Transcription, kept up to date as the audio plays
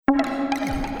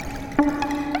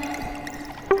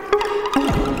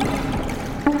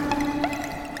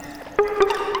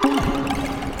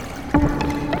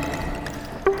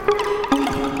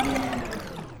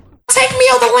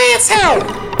asshole.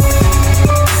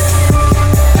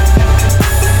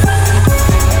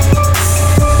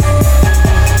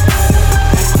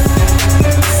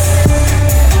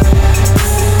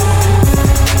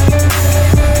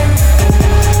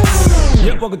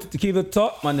 Welcome to Tequila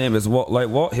Talk. My name is Walt Like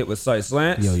Walt, hit with Sight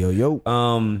Slants. Yo.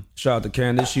 Shout out to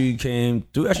Candace. She came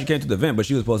to the event, but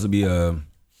she was supposed to be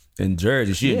in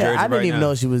Jersey. She in Jersey I didn't even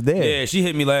know she was there. Yeah, she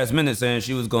hit me last minute saying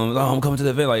she was going, I'm coming to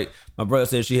the event. Like, my brother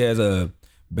said she has a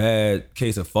bad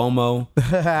case of FOMO,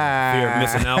 fear of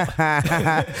missing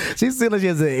out. She said like she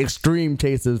has an extreme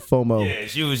case of FOMO. Yeah,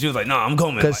 she was like, no, I'm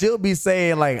coming. Because she'll be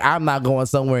saying like, I'm not going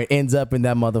somewhere and ends up in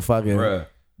that motherfucker. Bruh.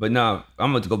 But now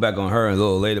I'm going to go back on her a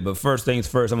little later. But first things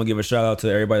first, I'm going to give a shout out to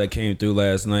everybody that came through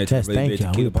last night. Yes, thank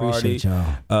y'all. We appreciate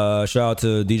y'all. Shout out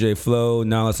to DJ Flo,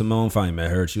 Nala Simone. Finally met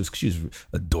her. She's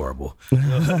adorable.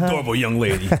 Adorable young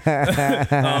lady. Who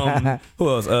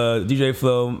else? DJ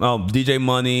Flo, DJ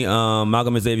Money,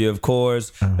 Malcolm and Xavier, of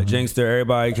course. Jinkster,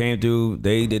 everybody came through.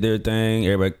 They did their thing.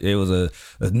 Everybody, it was a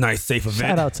nice, safe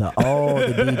event. Shout out to all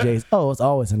the DJs. Oh, it's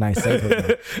always a nice, safe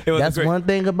event. That's one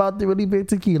thing about the really big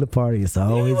tequila party. It's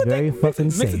always very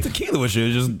fucking safe. Mixing tequila with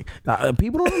shit. Just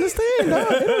people don't understand. No,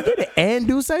 they don't get it. And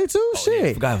Duce too. Shit.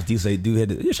 I forgot what Duce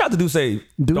had. Shout out to Duce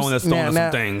throwing us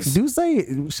some things.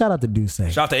 Duce, shout out to Duce.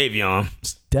 Shout out to Avion.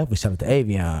 Definitely shout out to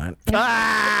Avion.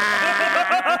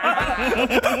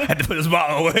 Had to put his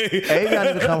bottle away.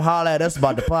 Avion need to come holler at us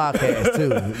about the podcast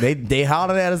too. They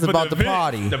hollered at us about the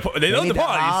party. They love need the to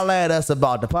parties. holler at us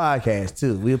about the podcast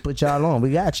too. We'll put y'all on.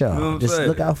 We got y'all. You know Just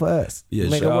look out for us. Yeah,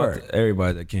 make it shout work. out to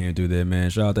everybody that came through there, man.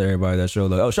 Shout out to everybody that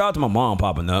showed up. Oh, shout out to my mom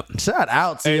popping up. Shout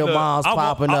out to your mom's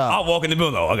popping up. I'll walk in the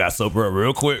building. Oh, I got sober up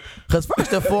real quick. Because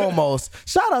first and foremost,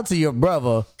 shout out to your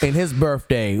brother and his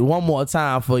birthday. One more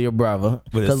time for your brother.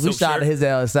 Because we shouted his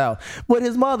ass out. With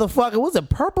his motherfucker, was it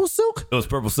purple silk? It was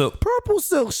purple silk. Purple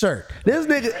silk shirt. This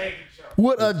nigga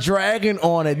with a dragon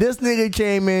on it. This nigga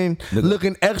came in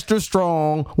looking extra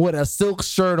strong with a silk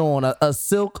shirt on, a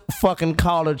silk fucking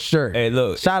collared shirt. Hey,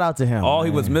 look. Shout out to him. All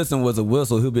he was missing was a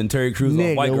whistle who been Terry Crews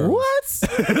on White Girl. What?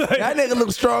 That nigga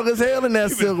look strong as hell in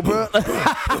that silk, bro.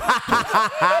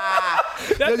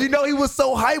 You know he was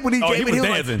so hyped when he came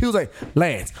in. He was like,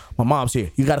 Lance, my mom's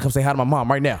here. You gotta come say hi to my mom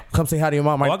right now. Come say hi to your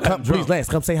mom right now. Please, Lance,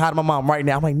 come say hi to my mom right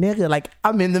now. I'm like, nigga, like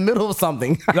I'm in the middle of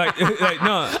something. like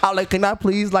no. I'm like, can I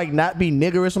please like not be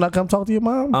niggerish when I come talk to your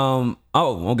mom? I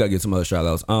gotta get some other shout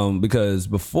outs. Because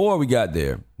before we got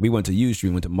there, we went to U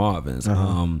Street, went to Marvin's.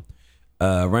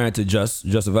 Ran to Just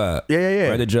Vibe. Yeah.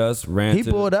 Ran to Just. He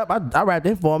pulled up. I rapped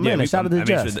in for a minute. Shout out to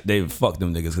Just. Sure they fucked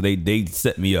them niggas because they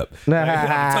set me up.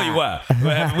 I'll tell you why.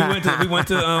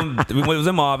 We was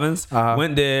in Marvin's.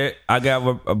 Went there. I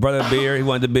got a brother beer. He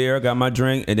wanted the beer. Got my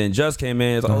drink, and then Just came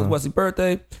in. It's like, oh, it's Wesley's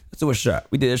birthday. Let's do a shot.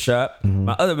 We did a shot.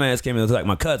 My other man's came in. It was like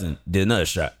my cousin did another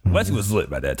shot. Wesley was lit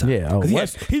by that time. Yeah.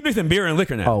 He's mixing beer and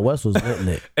liquor now. Oh, Wes was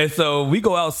lit. And so we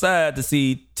go outside to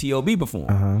see T.O.B.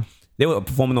 perform. They were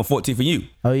performing on 14th for You.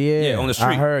 Oh yeah, on the street.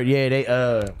 I heard. Yeah, they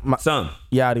my son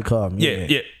Yachty called me.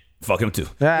 Yeah. Fuck him too.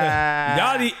 Yachty,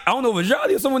 I don't know if it's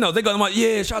Yachty or someone else. They got him like,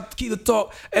 yeah, shout out to Tequila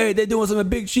Talk. Hey, they're doing something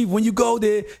Big Chief. When you go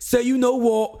there, say you know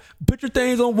Walt. Put your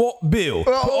things on Walt bill.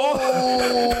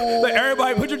 Like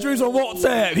everybody, put your drinks on Walt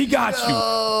tab. He got you.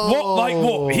 Walt like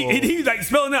Walt. He's like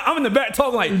spelling out. I'm in the back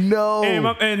talking like no.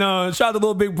 And shout out to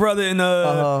Little Big Brother and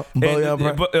Bo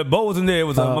was in there. It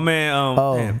was my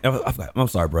man. I forgot. I'm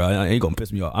sorry, bro. I ain't gonna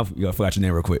piss me off. I forgot your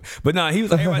name real quick. But nah, he was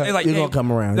like, everybody, like, you're gonna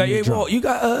come around. Like, hey, Walt, you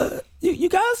got you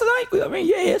guys tonight? I mean,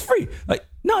 yeah, it's free. Like,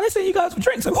 no, they say you guys some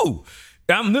drinks. Like, who?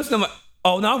 And I'm listening. I'm like,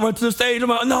 oh, now I'm running to the stage. I'm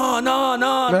like, no,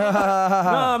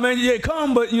 man, yeah,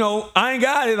 come, but I ain't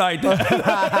got it like that.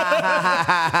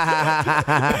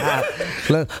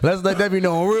 Let's let that be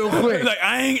known real quick. Like,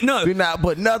 I ain't nothing. We not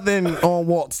put nothing on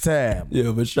Walt's tab.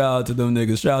 Yeah, but shout out to them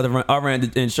niggas. Shout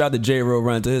out to J-Ro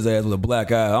ran to his ass with a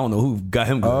black eye. I don't know who got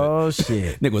him good. Oh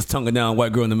shit. Nigga was tonguing down a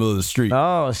white girl in the middle of the street.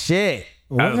 Oh shit.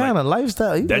 What kind of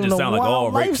lifestyle? That just sounded like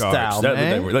all rape charge.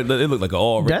 It looked like an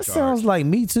all rape charge. That sounds like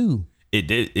me too. It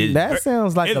did. That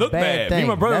sounds like a bad thing.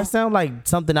 That sounds like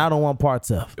something I don't want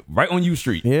parts of. Right on U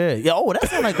Street. Yeah. Oh, that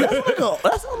sounds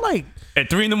like at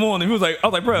 3 in the morning. He was like, I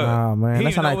was like, bro. Oh man,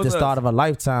 that sounds like the start of a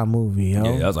Lifetime movie, yo.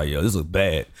 Yeah, I was like, yo, this looks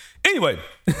bad. Anyway,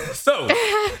 so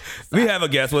we have a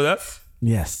guest with us.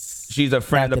 Yes. She's a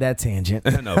friend of that tangent.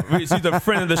 No, she's a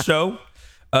friend of the show.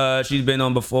 She's been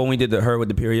on before when we did the Her with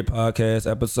the Period podcast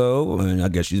episode, and I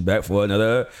guess she's back for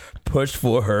another push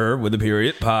for Her with the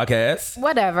Period podcast.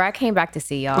 Whatever. I came back to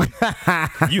see y'all.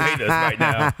 You hate us right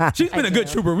now. She's been a good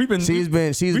trooper. She's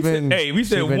been. Hey, we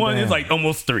said one is like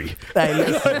almost 3. Hey,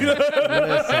 listen.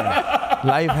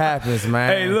 Life happens,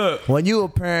 man. Hey, look. When you a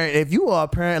parent, if you are a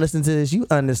parent, listen to this, you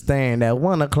understand that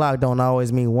 1 o'clock don't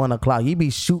always mean 1 o'clock. You be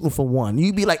shooting for 1.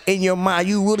 You be like in your mind,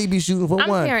 you really be shooting for 1.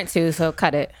 I'm a parent too, so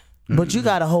cut it. But you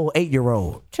got a whole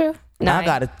 8-year-old. True. I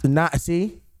got a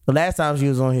see. The last time she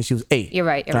was on here, she was 8. You're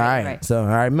right. All right. So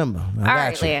I remember. All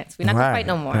right, Lance. We're not gonna fight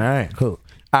no more. All right, cool.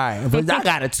 All right, but I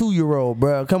got a 2-year-old,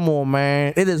 bro. Come on,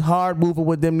 man. It is hard moving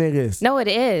with them niggas. No, it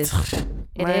is.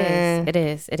 It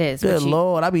is. Good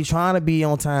Lord, I be trying to be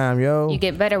on time, yo. You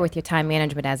get better with your time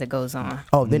management as it goes on.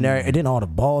 Oh, then all the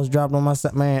balls dropped on my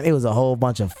set, man. It was a whole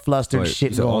bunch of flustered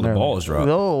shit going on. All the balls dropped.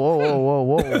 Whoa.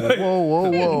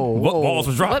 What balls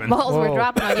was dropping? What balls were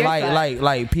dropping on your side?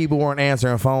 Like people weren't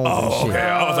answering phones and shit. Okay.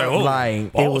 I was like, oh,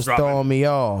 like it was dropping. throwing me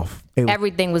off.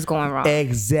 Everything was going wrong.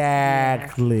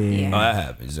 Exactly. Yeah. Oh, that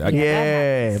happens.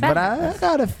 But I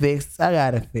got it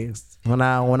fixed. When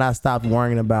I stopped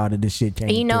worrying about it, this shit came.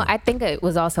 And you know, I think it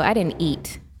was also I didn't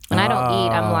eat. When I don't eat,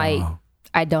 I'm like,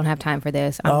 I don't have time for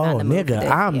this. I'm not in the mood for this.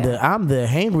 I'm the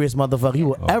hangriest motherfucker you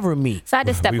will ever meet. So I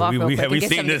just step off real quick and get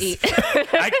something to eat.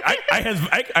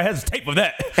 I has tape of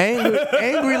that.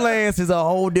 Angry Lance is a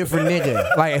whole different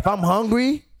nigga. Like if I'm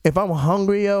hungry,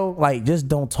 yo, like just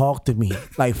don't talk to me.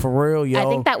 Like for real, yo. I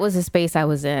think that was the space I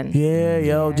was in. Yeah,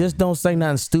 yo, just don't say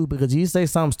nothing stupid because you say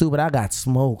something stupid, I got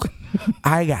smoke.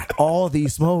 I got all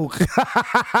these smoke.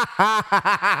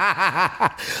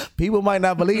 People might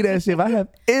not believe that shit, but I have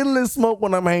endless smoke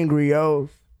when I'm angry, yo.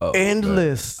 Oh,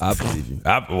 endless. I believe you.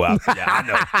 I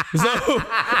know. So,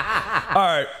 all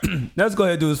right, let's go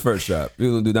ahead and do this first shot.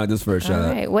 We're gonna do this first shot. All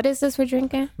right, what is this we're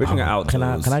drinking? We're drinking out. Can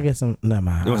I get some? Never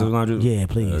mind. You want some lime juice? Yeah,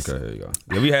 please. Okay, here you go.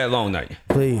 Yeah, we had a long night.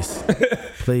 Please. You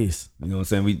know what I'm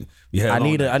saying? We had.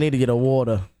 I need to get a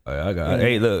water. I got.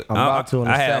 Hey, look. I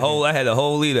had a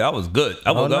whole liter. I was good.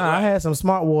 I had some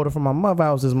smart water from my mother's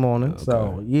house this morning. Okay.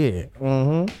 So yeah.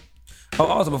 Mm-hmm. Oh,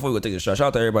 also before we go take the shot, shout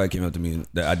out to everybody that came up to me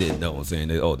that I didn't know, saying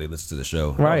they listened to the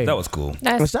show. Right, that was cool.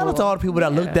 Shout out to all the people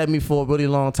that looked at me for a really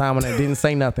long time and that didn't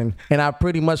say nothing. And I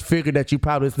pretty much figured that you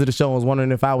probably listened to the show and was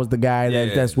wondering if I was the guy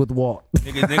that's with Walt.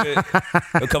 Nigga,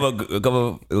 a couple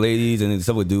of ladies and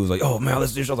some dudes like, oh man, I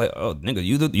listen to the show. I was like, oh nigga,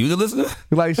 you the listener?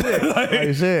 Like shit. like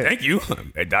shit. Thank you.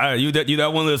 You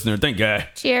that one listener. Thank God.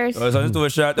 Cheers. So let's do a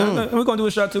shot. We're gonna do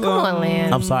a shot too. Come on,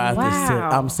 Lance. I'm sorry. Wow.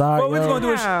 I'm sorry. Well, we're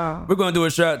gonna do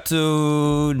a shot to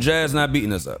Jazz not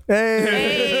beating us up.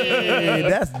 Hey.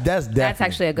 That's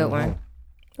actually a good one.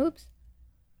 Oops.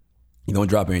 You don't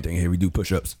drop anything here. We do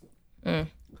push-ups. Yeah,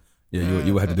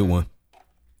 you would have to do one.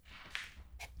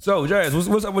 So, Jazz,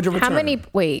 what's up with your return?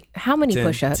 How many 10,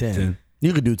 push-ups? 10.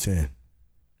 You could do 10.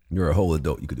 You're a whole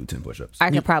adult. You could do 10 push-ups. I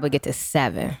could probably get to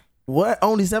 7. What?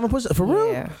 Only 7 push-ups? For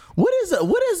real? Yeah. What is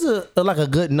a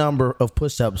good number of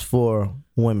push-ups for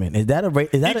women? Is that a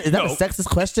sexist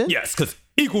question? Yes, because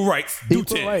equal rights do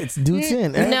 10. Rights do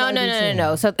 10.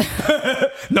 No. So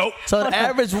nope. So the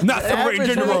average not separating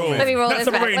gender roles. Let me roll this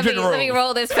back. Let me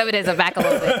roll this feminism back a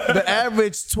little bit. The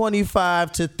average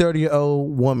 25 to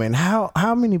 30-year-old woman, how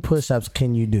many push-ups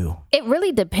can you do? It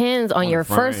really depends on your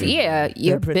first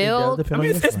your build. I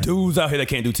mean, it's dudes out here that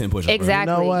can't do 10 push-ups.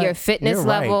 Exactly. You know your fitness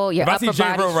level, your upper body strength. If I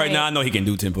see J-Bro right now, I know he can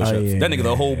do 10 push-ups. That nigga's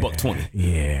a whole $120.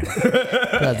 Yeah.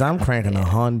 Because I'm cranking a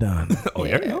Honda. Oh,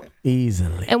 yeah.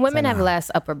 Easily. And women have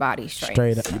less upper body strength.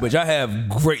 Straight up. But y'all have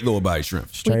great lower body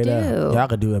strength. Straight up. Do. Y'all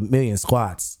could do 1,000,000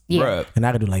 squats. Yeah. Bruh. And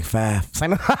I could do like 5. But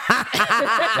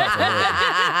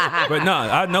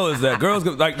I noticed that girls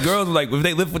if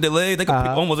they lift with their legs, they can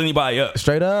pick almost anybody up.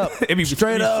 Straight up. It be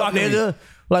straight up, nigga.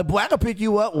 Like, boy, I can pick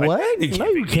you up. What? No,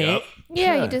 you can't.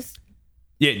 Yeah, you just.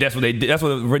 Yeah, that's what they did. That's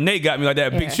what Renee got me like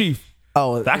that. Big Chief.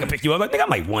 Oh, I can pick you up. Like, nigga, I'm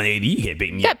like 180. You can't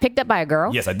pick me You up. got picked up by a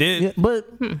girl? Yes, I did. yeah, but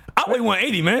I weigh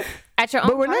 180, man. At your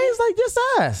own Renee's like your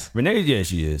size. Renee, yeah,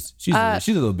 she is. She's a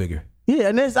little bigger. Yeah,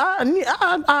 and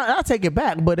I take it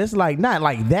back, but it's like not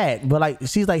like that, but like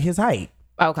she's like his height.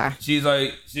 Okay. She's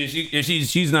like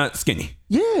she's not skinny.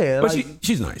 Yeah, But like,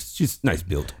 she's nice. She's nice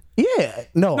build. Yeah,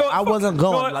 no, I wasn't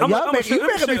going. No, y'all making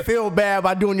me feel bad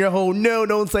by doing your whole no,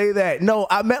 don't say that. No,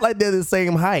 I meant like they're the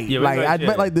same height. Yeah, like I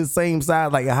meant like the same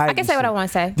size, like a height. I can say what I want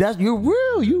to say. That's you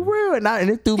real, and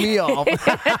it threw me off.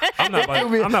 I'm not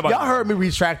Y'all heard me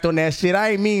retract on that shit. I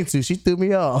ain't mean to. She threw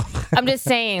me off. I'm just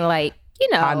saying, like,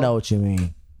 I know what you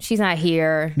mean. She's not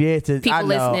here. Yeah, people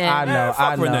listening.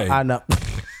 I know.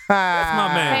 That's my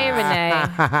man. Hey, Renee.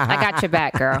 I got your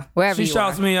back, girl. Wherever She you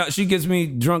shouts are. me out. She gets me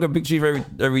drunk at Big Chief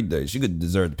every day. She could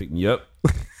deserve to pick me up.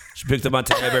 She picks up my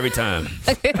tab every time.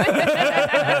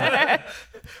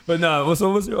 But no, what's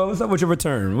up with your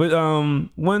return? When's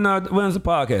the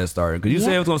podcast starting? Because you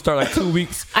said it was gonna start like 2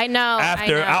 weeks. I know.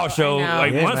 After our show,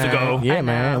 like months ago. Yeah,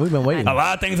 man. We've been waiting. A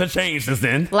lot of things have changed since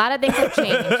then. A lot of things have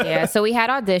changed, yeah. So we had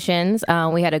auditions.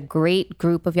 We had a great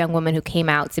group of young women who came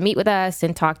out to meet with us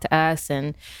and talk to us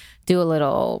and do a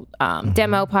little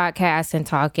demo podcast and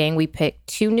talking. We picked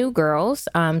 2 new girls,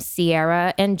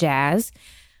 Sierra and Jazz.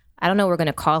 I don't know what we're going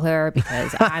to call her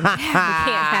because we can't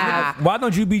have... Why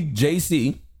don't you be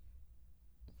JC?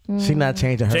 She not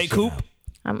changing her J Coop?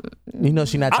 You know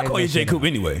she not changing I call you J Coop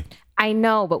anyway. I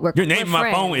know, but your name on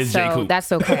my phone is J so Coop.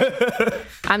 That's okay.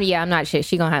 I'm not shit.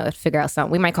 She gonna have to figure out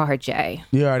something. We might call her J.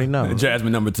 You already know.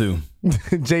 Jasmine number 2.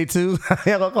 J2.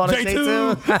 Y'all gonna call her J2? Two's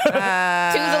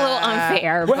a little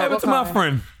unfair. What happened to my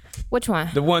friend? Which one?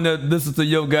 The one that listens to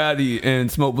Yo Gotti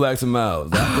and Smoke Blacks and Miles.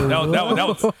 That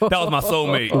was my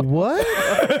soulmate. What?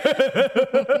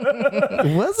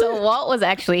 Was So it? Walt was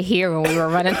actually here when we were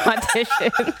running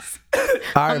auditions.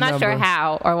 I'm not sure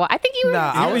how or what. I think you were.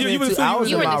 Nah, I was You in were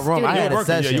my in the room. I had studio. a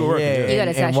session. You were working. Yeah, You got a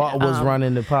and session. Walt was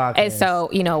running the podcast. And so,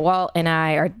 Walt and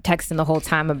I are texting the whole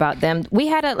time about them. We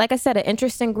had like I said, an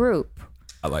interesting group.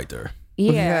 I liked her.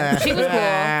 Yeah, she was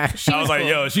cool. She I was like, cool.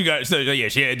 yo, she had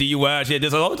DUI, she had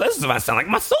this. Oh, this is my sound like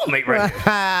my soulmate right here.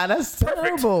 That's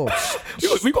terrible.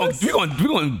 We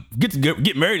gonna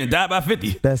get married and die by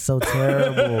 50. That's so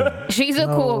terrible. She's a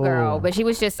cool girl, but she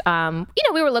was just,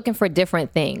 we were looking for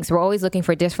different things. We're always looking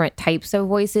for different types of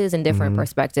voices and different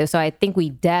perspectives. So I think we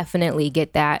definitely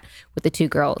get that with the 2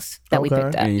 girls that we picked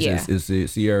up. And Yeah. it's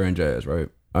Sierra and Jazz, right?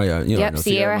 Oh yeah. Yep.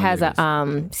 Sierra has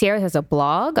a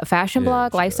blog, a fashion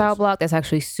blog, lifestyle blog that's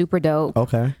actually super dope.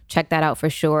 Okay. Check that out for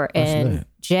sure. And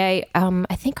Jay,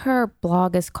 I think her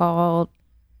blog is called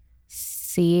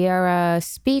Sierra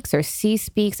Speaks or C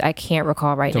Speaks. I can't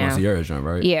recall right now. Sierra's John,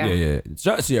 right? Yeah. Yeah.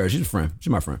 Sierra, she's a friend. She's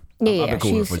my friend. Yeah, I've been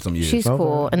cool with her for some years. She's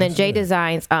cool. And then Jay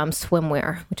designs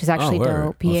swimwear, which is actually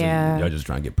dope. So yeah. y'all just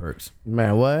trying to get perks.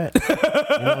 Man, what? You know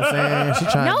what I'm saying?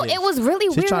 She trying No, to get, it was really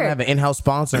she's weird. trying to have an in-house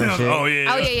sponsor and shit. Oh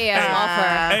yeah. Oh yeah. I'm all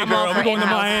for. Hey I'm all girl, for we're going to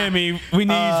in-house. Miami. We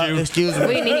need you. Excuse me.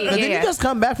 We need. Did you Yeah. just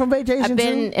come back from vacation I've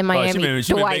been too? in Miami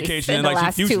she been twice vacationing in the like she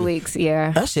last future. 2 weeks.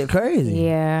 Yeah. That shit crazy.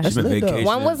 Yeah. That's been lit though. vacation.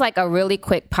 One was like a really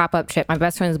quick pop-up trip. My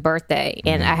best friend's birthday,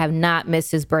 and I have not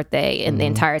missed his birthday in the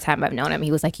entire time I've known him.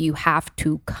 He was like, "You have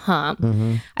to come."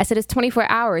 I said, "It's 24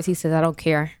 hours." He says, "I don't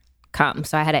care. Come."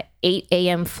 So I had an 8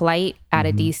 a.m. flight out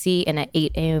of DC and an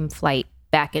 8 a.m. flight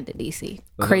back into DC.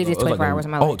 Craziest 24 hours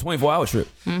of my life. 24-hour trip.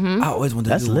 I always wanted to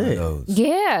That's do one of lit. those.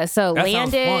 Yeah, so That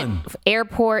sounds landed, fun.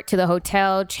 airport to the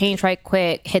hotel, changed right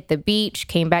quick, hit the beach,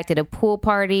 came back to the pool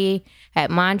party at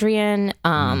Mondrian.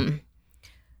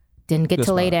 Didn't get Good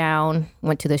to lay spot. down,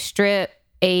 went to the strip,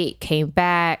 ate, came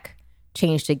back,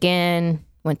 changed again,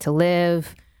 went to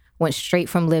Live, went straight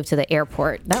from Live to the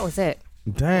airport. That was it.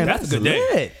 Damn, That's a good day.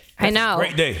 lit. I know.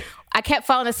 Great day. I kept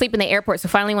falling asleep in the airport. So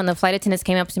finally, when the flight attendants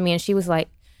came up to me and she was like,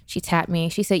 she tapped me.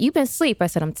 She said, "You've been asleep." I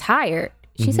said, "I'm tired."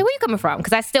 She said, "Where you coming from?"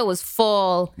 Because I still was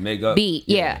full Makeup. beat.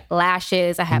 Yeah.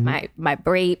 Lashes. I had my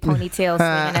braid, ponytail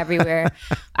swinging everywhere.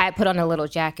 I had put on a little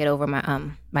jacket over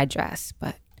my dress,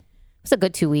 but it was a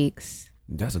good 2 weeks.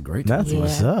 That's a great That's time.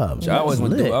 what's up. I always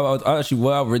want to Lit. do. I actually,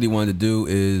 what I really wanted to do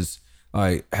is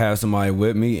like have somebody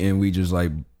with me and we just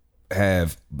like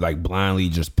have like blindly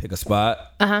just pick a spot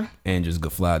and just go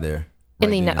fly there. In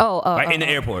the- then. Like in the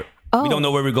airport. We don't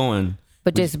know where we're going.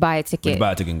 But just buy a We ticket.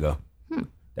 buy a ticket and go.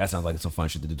 That sounds like some fun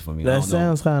shit to do for me. I That don't know.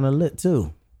 sounds kind of lit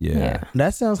too. Yeah.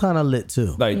 That sounds kind of lit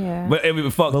too. Like, Yeah. but it would be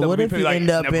fucked But up. what We'd if be you like end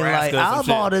up in like Nebraska or some I'm shit.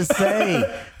 about to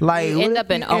say like You what end if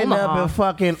up in you end Omaha. up in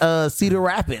fucking Cedar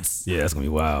Rapids. Yeah, that's gonna be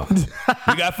wild. You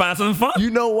gotta find something fun. You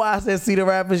know why I said Cedar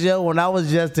Rapids, yo? When I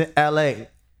was just in LA,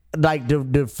 like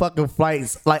the fucking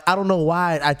flights, like I don't know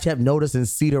why I kept noticing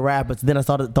Cedar Rapids. Then I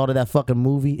thought of that fucking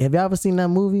movie. Have y'all ever seen that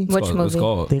movie? Which What's movie? I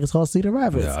called? think it's called Cedar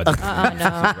Rapids. Yeah, I just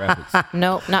no. Rapids.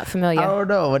 Nope, not familiar. I don't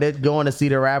know, but it's going to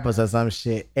Cedar Rapids or some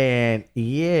shit. And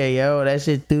yeah, yo, that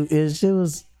shit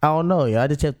was I don't know, yo. I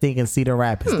just kept thinking Cedar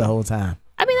Rapids the whole time.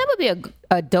 I mean, that would be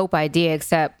a dope idea,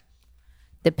 except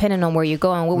depending on where you're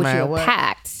going, what would Man, you have what?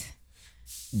 packed?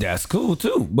 That's cool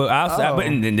too. But I'll say, but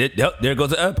and then there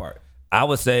goes the other part. I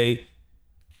would say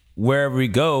wherever we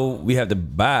go, we have to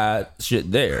buy shit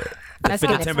there to fit the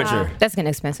getting temperature. That's getting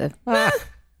expensive.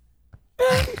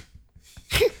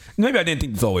 Maybe I didn't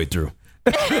think this all the way through.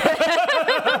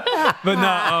 But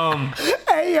no,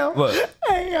 Hey,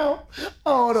 Hey yo,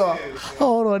 hold on.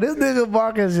 This nigga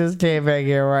Marcus just came back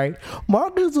here, right?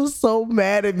 Marcus was so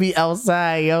mad at me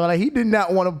outside, yo. Like he did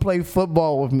not want to play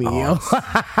football with me, yo.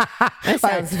 That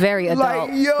sounds very adult. Like,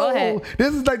 yo,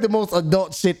 this is like the most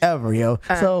adult shit ever, yo.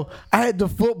 So I had the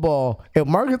football, and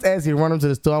Marcus asked me to run him to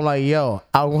the store. I'm like, yo,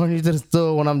 I'll run you to the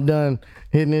store when I'm done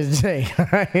hitting this J.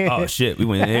 Oh shit, we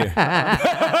went in here.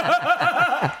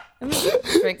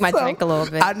 Drink my drink a little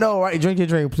bit. I know, right? Drink your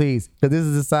drink, please. Because this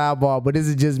is a sidebar, but this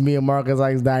is just me and Marcus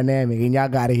Ike's dynamic, and y'all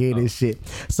gotta hear this shit.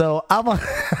 So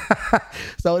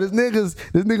so this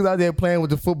nigga's out there playing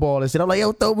with the football and shit. I'm like,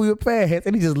 yo, throw me your pass.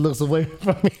 And he just looks away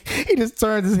from me. He just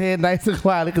turns his head nice and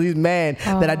quietly because he's mad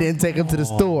that I didn't take him to the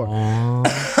store.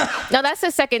 No, that's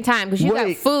the second time because you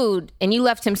got food and you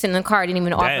left him sitting in the car. Didn't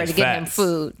even offer to get him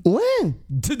food. When?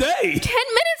 Today. 10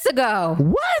 minutes ago.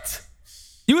 What?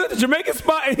 You were at the Jamaican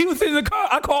spot and he was sitting in the car.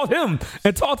 I called him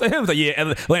and talked to him. I was like,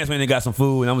 yeah, Lance went and got some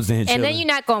food and I was in here chilling. And then you're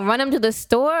not going to run him to the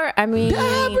store? I mean. That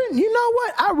happened. You know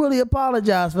what? I really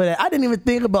apologize for that. I didn't even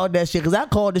think about that shit because I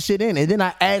called the shit in and then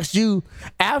I asked you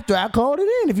after I called it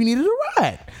in if you needed a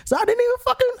ride. So I didn't even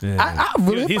fucking, I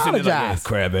really apologize. Like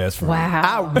crab ass friend.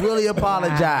 Wow. I really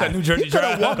apologize. That New Jersey he could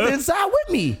have drive. walked inside with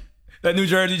me. That New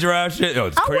Jersey drive shit. Yo,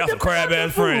 that's some crab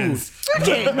ass friends. Nah,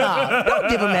 don't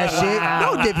give him that shit.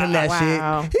 Don't give him that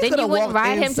shit. He Then you wouldn't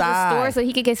ride him to the inside. store so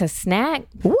he could get a snack?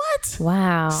 What?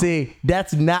 Wow. See,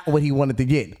 that's not what he wanted to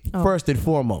get. First and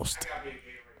foremost.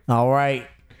 All right.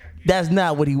 That's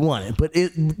not what he wanted. But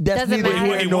that's Doesn't neither matter.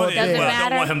 here nor Doesn't there. matter. I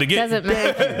don't want him to get. Doesn't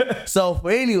matter. So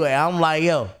anyway, I'm like,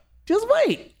 yo, just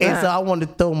wait. And so I wanted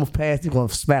to throw him a pass. He's gonna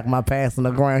smack my pass on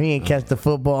the ground. He ain't catch the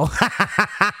football.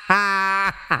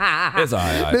 It's all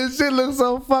right. This shit looks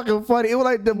so fucking funny. It was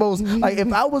like the most, like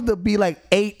if I was to be like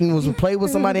 8 and was to play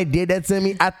with somebody that did that to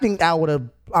me, I think I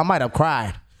might have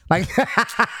cried. Like, well,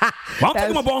 I'm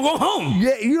taking my ball and going home.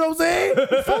 Yeah, you know what I'm saying?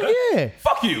 Fuck yeah.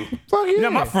 Fuck you. Fuck yeah. You're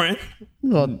not my friend.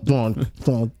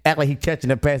 Going act like he catching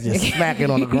the pass and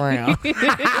smacking on the ground.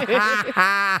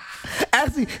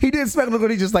 Actually, he didn't smack on the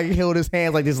ground. He just like held his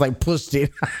hands like this, like pushed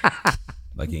it.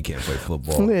 Like he can't play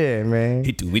football. Yeah, man.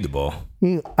 He threw me the ball.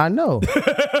 I know.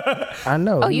 I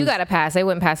know. Oh, you got to pass. They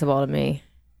wouldn't pass the ball to me.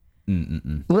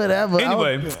 Whatever.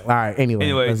 Anyway. All right.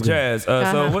 Anyway, Jazz.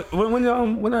 So when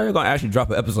are you gonna actually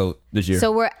drop an episode this year?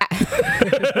 So we're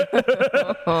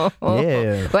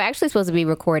Yeah. we're actually supposed to be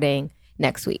recording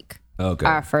next week. Okay.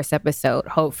 Our first episode,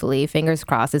 hopefully. Fingers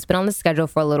crossed. It's been on the schedule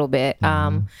for a little bit.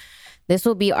 This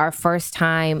will be our first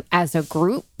time as a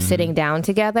group sitting down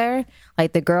together.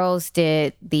 Like the girls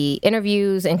did the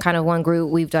interviews in kind of one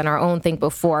group. We've done our own thing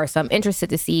before. So I'm interested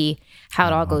to see how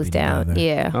it all goes down. together.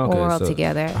 Yeah. Okay, we're all so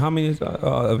together. How many is of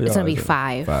y'all? It's going to be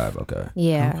 5. 5, okay.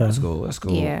 Yeah. That's cool.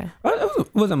 Yeah.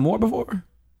 Was it more before?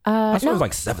 I swear it No. was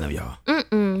like 7 of y'all.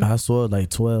 I saw like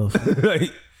 12.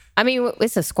 Like, I mean,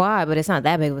 it's a squad, but it's not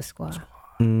that big of a squad.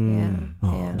 Yeah.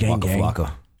 Gang, Waka gang.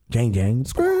 Flocka. Gang.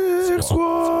 Squad.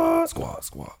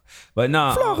 But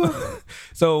nah.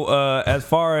 So as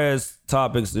far as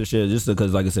topics and shit, just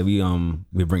because like I said, we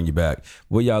bring you back.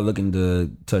 What y'all looking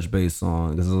to touch base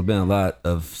on? Because there's been a lot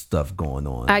of stuff going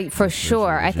on. For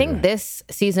sure. I think this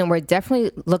season we're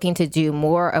definitely looking to do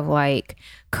more of like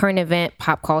current event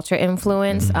pop culture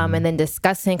influence, and then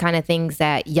discussing kind of things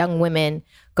that young women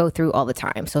go through all the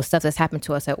time. So stuff that's happened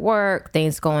to us at work,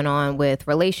 things going on with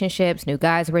relationships, new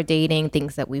guys we're dating,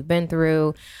 things that we've been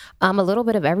through, a little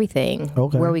bit of everything.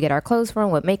 Okay. Where we get our clothes from,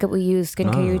 what makeup we use,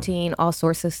 skincare routine, all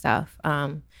sorts of stuff.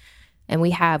 And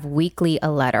we have weekly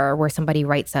a letter where somebody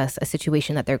writes us a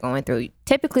situation that they're going through.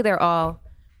 Typically they're all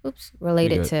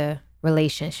related to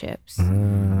relationships.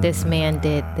 This man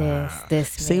did this.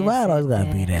 See, why it always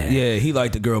gotta be that? Yeah, he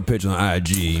liked the girl picture on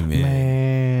IG,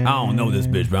 man. I don't know this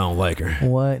bitch, but I don't like her.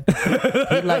 What?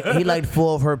 he liked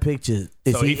 4 of her pictures.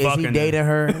 Is So he he dating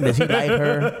her? Does he like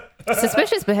her?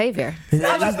 Suspicious behavior.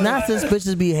 It's not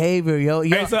suspicious behavior, yo.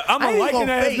 Hey, so I'm I a ain't liking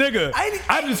gonna ass fake. nigga.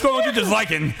 I'm just scrolling through just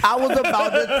liking. I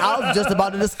was just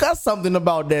about to discuss something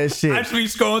about that shit. I just be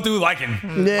scrolling through liking. I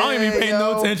don't even be paying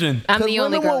no attention. I'm the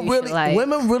only girl you should like.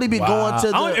 Women really be going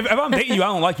to the... If I'm dating you, I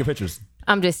don't like your pictures.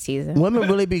 I'm just teasing. Women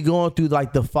really be going through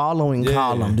like the following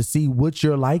column to see what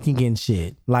you're liking and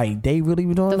shit. Like they really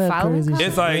be doing The that following crazy column? shit.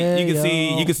 It's like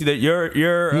you can see that you're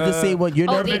You can see what your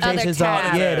The other notifications are.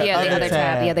 tab. Yeah, the other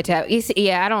tab. The other tab. You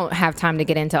see, I don't have time to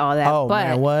get into all that. Oh but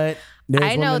man, what?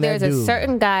 I know there's a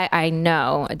certain guy I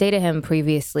know. I dated him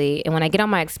previously, and when I get on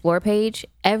my Explore page,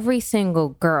 every single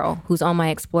girl who's on my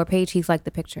Explore page, he's like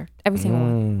the picture. Every single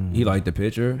one. He liked the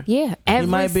picture. Yeah, every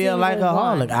He might be a single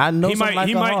alcoholic. one. I know He some might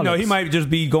alcoholics. he might just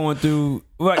be going through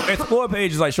like Explore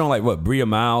page is like showing like what Bria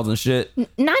Miles and shit.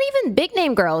 Not even big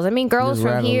name girls. I mean, girls Just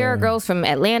from here, regular. girls from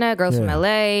Atlanta, girls from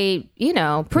LA. You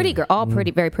know, pretty girl, all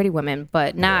pretty, very pretty women,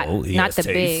 but not Oh, he not has the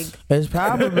taste. big.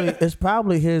 It's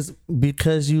probably his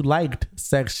because you liked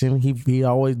section. He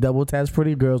always double taps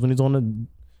pretty girls when he's on the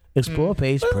Explore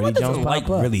page. What Pretty does Jones a pop like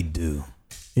up. really do?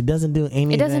 It doesn't do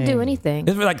anything. It doesn't do anything.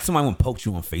 It's like somebody would poke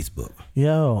you on Facebook.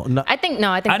 Yo, no, I think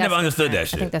I that's never understood different. that I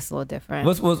shit. think that's a little different.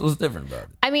 What's different about it?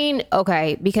 I mean,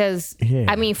 okay, because yeah.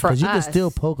 I mean, for us, you can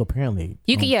still poke apparently.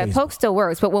 you on can, yeah, Facebook. poke still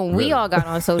works. But when we all got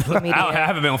on social media, I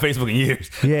haven't been on Facebook in years.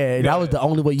 Yeah, that was the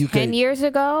only way you could. 10 years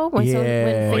ago, when Yeah,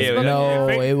 when Facebook, no,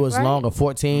 Yeah, it was right? longer.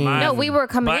 14. Mine- No, we were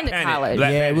coming Black into Planet, college.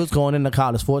 Black Yeah, it Planet. was going into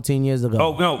college 14 years ago.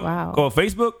 Oh no! Wow. Oh,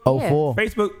 Facebook. Oh, 04.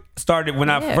 Facebook started when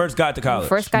I Yeah. first got to college.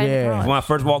 First got into Yeah. college. when I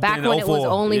first walked Back in when in it was 04.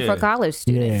 only Yeah. for college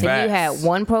students, Yeah. and you had Facts.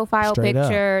 one profile Straight up.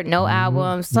 picture, no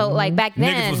albums. So like back Niggas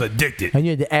then, was addicted. And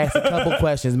you had to ask a couple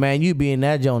questions, man. You be in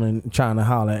that joint and trying to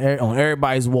holler on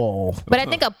everybody's wall. but I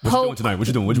think a What you doing poke. tonight? What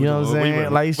you doing? What You know what I'm where you saying?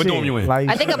 in? Like what shit. dorm you in? Like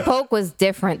I think a poke was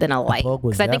different than a like. poke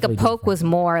was Because I think a definitely poke was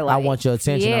more like I want your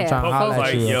attention. I'm trying to Poke holler was at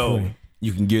like, you. yo,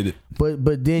 you can get it.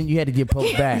 But then you had to get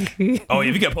poked back. Oh,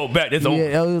 if you get poked back, that's over.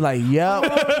 Yeah, it was like, yup,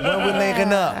 when we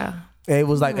linking up. It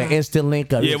was like an instant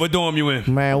link up. Yeah, what dorm you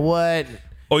in? Man, what?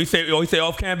 Oh, you say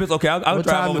off campus? Okay, I'll What drive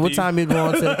time? over What to time you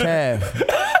going to the calf?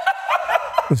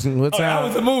 What Oh, that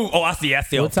was time? the move. Oh, I see.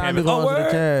 What off time you campus. going Oh, to the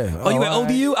word? calf? Oh, you at all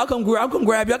right. ODU? I'll come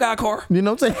grab you. I got a car. You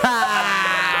know what I'm saying?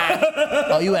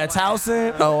 Oh, you at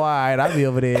Towson? Oh, all right, I'll be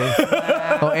over there.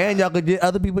 Oh, and y'all could get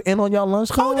other people in on y'all lunch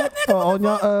card? On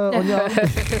y'all,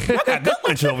 I got good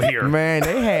lunch over here. man,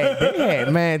 they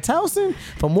had, man, Towson,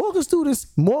 for Morgan students,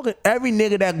 every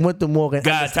nigga that went to Morgan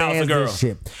Got a understands Towson girl. this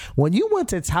shit. When you went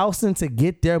to Towson to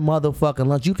get their motherfucking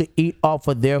lunch, you could eat off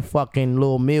of their fucking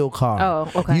little meal card.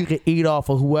 Oh, okay. You could eat off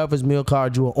of whoever's meal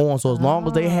card you were on. So as long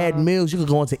as they had meals, you could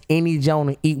go into any joint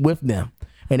and eat with them.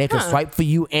 And they could swipe for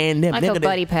you and them. Like a Nigga,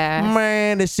 buddy pass.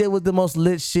 Man, the shit was the most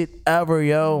lit shit ever,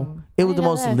 yo. It was the know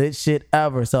most that. lit shit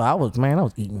ever. So I was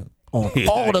eating on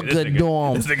all the This good nigga-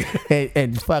 dorms. this nigga-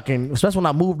 And fucking, especially when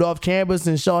I moved off campus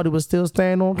and Shawty was still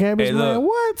staying on campus, Hey, man. look.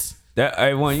 What? That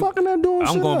everyone. Fucking that doing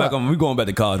I'm shit going back up. on. We're going back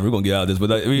to college. We're gonna get out of this. But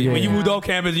like, when you moved off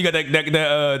campus, you got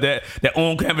that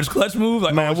on campus clutch move.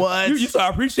 Like, Man, oh, what? You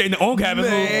start appreciating the on campus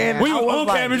Man, move. When you I was was on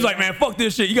like- campus, you like, man, fuck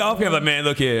this shit. You got off campus, like, man,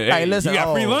 look here. Hey, listen, you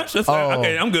got free oh, lunch? That's oh.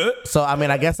 okay. I'm good. So, I mean,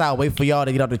 I guess I'll wait for y'all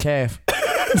to get out the calf.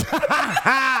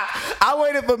 I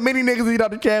waited for many niggas to eat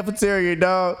out the cafeteria,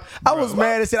 dog. I was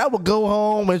mad as shit. I would go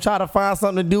home and try to find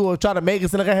something to do or try to make it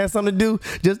seem like I had something to do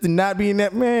just to not be in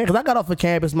that, man. Because I got off of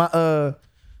campus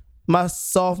my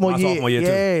sophomore year. sophomore year, too.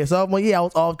 Yeah, sophomore year, I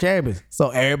was off campus. So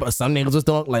everybody, some niggas was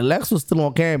still on, like Lex was still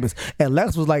on campus. And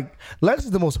Lex is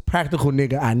the most practical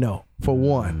nigga I know, for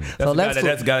one. So That's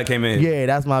the guy that came in. yeah,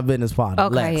 that's my business partner.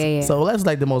 Okay, Lex. yeah. So Lex is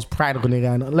like the most practical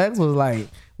nigga I know. Lex was like,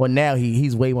 well, now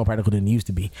he's way more practical than he used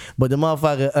to be. But the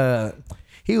motherfucker,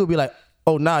 he would be like,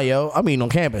 oh nah, yo, I'm eating on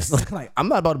campus. Like, I'm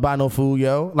not about to buy no food,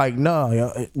 yo. Like, no,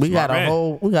 yo, we got a man.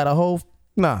 whole.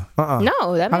 Nah,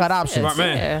 No, that I got makes options. sense. Smart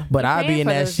man. Yeah. But You're I be paying in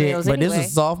for that those shit. meals But this anyway.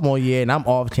 is sophomore year, and I'm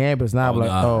off campus. Now I'm like,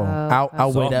 nah.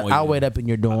 I'll wait up. Sophomore I'll year. wait up in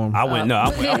your dorm. I went I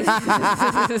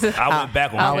went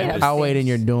back on I'll wait campus. I'll wait in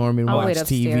your dorm and I'll watch wait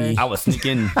TV. upstairs. I was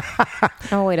sneaking.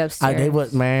 I'll wait upstairs. They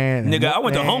was, man. Nigga, I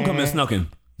went to man. homecoming snucking.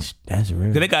 That's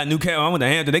real. They got a new cab. I went to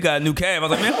Hampton. They got a new cab. I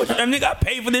was like, man, nigga, I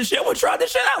paid for this shit. I want to try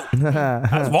this shit out.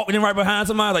 I was walking in right behind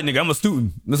somebody. Like, nigga, I'm a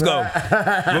student. Let's go.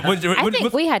 I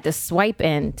think we had to swipe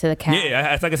in to the cab.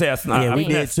 Yeah, like I said, Yeah, we I did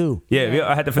finessed. too. Yeah,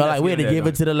 I had to. So like we had to give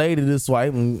it to the lady to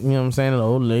swipe, and you know what I'm saying? The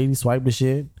old lady swipe the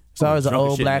shit. It's always an drunk as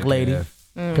old shit black in the lady, cab.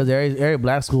 because every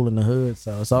black school in the hood,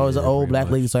 so it's always an old pretty black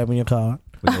much. lady swiping your card.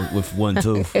 with one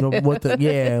tooth.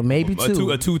 Maybe two.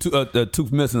 A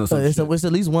tooth missing or something. It's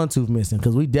at least one tooth missing,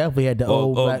 because we definitely had the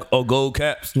old black. Or gold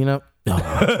caps. You know,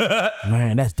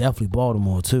 man, that's definitely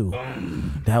Baltimore too.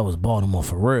 That was Baltimore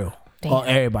for real. Oh,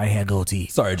 everybody had gold teeth.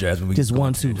 Sorry, Jasmine. We Just going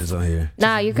one to tooth. this on here.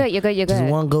 Nah, you're good. You're good. You're Just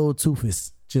good. one gold tooth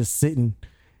is just sitting.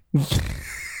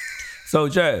 So,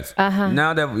 Jazz,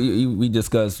 now that we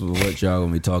discussed what y'all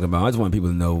gonna be talking about, I just want people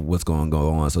to know what's going to go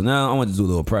on. So now I want to do a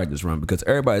little practice run, because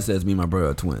everybody says me and my brother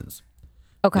are twins.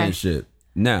 Okay. And shit.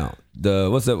 Now,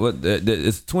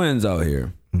 it's twins out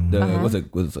here.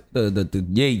 The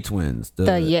Ye twins.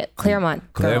 The Claremont.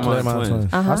 Claremont Claremont twins.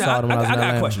 twins. I saw Now, them when I was in I got a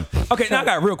Atlanta. question. Okay, now I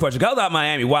got a real question. 'Cause I was out in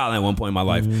Miami wild at one point in my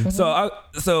life.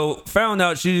 So found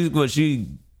out she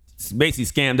basically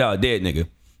scammed out a dead nigga.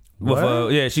 With,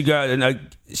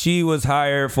 she was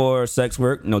hired for sex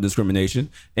work, no discrimination,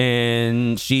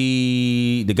 and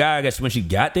the guy, I guess when she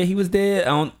got there, he was dead.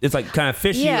 It's like kind of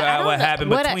fishy I don't what know. happened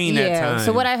between that time.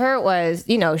 So what I heard was,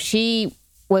 she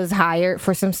was hired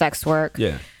for some sex work.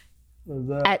 Yeah.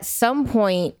 At some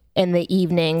point in the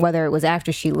evening, whether it was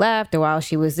after she left or while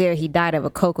she was there, he died of a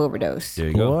coke overdose. There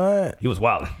you go. What? He was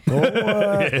wilding.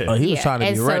 Oh, he was trying to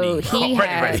and be so ready. he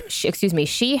had,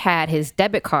 she had his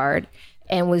debit card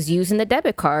and was using the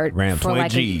debit card Ran for 20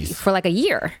 like G's. for like a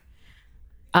year.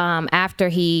 After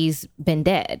he's been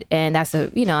dead, and that's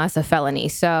a felony.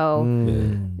 So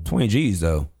 20 G's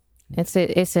though.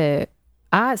 it's a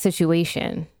odd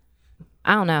situation.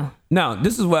 I don't know. Now,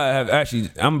 this is why I have actually.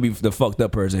 I'm gonna be the fucked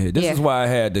up person here. This is why I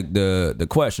had the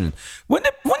question. When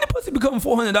did pussy become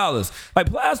 $400? Like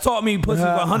Plas taught me pussy for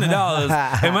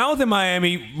 $100. And when I was in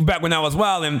Miami back when I was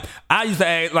wilding, I used to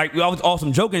act like I was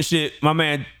awesome joking shit. My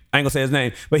man, I ain't gonna say his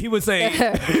name, but he would say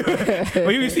when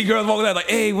he would see girls walking out like,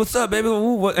 "Hey, what's up, baby?"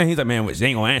 And he's like, "Man, they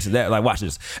ain't gonna answer that. Like, watch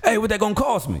this. Hey, what that gonna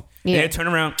cost me?" Yeah. And they turn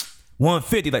around,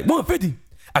 150. Like 150.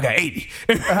 I got 80.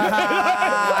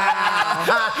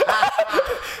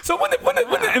 So when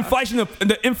the inflation of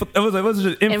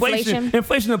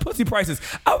inflation of pussy prices,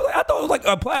 I thought it was like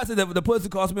a plastic that the pussy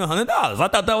cost me $100. I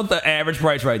thought that was the average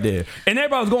price right there, and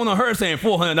everybody was going on her saying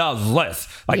 $400 is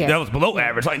less. Like that was below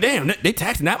average. Like damn, they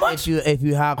taxing that much. If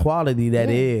you high quality, that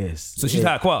is. So she's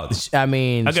high quality. I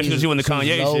mean, I guess because you in the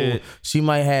Kanye shit. She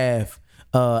might have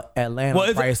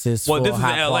Atlanta prices. Well, for this is in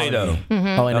high LA quality. though.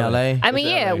 Oh, in LA. I mean,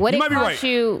 yeah, what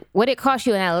it cost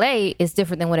you in LA is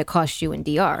different than what it costs you in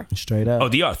DR. Straight up. Oh,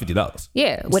 DR is $50.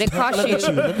 Yeah, what it costs you.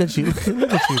 Look at you.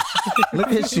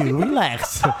 Look at you.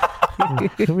 Relax.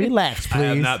 Relax, please. I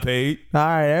have not paid. All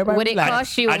right, everybody. What it relax.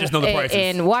 costs you I just know the prices.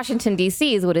 in Washington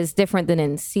D.C. is what is different than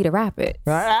in Cedar Rapids.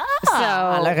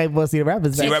 I like how you both see the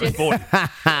rappers. Cedar Rapids 40.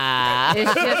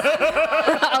 It's just,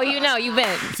 oh, you've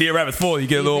been. Cedar Rapids 40. You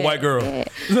get a little white girl.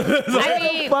 I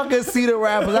mean, fucking see the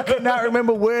rappers. I could not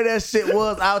remember where that shit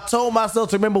was. I told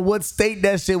myself to remember what state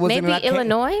that shit was in. maybe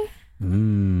Illinois.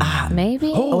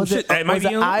 Maybe. Oh shit! It might Was be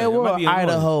it Illinois. Iowa It might or be Illinois.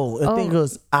 Idaho? I think it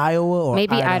was Iowa or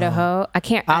Maybe Idaho. I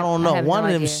can't. I don't know. have One no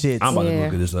of them idea. shits. I'm about to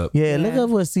look this up. Yeah, look up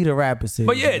what Cedar Rapids is.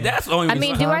 But yeah, that's the only. I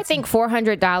mean, do I think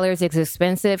 $400 is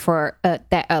expensive for that?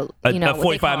 What they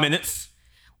 45 call- minutes?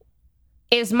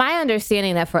 It's my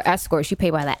understanding that for escorts you pay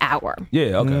by the hour.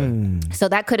 Yeah. Okay. So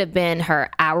that could have been her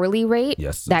hourly rate.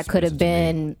 Yes, that could have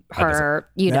been her.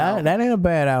 that ain't a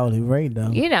bad hourly rate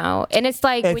though. And it's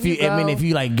like when you go, if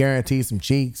you like guarantee some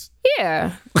cheeks.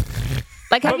 yeah.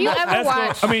 Like, have you ever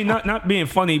watched? I mean, not being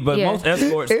funny, but Yeah. most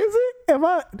escorts. Is it? Am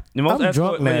I? Most I'm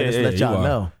drunk now. Just let y'all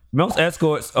know. Most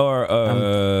escorts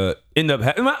are end up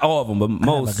not all of them, but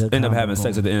most end up having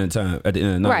sex at the end of time. At the end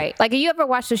of the night. Right. Like, you ever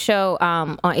watched the show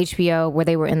on HBO where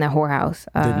they were in the whorehouse?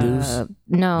 The Deuce?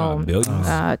 No. Billions.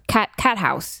 Cat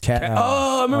House.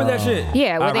 Oh, I remember that shit.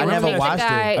 Yeah, where they I would never take the watched it.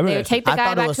 guy. They would take the I guy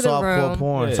thought it back was to the softcore room.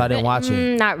 porn, so I didn't watch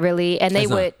it. Not really. And they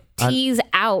would tease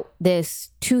out this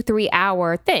 2-3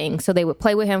 hour thing. So they would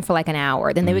play with him for like an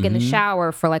hour. Then they would get in the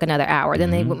shower for like another hour. Then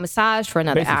they would massage for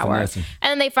another Basically hour. finessing. And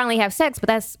then they finally have sex, but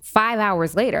that's 5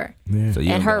 hours later. So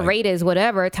you And know, her like, rate is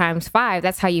whatever times 5.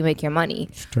 That's how you make your money.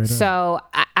 So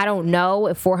I don't know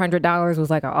if $400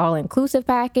 was like an all-inclusive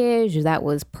package, or that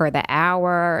was per the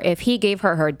hour. If he gave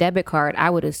her debit card, I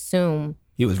would assume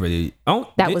he was ready.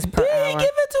 That was per did he hour. give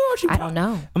it to her? She I don't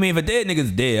know. I mean, if a dead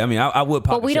nigga's dead, I mean, I would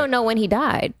pop. But we don't know when he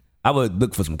died. I would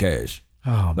look for some cash.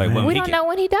 Oh, Like, man. when We he don't can- know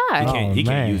when he died. He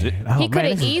can't use it. Oh, He could man,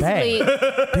 have this is bad.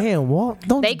 easily. Damn, Walt.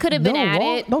 Don't. They could have been at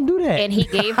Walt, it. Don't do that. And he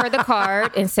gave her the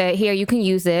card and said, "Here, you can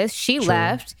use this." She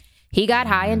left. He got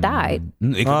high and died. It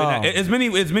could be that. It's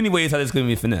many ways how this could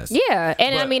be finessed. Yeah,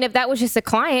 and I But- mean, if that was just a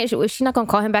client, she's not gonna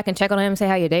call him back and check on him and say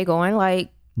how your day going. Like,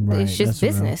 Right, it's just that's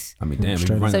real. business. I mean, damn, we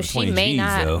Straight running So with she 20 may G's,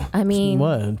 not. though. I mean,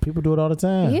 What? People do it all the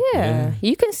time. yeah,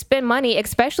 you can spend money,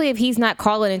 especially if he's not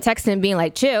calling and texting and being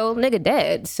like, "Chill, nigga,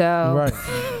 dead." So Right.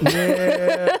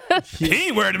 Yeah. He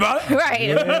ain't worried about it.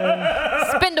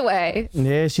 right, spend away.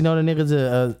 Yeah, she know the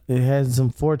niggas it has some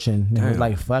fortune. It was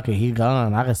like, fuck it, he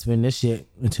gone. I can spend this shit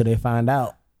until they find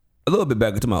out. A little bit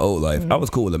back into my old life, I was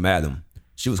cool with a madam.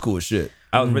 She was cool as shit.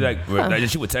 I was really like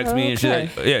she would text me and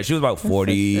shit. Like, yeah, she was about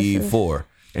 44.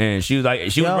 And she was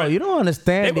like, she was Yo, right. you don't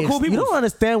understand They were this. cool people. You don't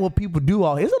understand what people do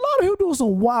out here. There's a lot of people doing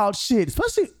some wild shit,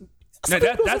 especially some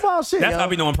people doing some wild shit. That's yo. how I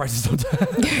be knowing prices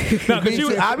sometimes. No, 'cause Me she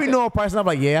was, too. I be knowing person. I'm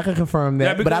like, yeah, I can confirm that,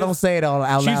 Yeah, but I because don't say it all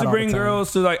out she loud. used to all bring the time.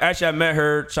 girls to like. Actually, I met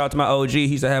her. Shout out to my OG. He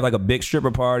used to have like a big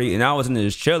stripper party, and I was in there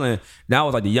just chilling. And I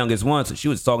was like the youngest one, so she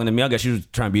was talking to me. I guess she was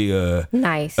trying to be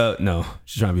Nice. no,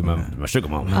 she's trying to be my sugar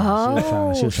mama.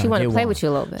 Oh, she was she trying to wanted to get play one. with you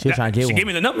a little bit. She was trying to get She one. gave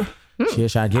me the number. She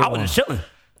was trying to get I was one. just chilling.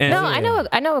 And No,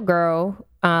 I know a girl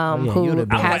who you'd have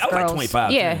been- has I was like girls.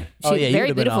 25 yeah, then. she's Oh, yeah, a you'd very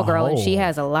have been beautiful a girl, and hoe. she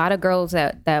has a lot of girls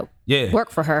that Yeah.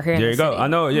 work for her here. There in you the go. city. I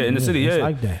know. Yeah, in the city. it's Yeah.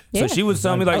 like that. So she was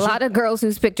telling me like, A lot of girls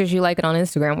whose pictures you like on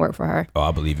Instagram work for her. oh,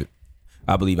 I believe it.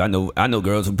 I know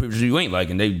girls who pictures you ain't like,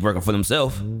 and they working for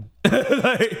themselves.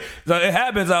 Like, so it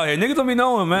happens out here. Niggas don't be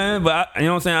knowing, man. But you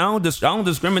know what I'm saying. I don't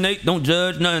discriminate. Don't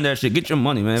judge. None of that shit. Get your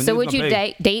money, man. So Niggas would you gonna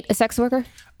pay. date a sex worker?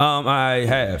 I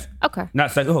have. Okay.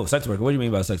 Not sex. Oh, sex worker. What do you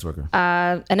mean by sex worker?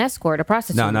 An escort, a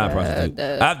prostitute. No, not a prostitute.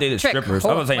 I've dated trick, strippers.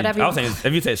 whore, I was saying whatever you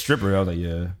if you said stripper, I was like,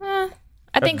 yeah.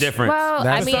 I think different. Well,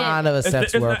 That's I mean, a sign of a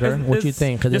sex it's- worker. it's- What you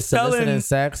think? Because it's selling- soliciting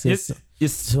sex.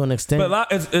 It's to an extent. But a lot,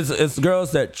 it's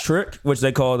girls that trick, which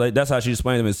they call like that's how she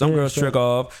explained to me. Some girls trick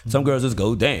off. Some girls just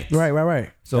go dance.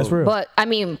 Right. So- That's real. but I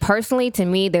mean, personally, to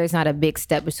me, there's not a big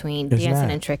step between It's dancing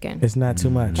not. and tricking. It's not too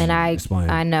much. And Explain.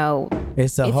 I know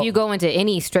It's a if you go into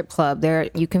any strip club, there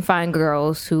you can find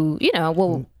girls who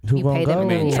will Who you gonna pay them. go?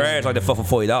 and then- Yeah. Trash like they fuck for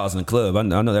 $40 in the club. I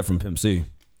know that from Pimp C.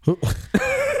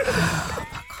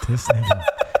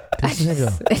 This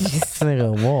nigga. This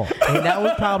nigga walk. And that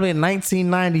was probably in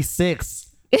 1996.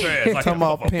 Trash like Talking they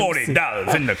about fuck for Pimp C.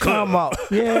 $40 in the club. Come on.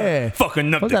 Yeah.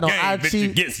 Fucking up Was the that on game, bitch. You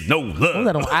IG? gets no love. Was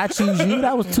that on I Choose You?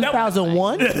 That was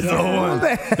 2001.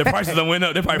 The prices done went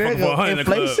up. They probably fucking for $100 in the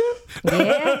club.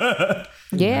 Inflation?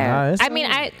 Yeah. Nah, it's I mean,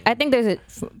 I think there's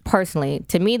personally,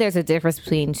 to me, there's a difference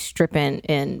between stripping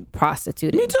and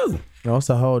prostituting. Me too. No, it's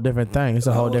a whole different thing. It's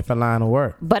a whole different line of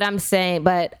work. But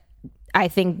I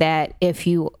think that if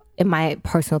you, in my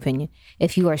personal opinion,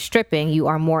 if you are stripping, you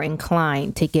are more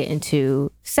inclined to get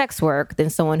into sex work than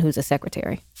someone who's a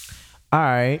secretary. All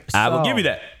right. I will so- give you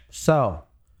that. So,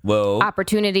 Well,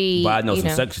 Opportunity. but I know you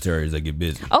some secretaries that get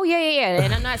busy. Oh yeah.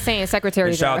 And I'm not saying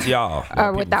secretaries Shout out to y'all.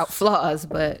 are without flaws,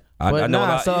 but I But know, nah, a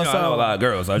lot, so- I know a lot of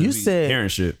girls. I you just be said- hearing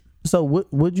shit. so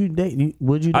would you date?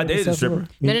 Would you? Date I dated a sex stripper.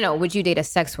 worker? no. Would you date a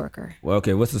sex worker? Well,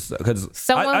 okay, what's this? Because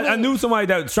Someone I who- knew somebody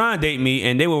that was trying to date me,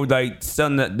 and they were like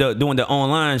selling doing the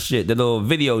online shit, the little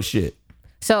video shit.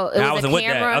 So it And I was a wasn't with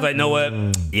that. camera. I was like, know what?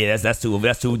 Yeah, that's too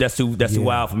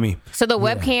wild for me. So the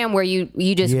webcam where you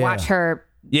just Yeah. watch her.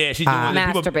 Yeah, she's doing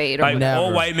Masturbate or like whatever.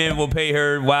 all white men will pay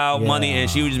her wild money, and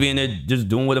she was just being there just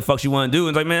doing what the fuck she want to do.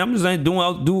 And it's like, man, I'm just saying doing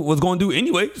what I was going to do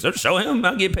anyway. So show him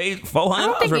I get paid $400 I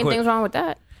don't think real quick. anything's wrong with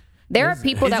that. There are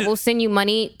people it's that just- will send you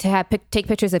money to have take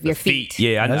pictures of your feet.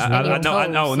 Yeah, That's I real.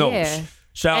 know. Yeah.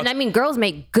 Shout And I mean, girls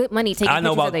make good money taking I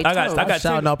know pictures about- of their I toes. got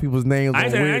Shouting out people's names I on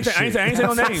ain't saying weird shit. I ain't saying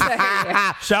no names.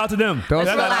 Shout out to them. Don't Let's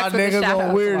shout relax out with the niggas shout on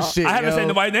outs, weird bro. shit. I haven't yo. said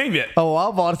nobody's name yet. Oh, I'm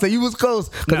about to say you was close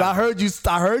because Nah. I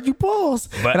heard you pause,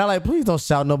 But- and I'm like, please don't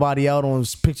shout nobody out on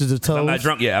pictures of toes. I'm not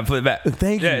drunk yet. I put it back.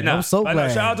 Thank you. I'm so But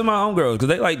glad. Shout out to my homegirls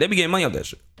because they be getting money off that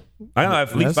shit. I know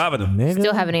at least 5 of them. Nigga.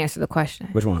 Still haven't answered the question.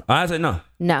 Which one? I said no.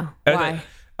 No. Why?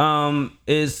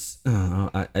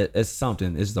 It's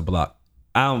something. It's a block.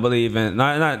 I don't believe in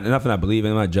nothing. I believe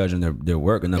in. I'm not judging their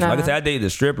work enough. Like I said, I dated a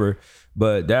stripper,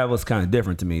 but that was kind of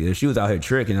different to me. If she was out here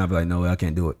tricking, I'd be like, no, I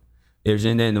can't do it.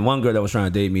 And then the one girl that was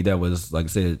trying to date me, that was like I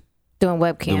said, Doing the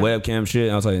webcam. webcam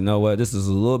shit. I was like, you know what? This is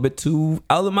a little bit too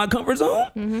out of my comfort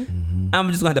zone. I'm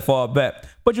just gonna have to fall back.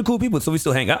 But you're cool people, so we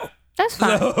still hang out. That's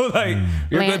fine. So like,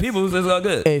 you're Lance. good people. So it's all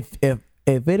good.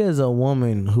 if it is a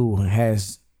woman who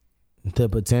has the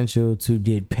potential to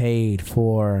get paid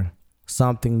for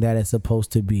something that is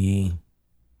supposed to be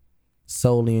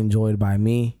solely enjoyed by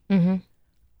me, and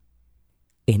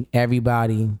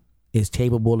everybody is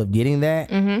capable of getting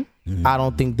that, I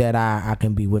don't think that I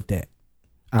can be with that.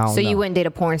 I don't So know. you wouldn't date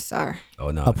a porn star? Oh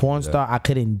no, a porn star? I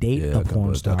couldn't date a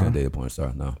porn star. I can't date a porn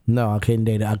star. No. No, I couldn't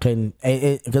date it. I couldn't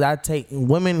because I take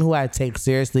women who I take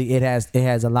seriously. It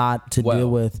has a lot to Well.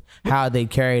 deal with how they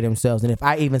carry themselves. And if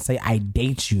I even say I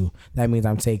date you, that means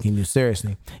I'm taking you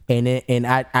seriously. And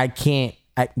I can't.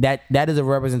 That is a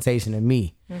representation of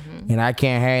me, and I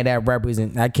can't have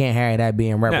that I can't have that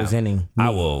being representing. Now,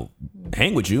 I me. will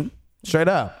hang with you. Straight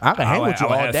up. I can hang would- with you I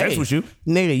would all have day. sex with you.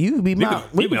 Nigga, you could be my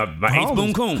you be my ace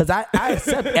boom coon. Because I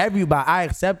accept everybody. I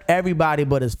accept everybody,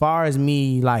 but as far as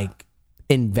me like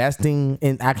investing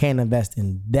in, I can't invest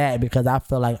in that because I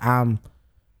feel like I'm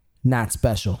not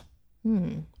special.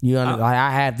 You know, like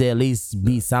I have to at least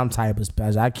be some type of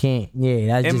special. I can't. Yeah,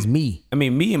 that's And- just me. I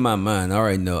mean, me in my mind, I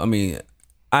already know. I mean,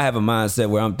 I have a mindset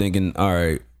where I'm thinking, all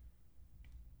right,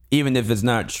 even if it's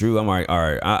not true, I'm like, all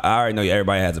right, I already know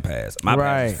everybody has a past. My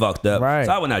past is Right, fucked up. right.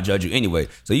 So I would not judge you anyway.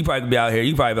 So you probably could be out here,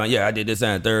 you probably be like, yeah, I did this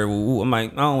and the third. Ooh, I'm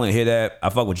like, I don't want to hear that. I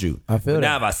fuck with you. I feel But that.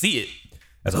 now if I see it,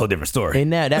 That's a whole different story. And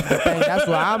now that's the thing. That's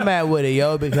where I'm at with it,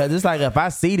 yo. Because it's like if I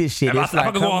see this shit, If it's I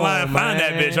like, could go online and find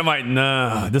that bitch, I'm like,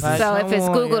 nah. This is. So if it's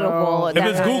Come on, Googleable, If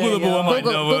it's Googleable, I'm like,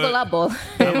 no. Googleable.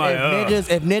 I'm like,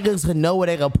 If niggas can know where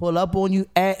they can pull up on you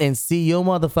at and see your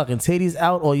motherfucking titties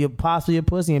out or your possibly your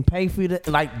pussy and pay for you to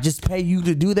like just pay you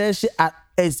to do that shit,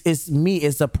 it's me.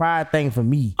 It's a pride thing for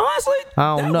me. Honestly,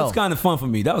 I don't know. That was kind of fun for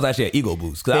me. That was actually an ego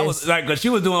boost because I was like, cause she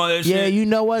was doing all that shit. Yeah, you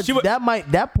know what? She would-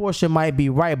 that portion might be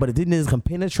right, but if these niggas can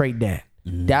penetrate that,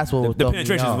 that's what the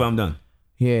penetration is what I'm done.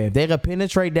 Yeah, if they can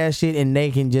penetrate that shit and they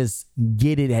can just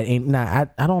get it at.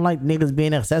 I don't like niggas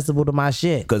being accessible to my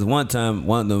shit. Because one time,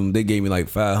 one of them, they gave me like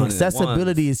 500.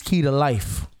 Accessibility is key to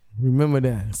life. Remember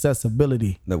that.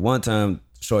 Accessibility. The one time,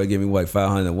 Shorty gave me like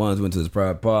 500 ones. Went to this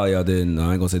private party out there in,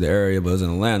 I ain't gonna say the area, but it was in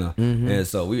Atlanta. And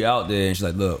so we out there and she's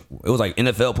like, look, it was like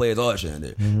NFL players, all that shit in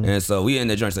there. And so we in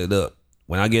there joint, say, look,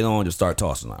 when I get on, just start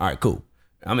tossing. Like, all right, cool.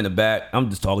 I'm in the back. I'm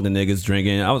just talking to niggas,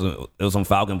 drinking. It was some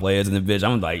Falcon players in the bitch.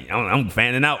 I'm like, I'm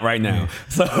fanning out right now.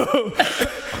 So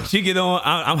she get on.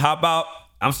 I'm hop out.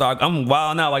 I'm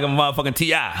wilding out like I'm a motherfucking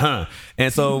T.I., huh?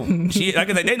 And so she, like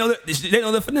I said, they know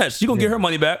the finesse. She gonna get her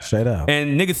money back. Straight up.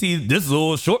 And niggas see this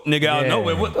little short nigga out of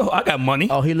nowhere. What the, I got money.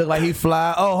 Oh, he look like he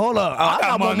fly. Oh, hold up. I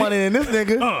got more money than this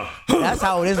nigga. That's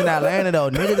how it is in Atlanta though.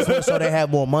 Niggas just want to show they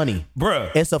have more money. Bruh.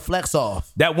 It's a flex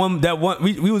off. That one,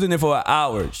 we was in there for an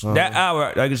hour. That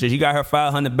hour, like I said, she got her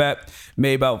 500 back,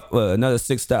 made about another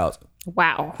 6,000.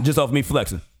 Wow. Just off me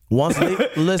flexing. Once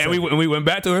listen. And we went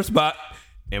back to her spot.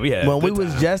 And we had when we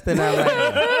was just in Atlanta.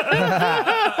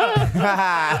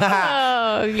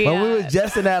 Oh, yeah. When we was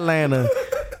just in Atlanta,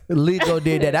 Ligo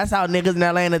did that. That's how niggas in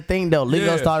Atlanta think though.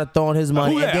 Ligo started throwing his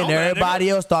money, Who and that? then Who that everybody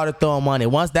else started throwing money.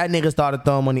 Once that nigga started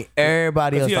throwing money,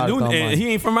 everybody else started throwing money. He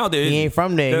ain't from out there. He ain't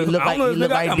from there. He look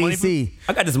like DC.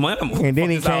 I got this money. And then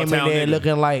he came in there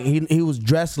looking like he was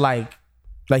dressed like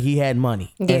he had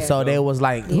money. Yeah. And so they was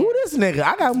like, who this nigga?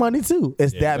 I got money too.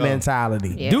 It's that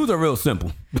mentality. Yeah. Dudes are real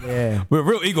simple. Yeah. We're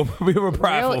real ego. We're real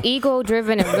prideful. Real ego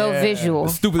driven and real visual.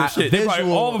 Stupid as shit. They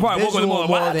probably all woke up in the morning.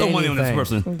 Why I throw money on this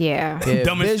person? Yeah. Yeah,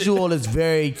 Dumb as shit. visual is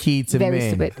very key to Very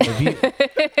men. stupid.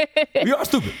 We are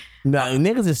stupid. Nah,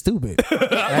 niggas is stupid.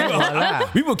 I ain't gonna lie.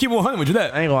 We will keep 100 with you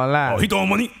that. I ain't gonna lie. Oh, he throwing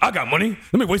money. I got money.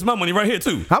 Let me waste my money right here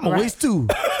too. I'm a waste too.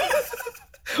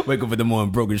 Wake up in the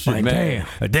morning broken shit, Like, man.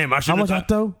 Damn, I shouldn't. much I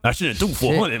throw? I shouldn't do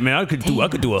 400, man. I could do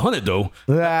 100 though.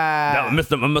 That would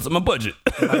mess up my budget.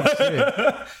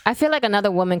 I feel like another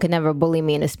woman could never bully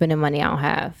me into spending money I don't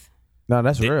have. No,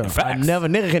 that's real. Facts.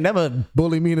 Nigga can never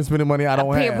bully me into spending money I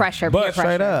don't have. Peer pressure. But Peer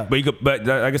straight pressure. up. But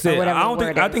like I said, whatever I don't the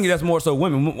think. word I think is. that's more so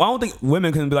women. I don't think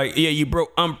women can be like, yeah, you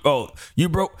broke. You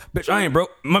broke, bitch. I ain't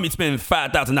broke. Mommy spending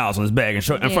 $5,000 on this bag and in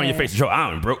front of your face and show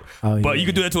I ain't broke. But you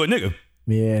can do that to a nigga.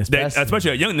 Yeah,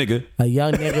 Especially a young nigga. a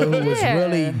young nigga who was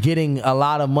really getting a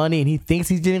lot of money and he thinks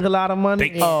he's getting a lot of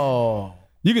money. Oh.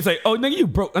 You can say, oh, nigga, you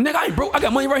broke. Nigga, I ain't broke. I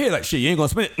got money right here. Like, shit, you ain't gonna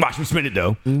spend it. Watch me spend it,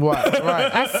 though. Right.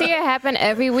 I see it happen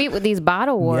every week with these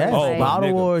bottle wars. Yes, like, bottle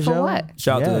nigga. wars, For yo. what?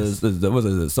 Shout out to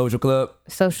the social club.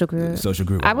 Social group. Social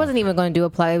group. I wasn't even going to do a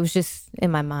play. It was just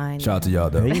in my mind. Shout out to y'all,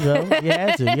 though. There you go. You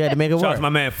had to make it Shout out work. to my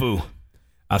man, Fu.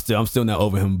 I'm still not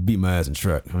over him beat my ass in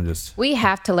track. I'm just. We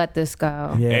have to let this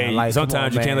go. Yeah, Hey, like, sometimes come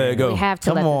on, you can't man. let it go. We have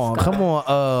to let this go. Come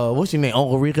on. What's your name?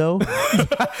 Uncle Rico?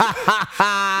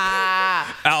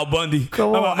 Al Bundy.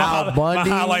 Come on, my Al Bundy.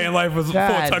 My highlight in life was 4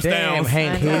 God touchdowns. damn,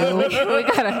 Hank Hill. we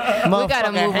gotta Motherfucker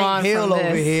move Hank on Hill from over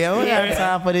this. here. We don't Yeah. have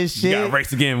time for this We shit. got to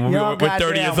race again. When Y'all we're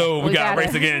 30 years old, we we got to gotta-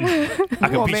 race again. I We're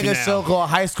can gonna beat make you a now. show called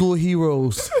High School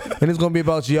Heroes. And it's gonna be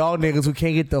about y'all niggas who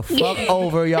can't get the fuck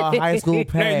over y'all high school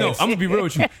past. Hey, no, I'm gonna be real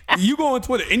with you. You go on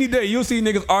Twitter any day, you'll see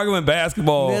niggas arguing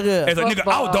basketball. Nigga. It's like,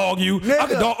 nigga, I'll dog you. I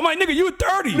can dog. I'm like, nigga, you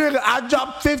 30. Nigga, I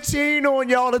dropped 15 on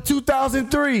y'all in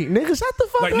 2003. Nigga, shut the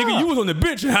fuck Like, up. nigga, you was on the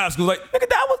bench in high school. Like, nigga,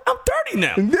 I'm 30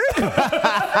 now.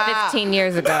 15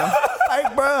 years ago.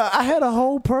 Like, bruh, I had a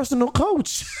whole personal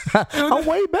coach. I'm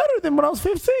way better than when I was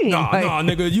 15. Nah, Like,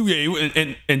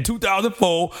 nigga, in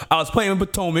 2004, I was playing in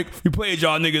Potomac. We played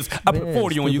y'all niggas. I put Man,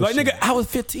 40 on you. Like, stupid nigga, I was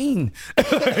 15.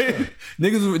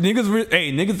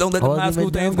 niggas don't let them high school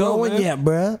things go, man. Yeah,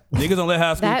 bruh. Niggas don't let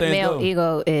high school That things male go.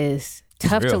 ego is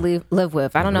tough to real. live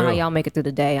with. I don't know how real. y'all make it through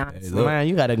the day, honestly. Look. Man,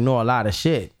 you gotta ignore a lot of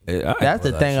shit. Yeah, I That's the ignore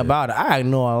a lot thing of shit. about it. I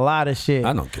ignore a lot of shit.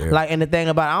 I don't care. Like, and the thing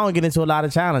about it, I don't get into a lot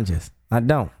of challenges. I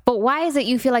don't. But why is it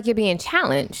you feel like you're being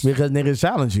challenged? Because niggas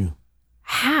challenge you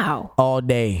How? all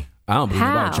day, I don't believe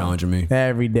How? nobody challenging me.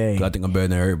 every day. 'Cause I think I'm better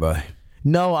than everybody.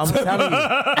 No, I'm telling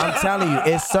you.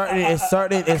 It's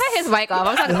certain. Cut his mic off.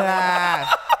 I'm talking about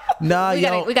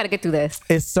No, we gotta get through this.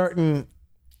 it's certain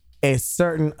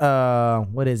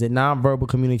what is it, nonverbal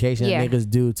communication Yeah. that niggas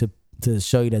do to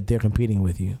show you that they're competing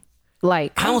with you.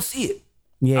 Like I don't see it.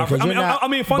 Yeah, I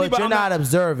mean, funny, but you're not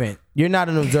observant. You're not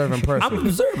an observant person. I'm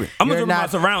observant. I'm observing my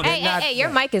surroundings. Hey, your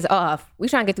mic is off. We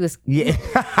trying to get through this. Yeah.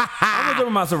 I'm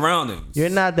observing my surroundings. You're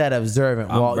not that observant.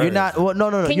 Well, you're not. Well,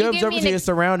 no. You're observant to your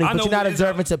surroundings, but you're not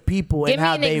observant to people and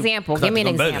how they. Give me an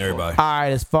example. All right,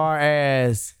 as far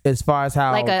as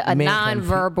how like a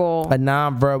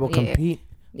nonverbal compete.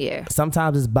 Yeah.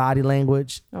 Sometimes it's body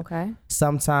language. Okay.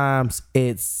 Sometimes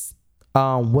it's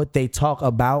what they talk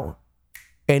about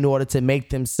in order to make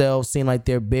themselves seem like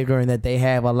they're bigger and that they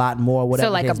have a lot more. Whatever.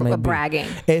 So like a bragging.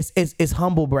 It's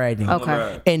humble bragging.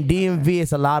 Okay. In DMV,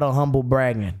 it's a lot of humble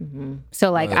bragging. Mm-hmm.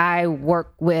 So like I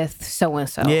work with so and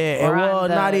so. Yeah. Well,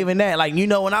 not even that. Like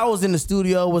when I was in the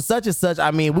studio with such and such.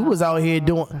 I mean, we was out here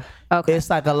doing. Okay. It's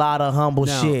like a lot of humble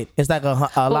shit. It's like a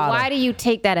lot. But why do you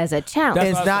take that as a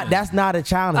challenge? That's not a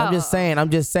challenge.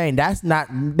 I'm just saying that's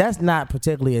not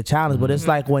particularly a challenge. But it's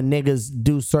like when niggas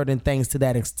do certain things to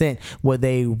that extent where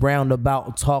they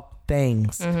roundabout talk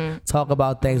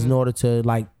about things in order to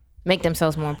like make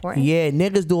themselves more important. Yeah,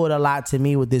 niggas do it a lot to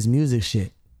me with this music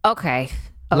shit. Okay.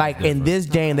 Like in this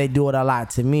game, they do it a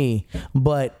lot to me,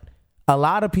 but. A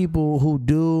lot of people who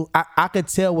do, I could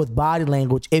tell with body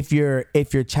language if you're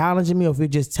challenging me or if you're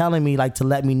just telling me like to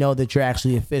let me know that you're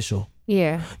actually official.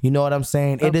 Yeah. You know what I'm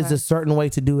saying? Okay. It is a certain way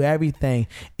to do everything.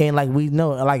 And like we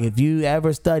know, like if you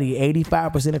ever study,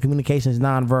 85% of communication is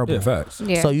nonverbal. Yeah, facts.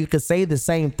 Yeah. So you could say the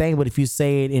same thing, but if you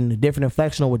say it in a different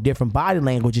inflection or with different body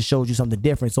language, it shows you something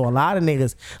different. So a lot of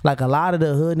niggas, like a lot of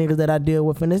the hood niggas that I deal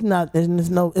with, and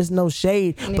it's no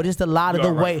shade, but it's a lot of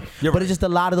the way, it's just a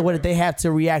lot of the way that they have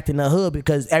to react in the hood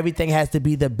because everything has to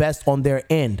be the best on their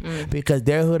end because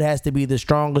their hood has to be the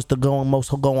strongest,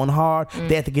 most going hard.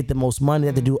 They have to get the most money. They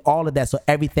have to do all of that. So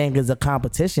everything is a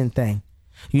competition thing.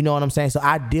 You know what I'm saying? So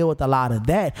I deal with a lot of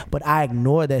that, but I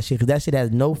ignore that shit because that shit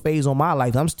has no phase on my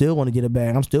life. I'm still going to get a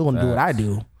bag. I'm still going to do what I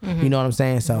do. You know what I'm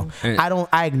saying? So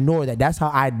I ignore that. That's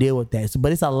how I deal with that. So,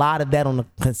 but it's a lot of that on a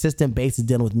consistent basis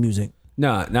dealing with music.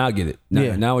 Nah, now I get it.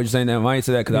 Now what you're saying, that I ain't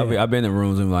say that because I've been in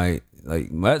rooms and like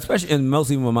especially and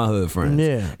mostly with my hood friends.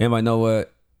 Yeah. And I know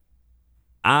what.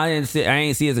 I ain't see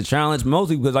it as a challenge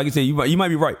mostly because, like you said, you might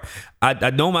be right.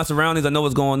 I know my surroundings, I know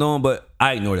what's going on, but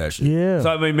I ignore that shit. Yeah. So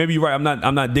I mean, maybe you're right. I'm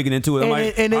not digging into it. I'm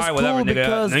like, all right, whatever,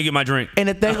 nigga. Let me get my drink. And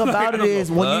the thing about it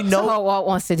is, when you know all Walt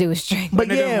wants to do is drink. But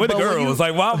nigga, with the girls,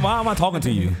 like, why am I talking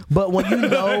to you? But when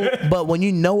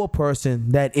you know a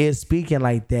person that is speaking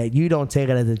like that, you don't take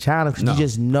it as a challenge. You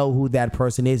just know who that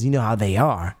person is. You know how they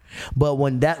are. But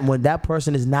when that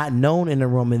person is not known in the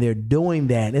room and they're doing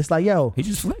that, it's like, yo, he's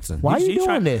just flexing. Why are you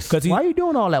doing this? Why are you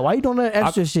doing all that? Why are you doing that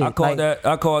extra shit? I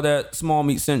call that small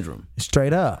meat syndrome.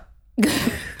 Straight up.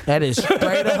 That is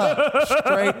straight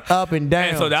up and down.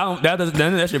 And so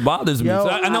that shit bothers me. So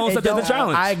I know it's a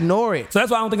challenge. I ignore it. So that's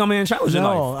why I don't think I'm in challenge in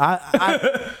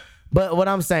life. But what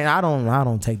I'm saying, I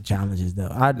don't take challenges though.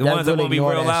 The ones that will be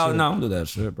real loud, no, I don't do that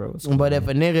shit, bro. But if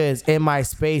a nigga is in my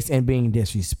space and being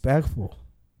disrespectful,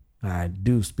 I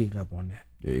do speak up on that.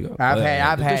 There you go.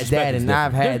 I've had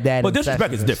that. But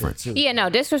disrespect is different too. Yeah,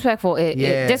 no, disrespectful.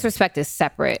 Disrespect is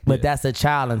separate. But that's a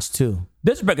challenge too.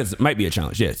 Disrespect might be a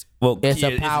challenge. Yes. Well, it's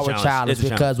a power challenge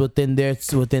because within their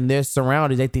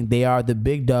surroundings, they think they are the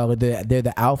big dog or they're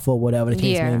the alpha or whatever the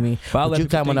case may be. But you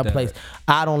come in a place.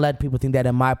 I don't let people think that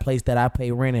in my place that I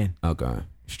pay rent in. Okay.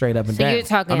 Straight up and down. You're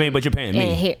talking. I mean, but you're paying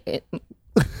me.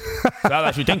 So I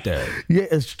let you think that.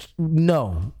 Yeah,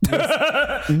 no.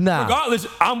 Nah. Regardless,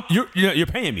 you're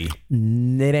paying me.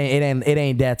 It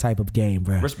ain't that type of game,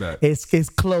 bro. Respect. It's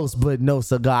close, but no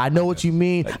cigar. I know what you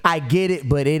mean. I get it,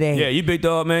 but it ain't. Yeah, you big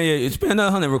dog, man. Yeah, spend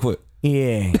another 100 real quick.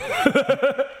 Yeah.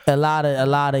 a lot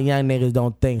of young niggas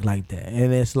don't think like that,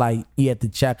 and it's like you have to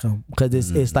check them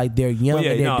because it's like they're young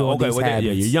and they're doing these habits.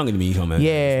 Yeah, you're younger than me, man.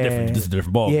 Yeah, this is a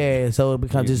different ball. Yeah, so it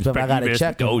becomes just I gotta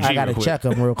check them. I gotta check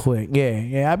them real quick.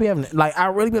 Yeah. I be having I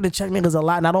really be able to check niggas a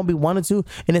lot, and I don't be wanting to.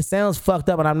 And it sounds fucked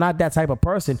up, and I'm not that type of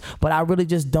person. But I really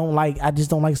just don't like. I just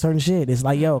don't like certain shit. It's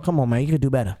like, yo, come on, man, you could do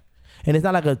better. And it's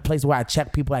not like a place where I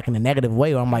check people like in a negative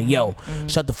way, or I'm like, yo,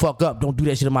 shut the fuck up, don't do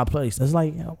that shit in my place. It's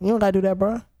like, yo, you don't gotta do that,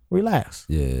 bro. Relax.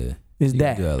 Yeah. It's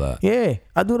that. Do that a lot. Yeah.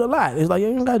 I do it a lot. It's like, yo,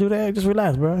 you don't gotta do that. Just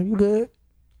relax, bro. You good.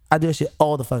 I do that shit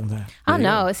all the fucking time. I don't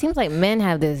know. It seems like men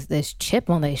have this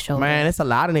chip on their shoulder. Man, it's a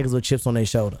lot of niggas with chips on their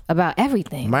shoulder. About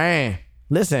everything. Man,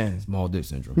 listen. Small dick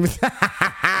syndrome. All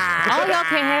y'all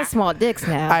can't have small dicks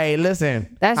now. Hey,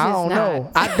 listen. That's just I don't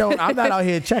know. I'm not out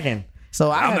here checking.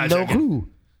 So I have no clue.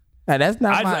 Now, that's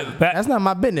not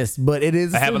my business, but it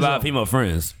is. I have a lot of female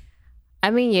friends. I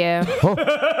mean, yeah.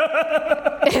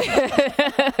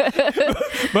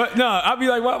 But no, I'll be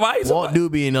like, why you Walt do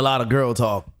be in a lot of girl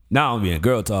talk. Now I'm being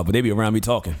girl talk, but they be around me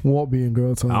talking. Won't be in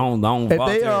girl talk. I don't If they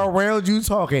volunteer. are around you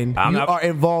talking, you are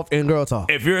involved in girl talk.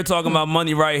 If you're talking about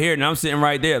money right here and I'm sitting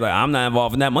right there, like I'm not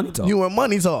involved in that money talk. You in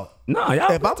money talk. No,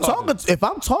 y'all. If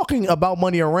I'm talking about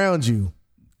money around you,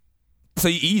 so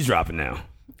you eavesdropping now.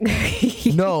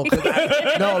 no,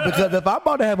 because if I'm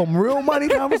about to have a real money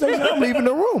conversation, I'm leaving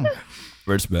the room.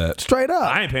 Respect. Straight up.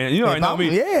 I ain't paying. You already know me.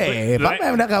 Yeah, if I'm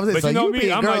having that conversation, but you know you me,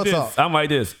 be I'm girl like this. talk. I'm like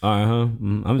this. All right, huh?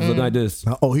 I'm just looking like this.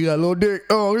 Oh, he got a little dick.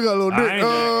 Oh, he got a little dick. I ain't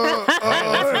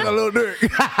Oh, he got a little dick.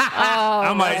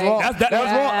 I'm like, that's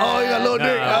wrong. Oh, he got a little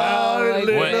dick.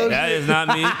 Oh, that is not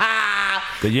me.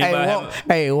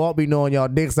 Hey, won't be knowing y'all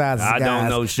dick sizes, I guys. don't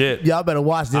know shit. Y'all better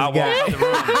watch this guy. I walk out the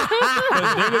room.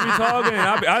 They be talking.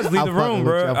 I just leave the room,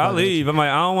 bro. I leave. I'm like,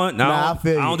 I don't want. I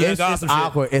feel you. I don't do that gossip It's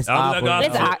awkward. shit. It's I don't do that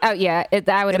awkward. gossip shit. Oh yeah,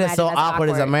 I would It imagine is so that's awkward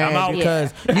as a man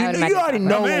because you already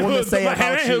know what women say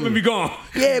about you. Be gone.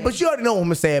 Yeah, but you already know what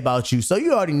women say about you, so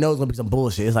you already know it's gonna be some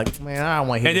bullshit. It's like, man, I don't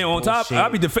want to hear. And then on bullshit. top, I'll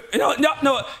be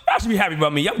y'all should be happy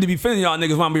about me. Y'all be defending y'all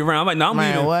niggas when I be around. I'm like, nah, I'm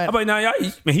leaving. What? I'm like, nah, y'all.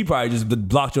 Man, he probably just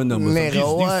blocked your numbers.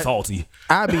 Nigga, He's salty.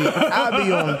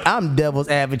 I'm devil's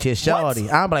advocate,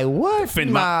 shawty. I'm like, what?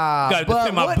 Gotta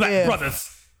defend my black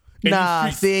brothers. Nah,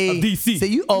 see,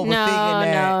 you overthinking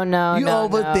that. No, you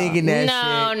overthinking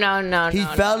that shit. No. He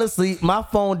fell asleep. My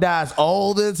phone dies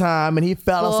all the time, and he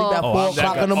fell asleep at 4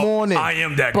 o'clock in the morning. I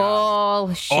am that guy.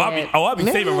 Bullshit. I'll be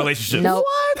saving relationships. Nope.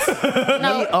 What?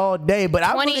 No. All day, but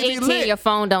I 2018, your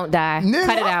phone don't die. Nigga,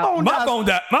 Cut it out. My phone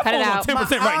died. My phone's on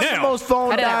 10% right I'm now. the most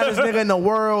phone dying nigga in the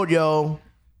world, yo.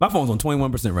 My phone's on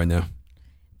 21% right now.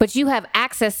 But you have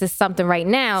access to something right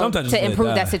now Sometimes to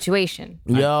improve that situation.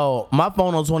 Yo, my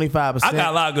phone on 25%. I got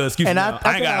a lot of good excuses. And now.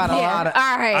 I ain't got a lot of.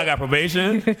 All right. I got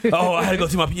probation. I had to go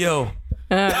see my PO. All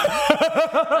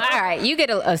right. You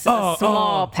get a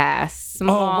small pass.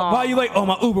 Small. Why are you late? Oh,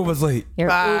 my Uber was late. Your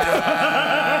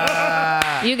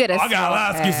you get a I got a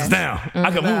lot of excuses now.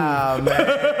 I can move.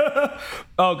 Man.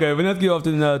 Okay, but let's get off to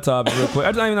another topic real quick.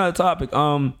 That's not even another topic.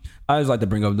 I just like to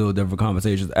bring up a little different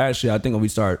conversations. Actually, I think on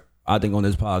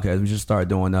this podcast, we should start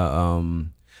doing a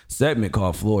segment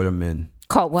called Florida Men.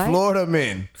 Called what? Florida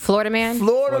Man. Florida Man?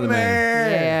 Florida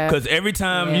Man. Yeah. Because every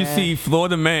time you see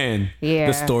Florida Man,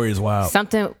 the story is wild.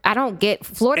 Something I don't get.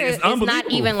 Florida is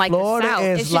not even like Florida the South.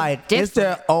 is It's like, just it's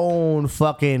their own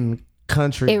fucking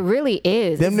country. It really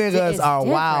is. Them niggas are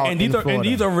wild. And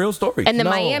these are real stories. And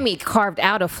Miami carved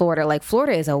out of Florida. Like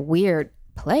Florida is a weird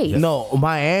place. No,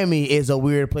 Miami is a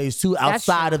weird place too,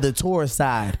 outside of the tourist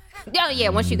side. Oh yeah,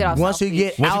 once you get off. Once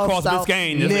you cross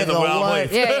Biscayne, it's a wild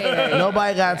place. Yeah.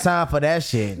 Nobody got time for that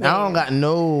shit. I don't got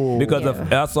no. Because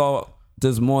I saw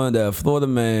this morning that a Florida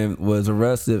man was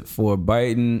arrested for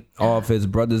biting off his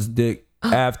brother's dick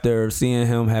after seeing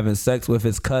him having sex with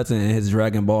his cousin in his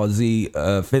Dragon Ball Z,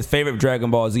 his favorite Dragon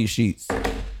Ball Z sheets.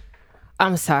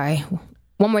 I'm sorry.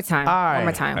 One more time. All right. One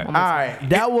more time. All right.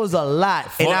 That was a lot.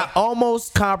 And I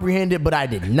almost comprehended, but I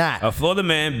did not. A Florida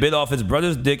man bit off his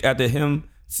brother's dick after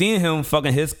seeing him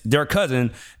fucking their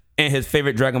cousin in his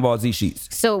favorite Dragon Ball Z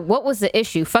sheets. So what was the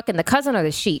issue? Fucking the cousin or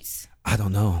the sheets? I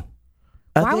don't know.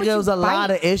 I think there was a lot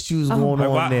of issues going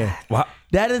on there. Why?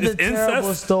 That is a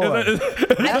terrible story. I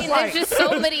mean, there's just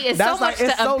so many. It's so much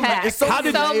to unpack.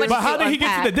 How did he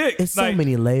get to the dick? It's so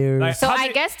many layers. So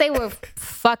I guess they were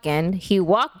fucking. He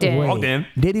walked in.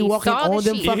 Did he walk in on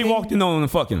them sheet. fucking? He walked in on them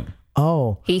fucking.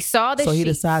 Oh. He saw the So he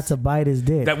sheets. decided to bite his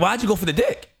dick. Why'd you go for the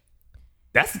dick?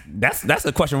 That's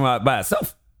a question by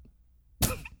itself.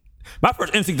 My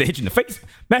first instinct to hit you in the face.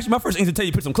 Actually, my first instinct to tell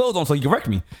you to put some clothes on so you can wreck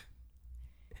me.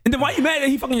 And then why you mad that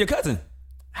he fucking your cousin?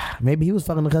 Maybe he was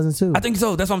fucking the cousin too. I think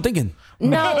so. That's what I'm thinking.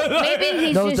 No, maybe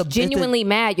he's just genuinely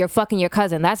mad you're fucking your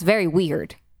cousin. That's very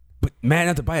weird. But mad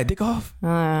enough to bite a dick off?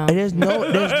 And there's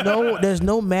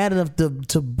no mad enough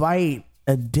to bite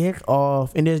a dick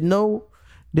off. And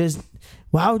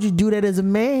why would you do that as a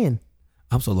man?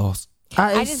 I'm so lost.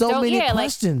 I just so don't, many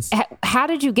questions. Like, how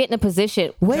did you get in a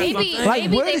position? Maybe where they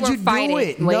did were you fighting.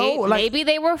 do it? Maybe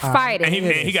they were fighting. And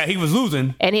he was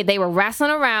losing. And they were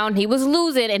wrestling around. He was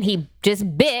losing, and he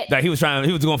just bit. Like he was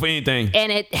going for anything.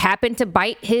 And it happened to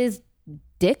bite his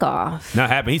dick off. Not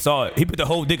happened. He saw it. He put the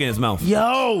whole dick in his mouth.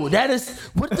 Yo, what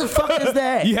the fuck is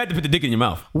that? You had to put the dick in your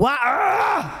mouth.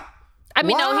 Why? I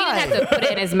mean, no, he didn't have to put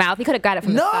it in his mouth. He could have got it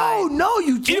from the side. No,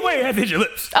 you can't. Anyway, you had to hit your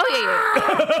lips. Oh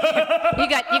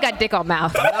yeah. You got dick on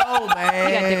mouth. No, man.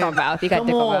 You got dick on mouth. You got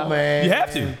dick on mouth. Man. You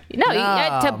have to. No,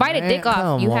 to bite a dick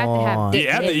off, you have to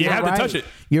have dick. You have to touch it.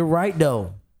 You're right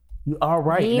though. You are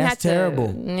right. That's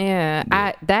terrible. Yeah.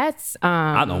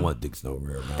 I don't want dicks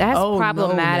nowhere, man. That's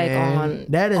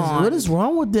problematic what is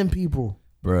wrong with them people?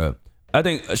 Bruh. I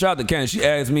think shout out to Karen. She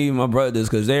asked me and my brother this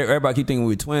because everybody keep thinking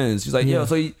we're twins. She's like, yo,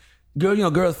 so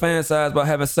girls fantasize about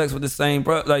having sex with the same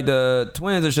bro, like the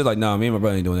twins and shit. Like, nah, me and my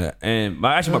brother ain't doing that. And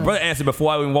my brother answered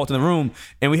before I even walked in the room,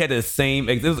 and we had the same.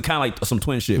 It was kind of like some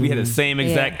twin shit. We had the same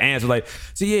exact answer. Like,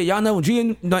 so yeah, y'all know G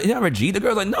and y'all ever G? The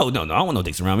girl's like, no, I don't want no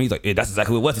dicks around me. He's like, yeah, that's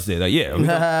exactly what Wesley said. Like,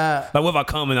 yeah. Like, what if I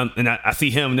come and I see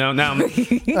him now? Now I'm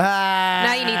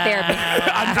Now you need therapy.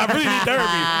 I really need therapy.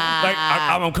 Like,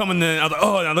 I'm coming in. I was like,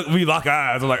 oh, now look, we lock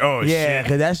eyes. I'm like, oh Yeah, shit.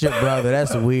 because that's your brother.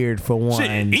 That's weird for one. Shit,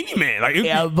 any man. Like,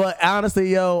 Yeah, but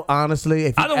honestly, if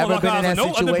I you've don't ever lock been in eyes that with no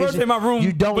other person situation, in my room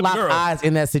you don't but the lock girl. eyes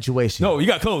in that situation. no, you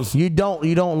got close. You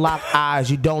don't lock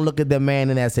eyes. You don't look at the man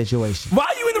in that situation. Why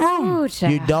are you in the room? Ooh,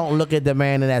 child. You don't look at the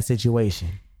man in that situation.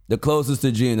 The closest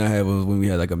to G and I had was when we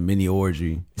had like a mini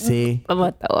orgy. See?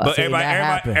 What the But See, that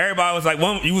happened. everybody was like,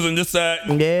 you was on this side.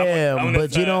 Yeah, I'm on this but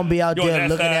you side. don't be out You on there that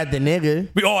looking side. at the nigga.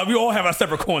 We all have our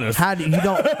separate corners. How do you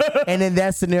don't? And in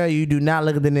that scenario, you do not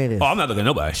look at the nigga. Oh, I'm not looking at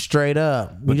nobody. Straight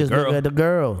up, you the just look girl. at the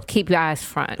girl. Keep your eyes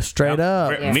front. Straight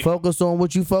up, Yeah. Me- focus on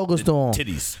what you focused on.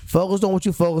 Titties. Focus on what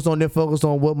you focus on, then focus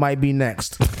on what might be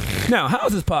next. Now, how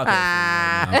is this podcast?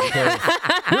 Right now?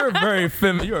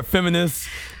 Because you're a feminist.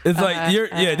 It's like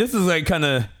this is like kind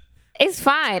of It's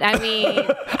fine. I mean,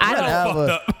 I don't.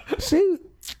 Whatever.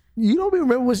 You don't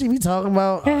remember what she be talking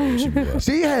about.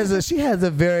 She has a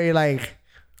very like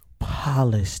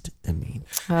polished demeanor,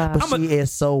 but she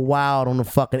is so wild on the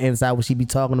fucking inside. What she be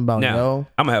talking about, now. yo?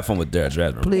 I'm gonna have fun with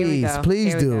Jasmine. Please go.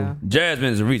 please Here we do, go.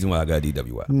 Jasmine is the reason why I got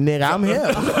DWI. nigga. I'm here.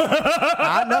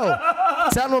 I know.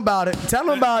 Tell him about it. Tell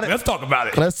him about it. Let's talk about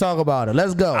it. Let's talk about it.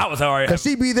 Let's go. I was already Cause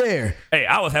she be there. Hey,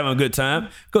 I was having a good time.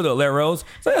 Go to Alero's.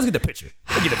 So let's get the picture.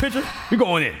 Let's get the picture. We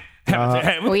going in.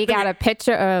 We got a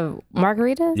picture of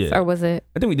margaritas, Yeah. or was it?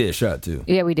 I think we did a shot too.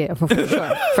 Yeah, we did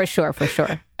for sure.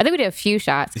 I think we did a few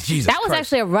shots. Jesus that was Christ.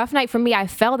 actually a rough night for me. I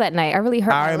fell that night. I really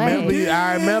hurt I my remember. leg.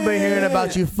 I remember hearing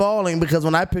about you falling because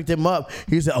when I picked him up,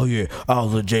 he said, "Oh yeah, I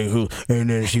was with Jay Who," and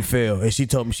then she fell, and she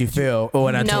told me she fell. Oh,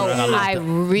 and I No, told her I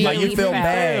really Like, you feel fell.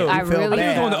 bad. I You feel really We was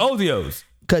bad. going to Ozio's.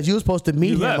 because you were supposed to meet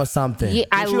You him left. or something. Yeah,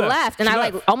 I she left. left, and She I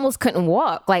left. like almost couldn't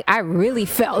walk. Like I really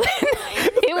fell.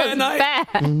 It was Bad night.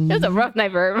 bad. It was a rough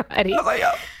night for everybody. I was like, yo.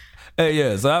 Hey,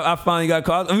 yeah. So I finally got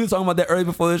caught. We were talking about that early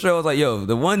before the show. I was like, yo,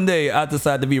 the one day I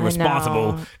decided to be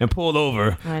responsible and pulled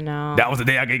over. I know. That was the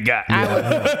day I get got.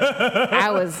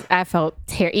 I felt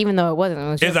terrible, even though it wasn't. It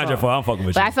was It's not your fault. I'm fucking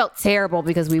with But you. I felt terrible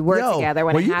because we were Yo, together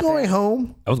when were it you happened. going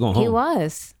home? I was going home. He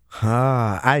was.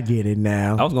 I get it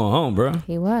now. I was going home, bro.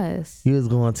 He was. You was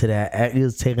going to that. You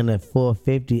was taking the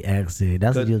 450 exit.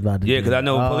 That's what you was about to do. Yeah, because I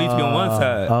know police be on one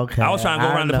side. Okay. I was trying to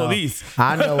go around the know. police.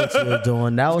 I know what you were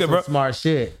doing. That was good, some bro. smart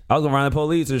shit. I was going around the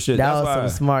police and shit. That That's was why. some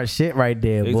smart shit right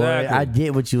there, boy. Exactly. I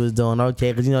get what you was doing.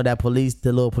 Okay, because you know that the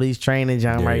little police training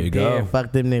John There right you there. go.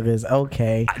 Fuck them niggas.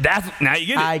 Okay. That's now you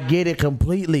get it. I get it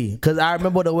completely. Because I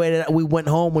remember the way that we went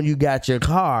home when you got your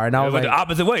car. And I It was went like, the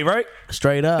opposite way, right?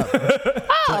 straight up.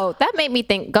 Oh, that made me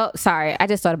think. Go. Sorry, I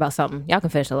just thought about something. Y'all can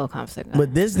finish a little conversation.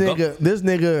 But this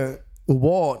nigga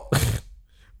Walt,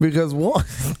 because Walt,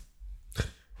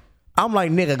 I'm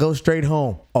like, nigga, go straight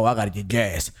home. Oh, I gotta get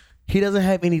gas. He doesn't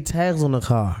have any tags on the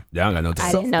car. Yeah, I don't got no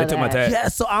tags. I didn't know They took my that. tag. Yeah,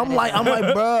 so I'm like,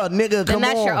 bro, nigga, come then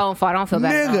that's on. your own fault. I don't feel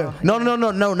bad. at all.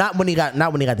 Nigga, no, not when he got the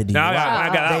DUI. No, I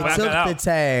got out. They I took got the out.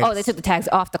 tags. Oh, they took the tags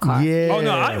off the car. Yeah. Oh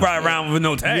no, I ain't ride around with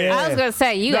no tags. Yeah. I was gonna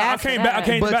say you No, I asked. came for back. that. I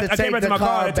came But back. to I came take back the to my car.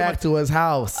 car They took back to his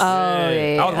house. Oh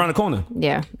yeah. I was around the corner.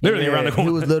 Yeah. Literally around the corner.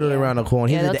 He was literally around the corner.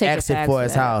 He Yeah, was they'll at the take your exit tags for for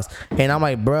his that. house. And I'm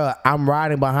like, bro, I'm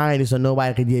riding behind you so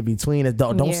nobody can get between us.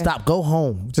 Don't Yeah. stop. Go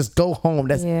home. Just go home.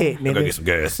 That's Yeah. it, I gotta nigga. get some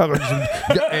gas.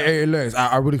 Hey, Lance,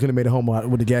 I really could have made it home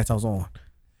with the gas house on.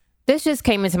 This just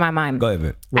came into my mind. Go ahead,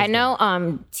 man. I know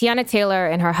Tiana Taylor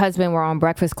and her husband were on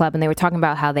Breakfast Club and they were talking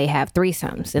about how they have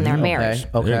threesomes in their marriage.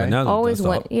 Okay. Yeah, now Always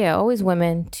that's always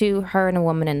women, two, her and a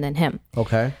woman and then him.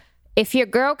 Okay. If your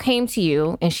girl came to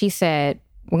you and she said,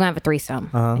 "We're gonna have a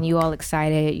threesome," and you all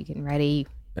excited, you getting ready,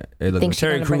 Hey, look, think when she's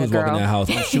Terry gonna bring a Crews walking girl, in that house,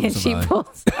 I'm shooting and she somebody.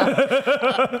 pulls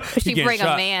up, she getting bring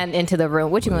shot. a man into the room.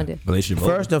 What you gonna do? Relationship.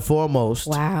 First and foremost,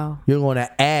 Wow. you're going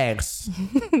to ask.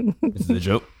 This is a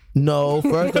joke. No,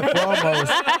 first and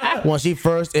foremost, when she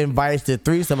first invites the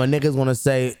threesome, a nigga's going to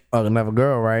say, oh, another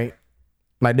girl, right?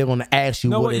 Like they're gonna ask you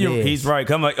what it is. He's right.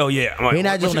 I'm like, oh yeah. I'm like, You're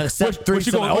not just gonna accept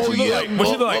threesome. What she look like? What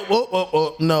she look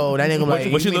like? No, that ain't gonna be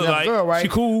like. What she look like? Girl, right? She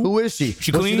cool? Who is she?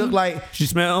 She What clean? She look like? She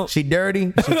smell? She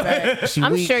dirty? She fat? She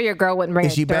I'm weak? sure your girl wouldn't bring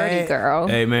Is a she dirty bad? girl.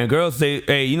 Hey man, girls say,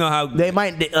 hey, you know how They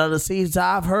might see. So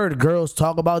I've heard girls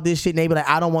talk about this shit. And they be like,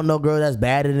 I don't want no girl that's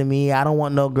badder than me. I don't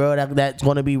want no girl that's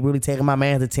gonna be really taking my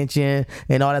man's attention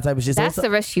and all that type of shit. That's the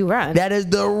risk you run. That is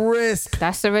the risk.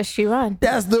 That's the risk you run.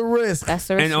 That's the risk. That's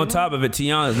the risk. and on top of it,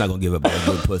 Tiana's not gonna give up that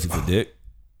good pussy for dick.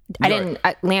 Lance,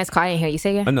 I didn't hear you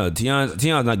say it. I know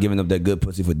Tiana's not giving up that good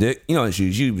pussy for dick. You know,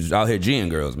 she was out here G'ing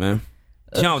girls, man.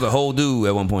 Tiana was a whole dude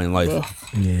at one point in life.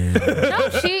 Yeah. No,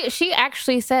 she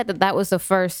actually said that was the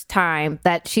first time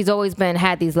that she's always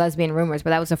had these lesbian rumors, but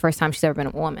that was the first time she's ever been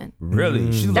a woman.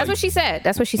 Really? She's That's what she said.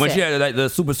 That's what she when said. she had like the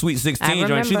super sweet 16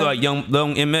 joint, she looked like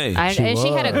young M.A. She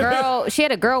had a girl. She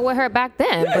had a girl with her back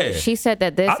then. Yeah. But she said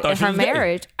that I thought she her was gay.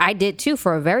 marriage. I did too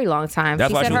for a very long time.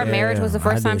 That's She why said she her was- marriage was the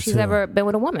first I time did she's too. ever been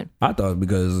with a woman. I thought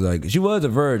because like she was a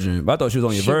virgin, but I thought she was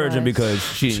only a She virgin was. because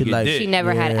she didn't get like- dick. She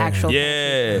never had actual.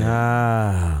 Yeah. Ah.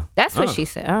 That's what she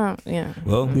said. Yeah.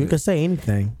 Well, You can say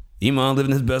anything. Iman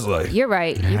living his best life. You're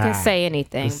right. You can say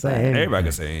anything. Say but- anything. Everybody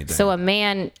can say anything. So a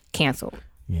man canceled.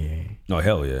 Yeah. No,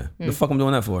 hell yeah. Hmm. The fuck I'm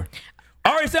doing that for? I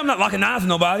already said I'm not locking eyes with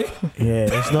nobody. Yeah,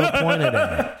 there's no point of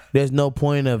that. There's no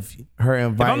point of her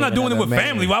inviting. If I'm not doing it another with man.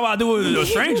 family, why would I do it with a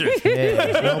stranger? Yeah,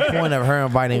 there's no point of her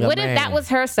inviting What a if man. that was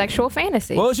her sexual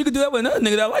fantasy? Well, she could do that with another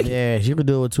nigga that like it. Yeah, she could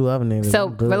do it with two other niggas. So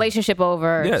I'm good. relationship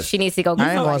over. Yes. She needs to go. I Get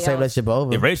ain't gonna somebody say else. relationship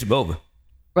over. Yeah, relationship over.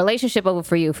 Relationship over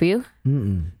for you.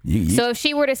 You- So if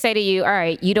she were to say to you, all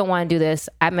right, you don't want to do this.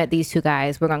 I met these two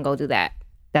guys. We're going to go do that.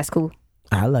 That's cool.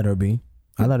 I let her be.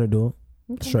 I let her do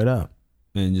it. Straight up.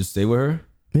 and just stay with her.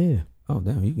 Yeah. Oh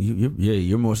damn,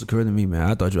 you're more secure than me, man.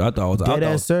 I thought I was Dead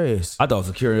ass serious. I thought I was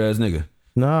a secure ass nigga.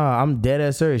 Nah, I'm dead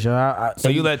ass serious. Yo. So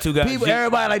you let two guys? People,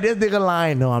 everybody like this nigga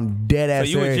lying. No, I'm dead ass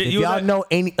So you serious. legit- If you y'all like- know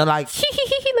any, like,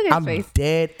 Look at I'm his face.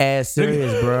 dead ass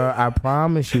serious, bro. I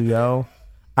promise you, yo.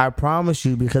 I promise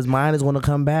you, because mine is gonna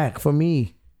come back for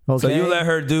me. Okay. So you let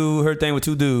her do her thing with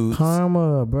two dudes.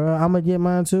 karma, bro. I'm gonna get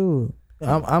mine too.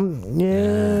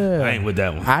 Yeah. I ain't with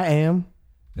that one. I am.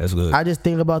 That's good. I just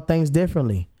think about things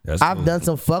differently. That's I've cool. done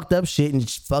some fucked up shit and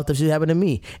fucked up shit happened to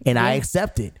me, and I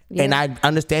accept it, and I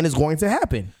understand it's going to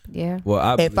happen. Yeah.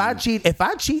 well, If I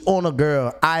cheat on a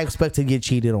girl, I expect to get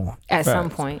cheated on At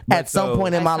some point. at some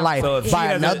point in my life so if she by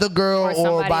has another girl Or or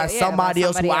somebody- by yeah, somebody by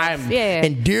else who somebody I'm else. Yeah.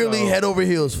 endearly head over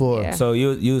heels for. Yeah. So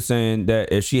you saying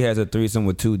that if she has a threesome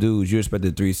with two dudes, you expect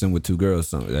a threesome with two girls?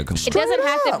 Something that comes. It doesn't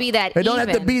have to be that It don't have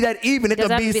to even. be that even. It could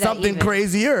Doesn't have be to be that something even.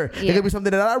 crazier. It Yeah. could be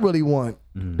something that I really want.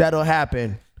 That'll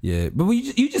happen. Yeah, but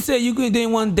you just said you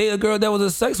didn't want to date a girl that was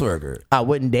a sex worker. I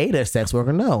wouldn't date a sex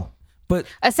worker. No, But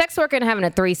A sex worker and having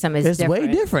a threesome is it's different.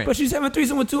 way different. but she's having a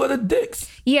threesome with two other dicks.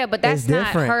 Yeah, but that's It's not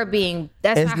different. her being.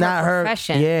 That's It's not her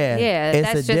profession. Yeah, yeah. it's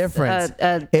That's a just difference.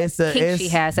 A It's a kink it's, she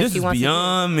has that This she is wants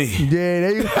beyond me. Yeah,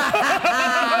 there you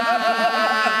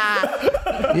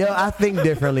Yo, I think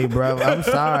differently, bro. I'm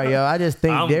sorry, yo. I just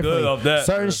think I'm good differently. off that,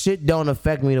 Certain bro. shit don't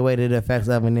affect me the way that it affects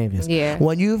other niggas. Yeah.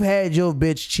 When you've had your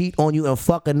bitch cheat on you and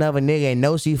fuck another nigga and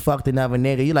know she fucked another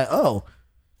nigga, you're like, oh,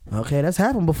 okay, that's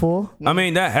happened before. I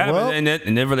mean that happened Well- and that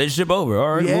relationship over.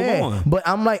 All right, Yeah, move on. but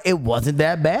I'm like, it wasn't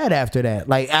that bad after that.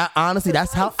 Like, honestly,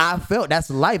 that's how I felt. That's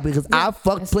life because I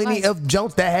fucked it's plenty life. of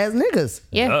jokes that has niggas.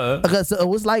 Yeah. Because it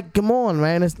was like, come on,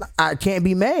 man. I can't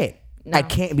be mad. I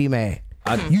can't be mad.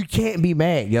 You can't be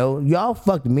mad, yo. Y'all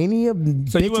fucked many of So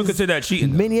bitches, you wouldn't consider that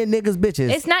cheating, though? Many of niggas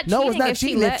bitches. It's not No, it's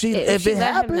cheating not if she cheating let- if she it let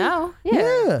him happens. know.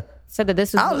 Yeah. So that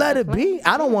this is. I'll let it be.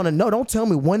 I don't want to know. Don't tell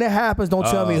me when it happens. Don't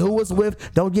tell me who it's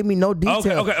with. Don't give me no details.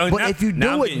 Okay. But now- if you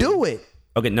now I'm do it, getting do you. it.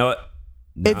 Okay, no. If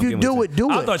I'm you getting do what it, do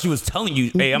I it. thought she was telling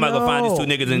you, hey, I'm gonna go find these two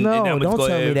niggas and no, then don't go tell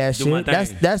ahead me that do my shit.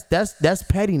 thing. That's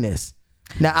pettiness.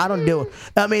 Now I don't do it.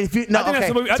 I mean, if you no, I think okay,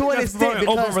 that's what- I to think an that's extent, an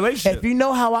open because relationship. if you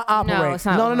know how I operate, it's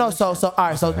not no. open So all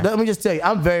right. So let me just tell you,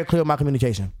 I'm very clear with my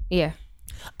communication. Yeah.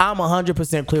 I'm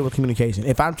 100% clear with communication.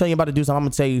 If I'm telling you about to do something, I'm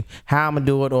gonna tell you how I'm gonna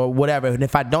do it or whatever. And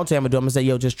if I don't tell you I'm gonna do it, I'm gonna say,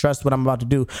 yo, just trust what I'm about to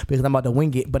do because I'm about to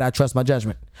wing it, but I trust my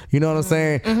judgment. You know what I'm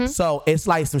saying? So it's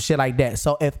like some shit like that.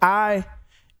 So if I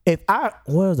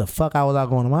where the fuck I was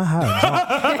going? Where am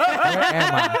I?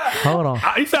 Hold on.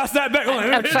 You said I sat back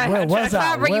on I'm trying, Where was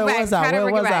I?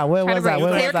 Where was I?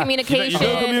 Clear communication.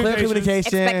 Clear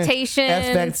communication.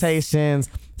 Expectations.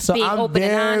 So Being open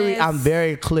and honest. I'm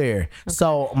very clear.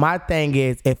 So my thing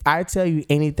is, if I tell you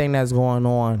anything that's going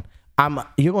on,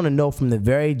 you're gonna know from the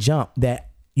very jump that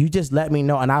you just let me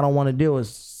know, and I don't want to deal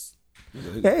with.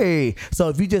 Hey, so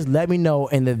if you just let me know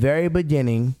in the very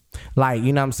beginning Like,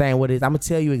 you know what I'm saying? What it is, I'm gonna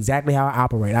tell you exactly how I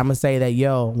operate. I'm gonna say that,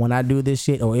 yo, when I do this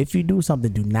shit, or if you do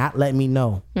something, do not let me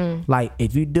know. Like,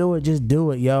 if you do it, just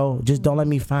do it, yo. Just don't let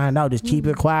me find out. Just keep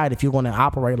it quiet if you're gonna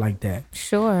operate like that.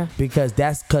 Sure. Because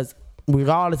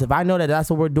regardless, if I know that that's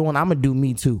what we're doing, I'm gonna do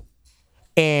me too.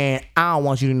 And I don't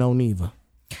want you to know neither.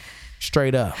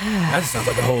 Straight up. That sounds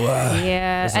like a whole.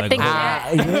 Yeah, I think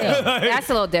that's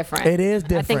a little different. It is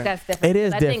different. I think that's different. It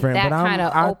is different, but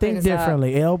I think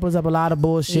differently. It opens up a lot of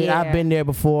bullshit. Yeah. I've been there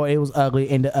before. It was ugly,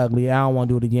 into ugly. I don't want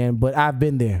to do it again, but I've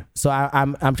been there, so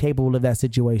I'm capable of that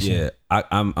situation. Yeah,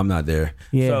 I'm not there.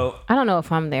 Yeah. So I don't know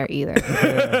if I'm there either.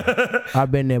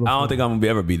 I've been there before. I don't think I'm gonna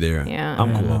ever be there. Yeah.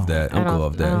 I'm cool off that. I'm cool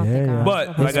off that.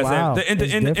 But like I said,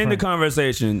 in the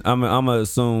conversation, I'm gonna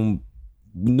assume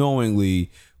knowingly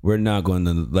we're not going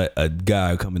to let a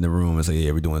guy come in the room and say,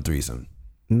 "Yeah, we're doing a threesome."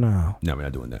 No, we're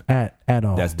not doing that at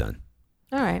all. That's done.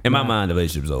 All right. In my mind, the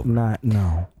relationship's over.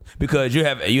 No. Because you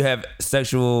have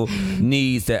sexual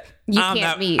needs that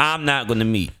I'm not going to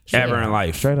meet ever in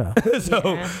life. Straight up.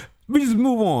 So we just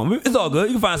move on. It's all good.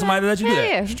 You can find somebody that you do that.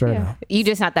 Yeah. Straight up. You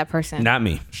just not that person. Not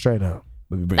me. Straight up.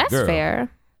 But we bring That's a girl.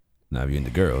 fair. Now, if you're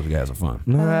into girls, you can have some fun.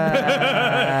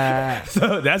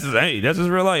 So that's just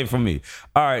real life for me.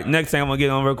 All right, next thing I'm gonna get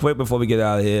on real quick before we get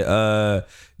out of here.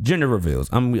 Gender reveals.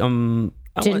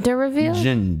 Gender reveal?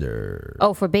 Gender.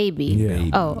 Oh, for baby. Yeah.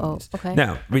 Babies. Oh, okay.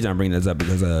 Now, the reason I'm bringing this up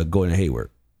because Gordon Hayward.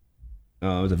 It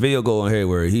was a video Gordon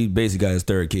Hayward. He basically got his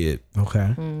third kid.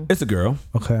 Okay. It's a girl.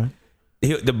 Okay.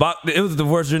 The box. It was the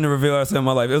worst gender reveal I've seen in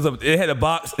my life. It had a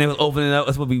box and it was opening up.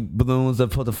 It's supposed to be balloons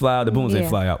that supposed to fly out. The balloons didn't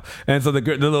fly out. And so the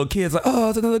little kid's like, "Oh,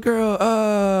 it's another girl."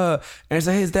 And it's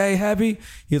like, "Hey, is Daddy happy?"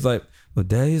 He's like, "Well,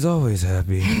 Daddy's always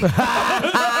happy." I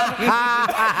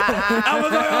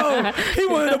was like, "Oh, he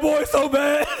wanted a boy so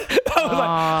bad."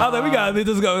 I was like, "We gotta let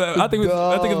this go." I think it's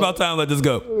about time to let this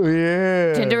go.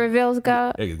 Yeah. Gender reveals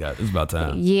go. It's about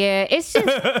time. Yeah, it's just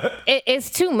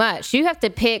it's too much. You have to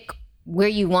pick where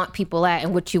you want people at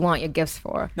and what you want your gifts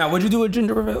for. Now, would you do a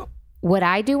gender reveal? Would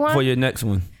I do one? For your next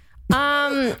one.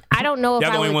 I don't know if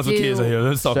Y'all I would want some kids in here.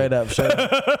 Let's talk. Straight up.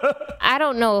 I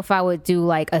don't know if I would do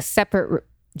like a separate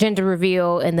gender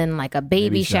reveal and then like a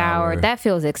baby shower. That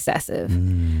feels excessive.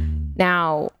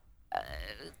 Now,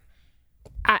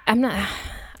 I'm not.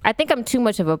 I think I'm too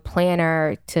much of a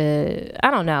planner to,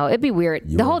 I don't know. It'd be weird.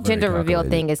 The whole gender reveal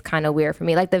thing is kind of weird for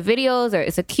me. Like the videos,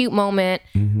 it's a cute moment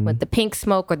with the pink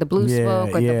smoke or the blue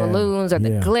smoke or the balloons or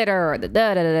the glitter or the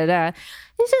da-da-da-da-da.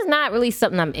 It's just not really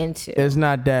something I'm into. It's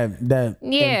not that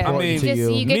yeah. important I mean,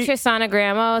 to you get your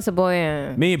sonogram. Oh, it's a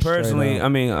boy. Me personally, I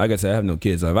mean, like I said, I have no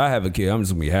kids. So if I have a kid, I'm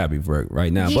just gonna be happy for it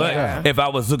right now. Yeah. But if I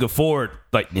was looking forward,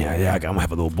 like, I'm gonna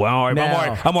have a little boy. I'm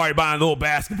already buying a little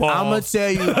basketball. I'm gonna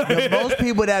tell you, the most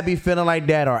people that be feeling like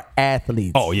that are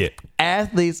athletes. Oh yeah.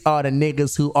 Athletes are the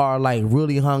niggas who are like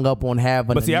really hung up on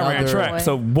having. But see, I ran track,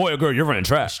 so boy or girl, you're running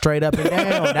track. Straight up and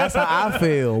down. That's how I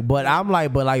feel. But I'm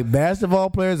like, basketball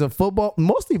players and football,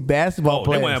 mostly basketball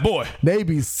players. They want a boy. They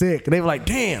be sick. They be like,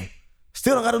 damn,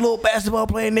 still don't got a little basketball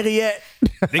playing nigga yet.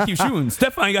 They keep shooting.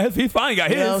 Steph finally got his. He finally got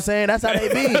his. You know what I'm saying? That's how they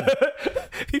be.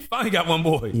 He finally got one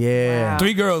boy. Yeah. Wow.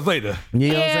 3 girls later.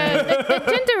 You know what I'm saying?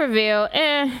 The gender reveal,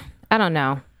 I don't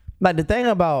know. Like the thing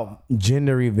about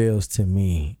gender reveals to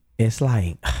me, it's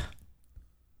like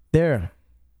they're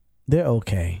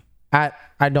okay. I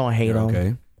don't hate them.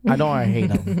 Okay. I don't hate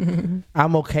them.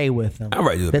 I'm okay with them. I'm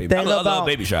ready to do a baby. I love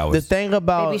baby showers. The thing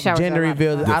about gender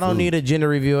reveals, I don't need a gender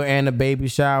reveal and a baby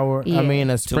shower. Yeah. I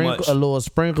mean, a little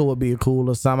sprinkle would be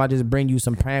cool or something. I just bring you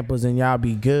some Pampers and y'all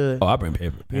be good. Oh, I bring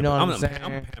Pampers. You know what I'm saying?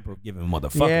 I'm a Pamper giving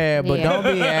motherfucker. Yeah, but don't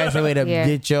be asking me to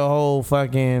get your whole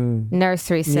fucking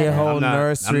nursery set. Your whole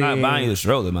nursery. I'm not buying you the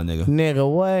stroller, my nigga. Nigga,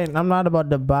 what? I'm not about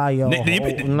to buy your whole.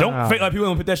 Don't fake like people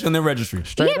don't put that shit on their registry.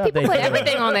 Straight up, people put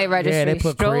everything on their registry. Yeah, they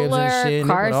put cribs and shit.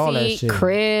 Car seat,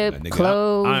 crib,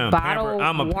 clothes, bottle,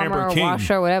 I'm a Pamper warmer, king.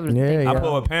 washer, whatever. Yeah. I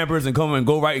pull up Pampers and come and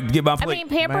go right get my plate. I mean,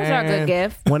 Pampers are a good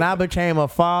gift. When I became a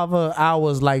father, I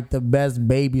was like the best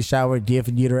baby shower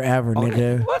gift getter ever,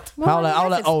 nigga. What? I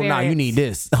was like, oh, nah, you need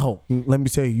this. Oh, let me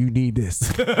tell you need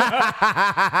this.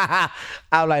 I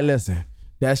was like, listen,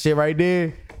 that shit right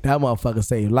there, that motherfucker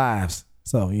saved lives.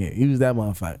 So yeah, use that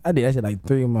motherfucker. I did that shit like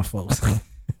 3 of my folks.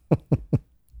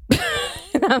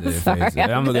 I'm sorry.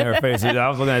 I'm looking at her face. I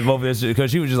was looking at both of this shit because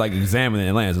she was just like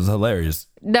examining Lance. It was hilarious.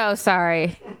 No,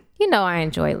 sorry. You know I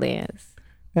enjoy Lance.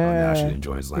 Now she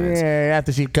enjoys Lance. Yeah,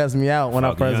 after she cussed me out when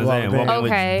I first walked in.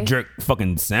 Okay. Jerk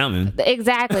fucking salmon.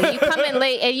 Exactly. You come in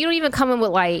late and you don't even come in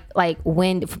with like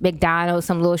when McDonald's,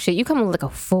 some little shit. You come in with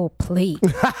like a full plate.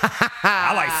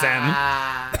 I like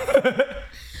salmon.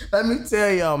 Let me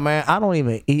tell y'all, man. I don't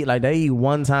even eat like they eat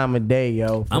one time a day,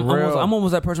 yo. I'm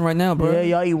almost that person right now, bro. Yeah,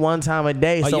 y'all eat one time a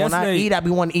day. So when I eat, I be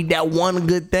wanting to eat that one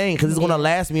good thing because it's gonna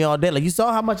last me all day. Like you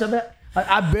saw how much of that?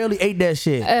 I barely ate that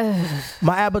shit.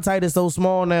 My appetite is so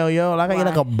small now, yo. Like I eat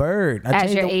like a bird.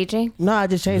 As you're aging? No, I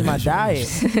just changed my diet.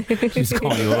 She's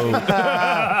calling you old.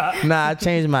 Nah, I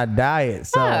changed my diet.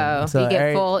 So you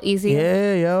get full easy.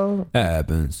 Yeah, yo. That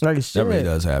happens. Like shit. That really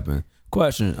does happen.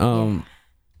 Question.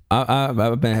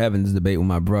 I've been having this debate with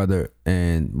my brother,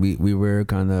 and we were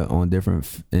kind of on different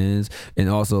ends. And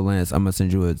also, Lance, I'm gonna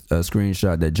send you a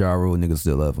screenshot that Ja Rule niggas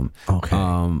still love him. Okay.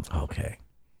 Okay.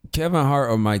 Kevin Hart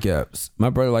or Mike Epps? My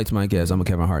brother likes Mike Epps. I'm a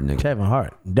Kevin Hart nigga. Kevin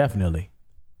Hart, definitely.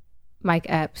 Mike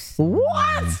Epps.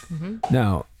 What? Mm-hmm.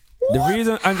 Now, the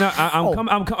reason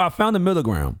I found the middle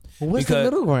ground. What's the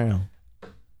middle ground?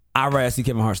 I'd rather see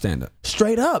Kevin Hart stand up.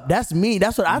 Straight up. That's me.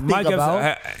 That's what I think Mike about.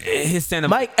 Epps, his stand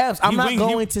up. Mike Epps, I'm not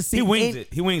going to see. He wings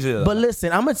it. He wings it. But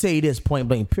listen, I'm going to tell you this point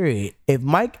blank, period. If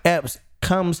Mike Epps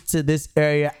comes to this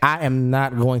area, I am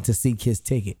not going to seek his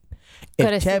ticket.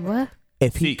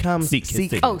 If he comes, seek his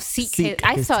ticket. Oh, seek his.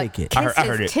 I saw ticket. Kiss I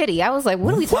heard his it. titty. I was like,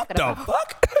 what are we talking What about?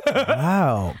 the fuck?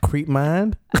 Wow, creep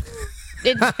mind.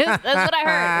 That's what I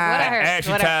heard. As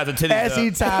she ties the titties As he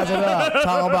up. ties it up,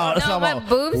 talking about. No, my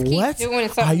boobs keep what doing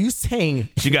something. are you saying?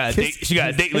 She got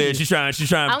a date lid. She's trying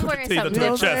to I'm put wearing the teeth up to something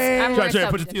her different. chest. Trying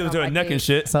to put the teeth up to her neck and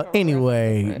shit. So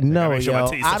anyway, no, make sure my yo,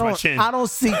 titties touch my chin. I don't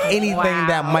seek anything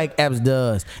that Mike Epps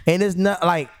does, and it's not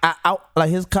like I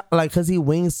like his because he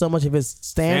wings so much of his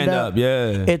stand up.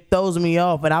 Yeah. It throws me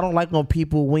off, and I don't like when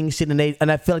people wing shit and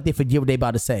I feel like they forget what they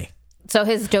about to say. So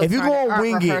his jokes If you go aren't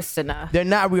wing rehearsed it, enough. they're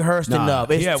not rehearsed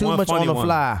enough. It's too much on the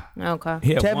fly.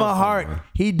 Okay. Kevin Hart,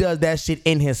 he does that shit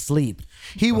in his sleep.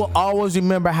 He will always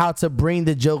remember how to bring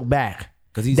the joke back.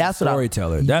 Because he's a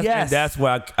storyteller. That's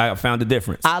where I found the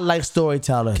difference. I like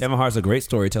storytellers. Kevin Hart's a great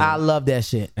storyteller. I love that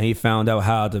shit. And he found out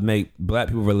how to make black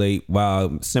people relate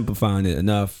while simplifying it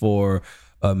enough for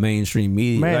mainstream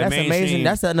media. Man, that's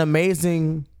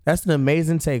amazing. That's an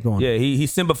amazing take on it. Yeah, he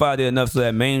simplified it enough so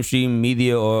that mainstream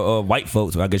media or white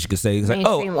folks, I guess you could say, it's like,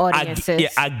 mainstream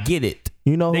audiences. I get it.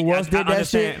 You know who else did that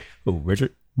shit? Who,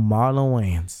 Richard? Marlon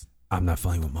Wayans. I'm not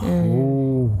funny with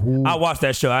Marlon. I watched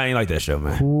that show. I ain't like that show,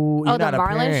 man. You're the not a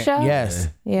Marlon parent. show? Yes.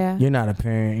 Yeah. You're not a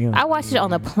parent. I watched it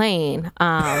on the plane.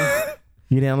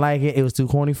 You didn't like it? It was too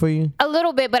corny for you? A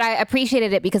little bit, but I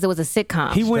appreciated it because it was a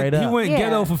sitcom. He went Yeah.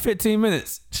 ghetto for 15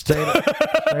 minutes. Straight up.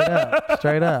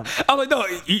 I was like, no,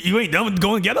 you ain't done with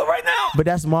going ghetto right now? But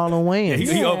that's Marlon Wayans.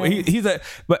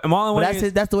 But Marlon Wayans.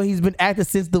 But that's the way he's been acting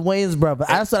since the Wayans brothers.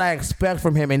 That's what I expect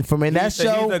from him. And from in that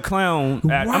show, he's a clown.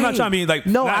 Right. I'm not trying to be like,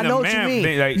 no, I know what you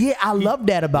mean. Like, yeah, I love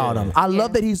that about him. I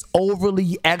love that he's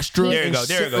overly extra. There you go.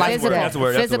 Like That's the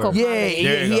word. Physical. Yeah,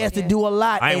 he has to do a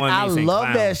lot, and I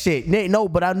love that shit. No,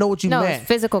 but I know what you meant. It's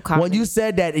physical comedy. When you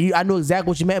said that, I know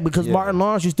exactly what you meant because Martin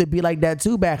Lawrence used to be like that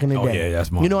too back in the day. Yeah,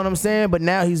 that's Martin. You know what I'm saying? But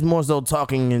now he's more so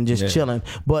talking and just chilling.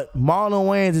 But Marlon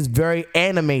Wayans is very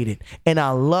animated, and I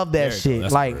love that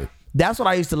shit. Like. Great. That's what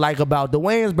I used to like about the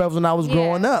Wayans brothers when I was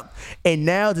growing up. And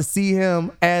now to see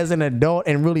him as an adult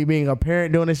and really being a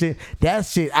parent doing this shit, that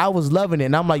shit, I was loving it.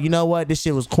 And I'm like, you know what? This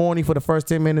shit was corny for the first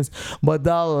 10 minutes, but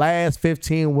the last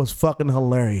 15 was fucking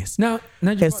hilarious.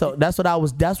 And so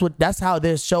that's how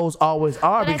their shows always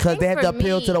are, but because they have to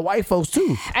appeal to the white folks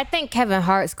too. I think Kevin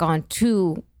Hart's gone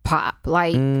too pop.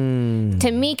 Like, to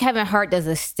me, Kevin Hart does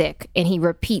a stick and he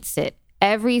repeats it.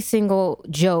 Every single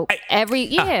joke, every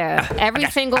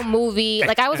single movie.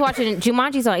 Like I was watching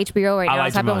Jumanji's on HBO right now,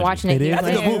 so I've been watching it. That's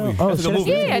a good movie. That's a good movie.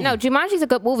 Yeah, no, Jumanji's a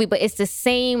good movie, but it's the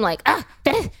same like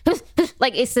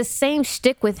it's the same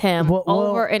shtick with him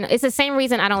over, and it's the same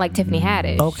reason I don't like Tiffany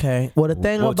Haddish. Okay, the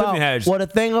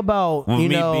thing about me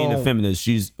being a feminist,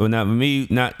 me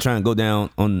not trying to go down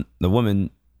on the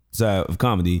woman side of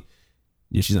comedy.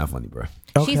 Yeah, she's not funny, bro.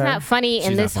 Okay. She's not funny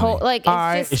in this whole like.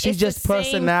 She's just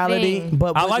personality.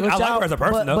 But I like her as a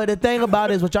person. But the thing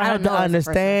about it is, what y'all have to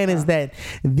understand is that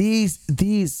these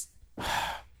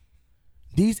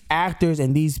actors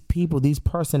and these people, these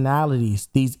personalities,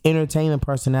 these entertainment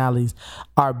personalities,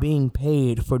 are being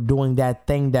paid for doing that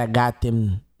thing that got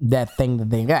them that thing that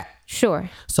they got. Sure.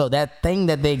 So that thing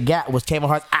that they got was Kevin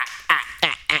Hart's.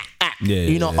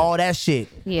 All that shit.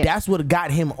 Yeah. That's what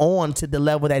got him on to the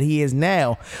level that he is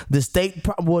now. The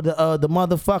the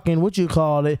motherfucking, what you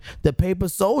call it, the Paper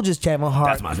Soldiers Kevin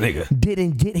Hart. That's my nigga.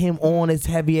 Didn't get him on as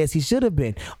heavy as he should have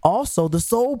been. Also, the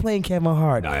Soul playing Kevin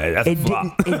Hart. It didn't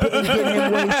get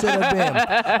him where he should have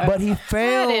been. But he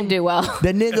found. Didn't do well.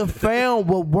 The nigga found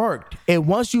what worked. And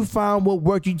once you find what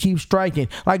worked, you keep striking.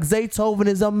 Like Zaytoven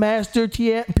is a master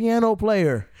piano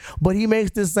player. but he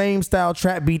makes the same style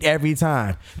trap beat every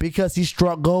time because he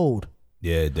struck gold.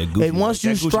 Yeah, that Gucci. And once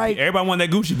you strike, everybody want that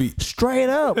Gucci beat. Straight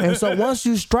up. And so once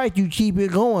you strike, you keep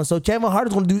it going. So Kevin Hart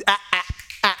is gonna do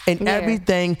and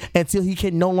everything until he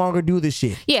can no longer do this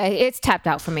shit. Yeah, it's tapped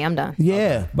out for me. I'm done.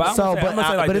 Yeah. But I'm gonna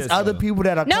say like it's this, other though. people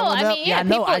that are No, coming I up. mean, yeah,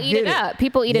 no, people I eat get it up.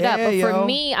 People eat it up. But for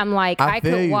me, I'm like, I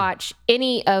feel could you. watch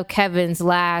any of Kevin's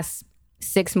last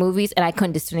 6 movies and I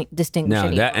couldn't distinguish Now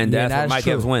any. that's where that's Mike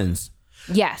true. Epps wins.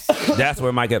 Yes. That's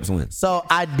where Mike Epps wins. So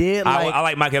I did like. I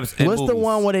like Mike Epps. In What's the movies.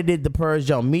 one where they did the Purge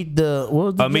jump? Meet the what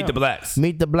was the Meet jump? the Blacks.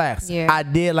 Meet the Blacks. Yeah. I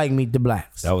did like Meet the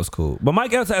Blacks. That was cool. But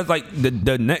Mike Epps has like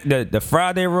the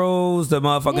Friday rolls, the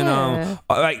motherfucking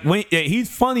like when he's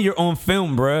funnier on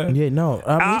film, bruh. Yeah, no.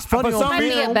 I mean, he's funny for on some Might be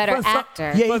reason- a better for some-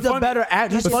 actor. Yeah, But he's a funny- better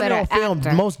actor. He's He's a funny better on film,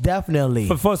 actor. most definitely.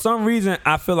 For some reason,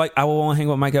 I feel like I would want to hang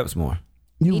with Mike Epps more.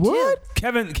 You Me too. would?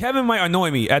 Kevin might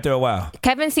annoy me after a while.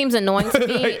 Kevin seems annoying to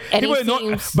me, and he would annoy-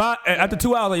 seems but after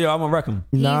 2 hours, yo, I'm gonna wreck him.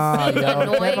 Nah, he's yo.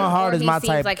 annoying. Kevin Hart or is he my seems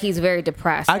type. like he's very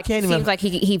depressed. I Like, can't it even- seems like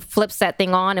he flips that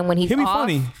thing on, and when he's He'll be off,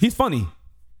 funny. He's funny.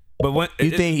 But when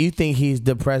You think he's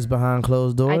depressed behind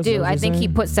closed doors? I do. Is what I you're think he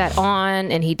saying? puts that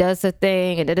on and he does the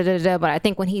thing and but I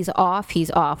think when he's off,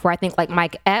 he's off. Where I think like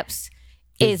Mike Epps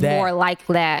is that more like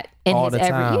that in all his the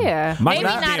time. every year. Mike Maybe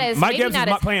Epps, not as Mike maybe Epps not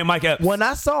is as playing Mike Epps. When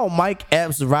I saw Mike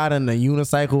Epps riding a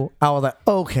unicycle, I was like,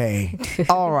 okay,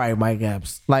 all right, Mike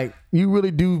Epps. Like, you really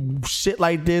do shit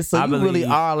like this, so I you really believe-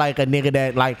 are like a nigga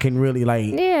that like can really like.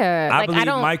 yeah. I Like believe I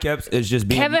don't. Mike Epps is just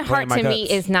being Kevin playing Hart Mike to me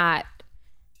Epps. is not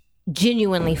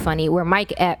genuinely funny. Where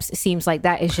Mike Epps seems like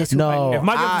that is just No. If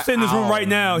Mike Epps was sitting in this room right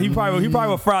now, he probably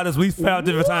would fry this. We've found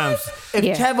different times. If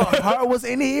Yeah. Kevin Hart was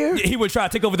in here, He would try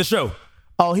to take over the show.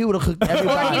 oh, he would have cooked Or he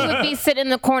everybody. would be sitting in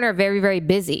the corner, very, very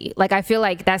busy. Like I feel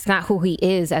like that's not who he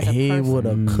is as a He person. would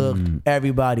have cooked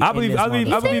everybody. I believe. in this I believe.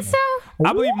 I motherfucker. believe. so?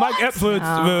 I believe Mike Epps would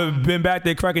have been back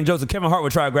there cracking jokes, and Kevin Hart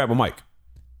would try to grab a mic.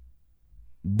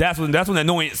 That's when the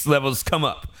annoyance levels come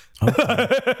up.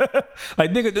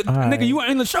 Like nigga, you weren't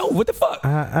in the show. What the fuck?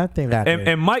 I think I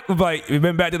And Mike was like,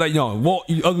 been back there like, yo, Walt,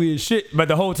 you ugly as shit. But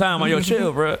the whole time, like, yo,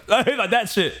 chill, bro. Like that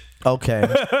shit. okay,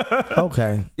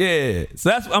 okay. Yeah. So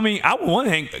that's, I mean, I would want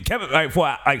to hang Kevin like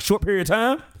for like short period of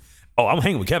time. Oh, I'm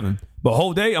hanging with Kevin. But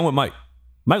whole day, I'm with Mike.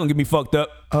 Mike gonna get me fucked up.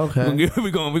 Okay.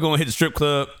 We're gonna hit the strip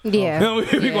club. Yeah. We're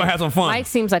gonna have some fun. Mike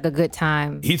seems like a good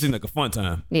time. He seems like a fun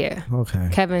time. Yeah. Okay.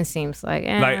 Kevin seems like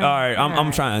Like, all right,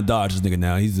 I'm trying to dodge this nigga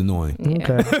now. He's annoying.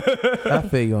 Yeah. Okay. I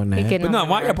feel you on that. Getting But no, on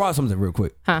my Mike, I nerves. brought something real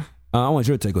quick. Huh? I want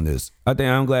your take on this.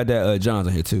 I'm glad that John's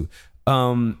on here too.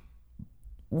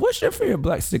 What's your favorite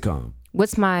black sitcom?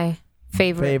 What's my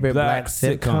favorite? Black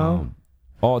sitcom.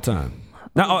 all time.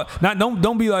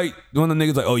 Don't be like one of the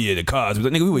niggas like, oh yeah, the Cosby.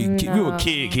 Like, nigga, we were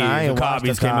kids. I ain't The watched the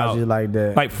Cosby's came out. Cosby like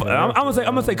that. Like I'm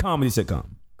gonna say comedy sitcom.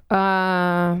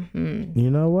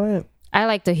 You know what? I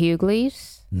like the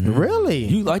Hughleys. Really?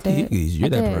 You like the Huggies. You're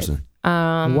that did. person.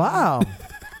 Wow.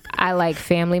 I like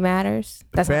Family Matters.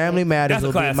 That's my Family favorite. Matters That's a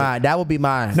will be classic. mine. That would be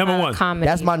mine. Number one. Comedy.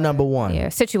 That's my number one. Yeah,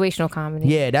 situational comedy.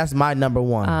 Yeah, that's my number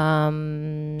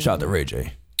one. Shout out to Ray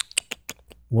J.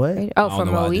 What? Oh, I don't from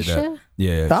know why I did that. Moesha?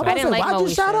 Yeah. I was about to didn't say, like why'd you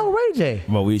Moesha. shout out Ray J?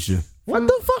 Moesha. What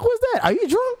the fuck was that? Are you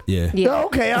drunk? Yeah. Yeah. Oh,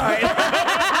 okay, all right.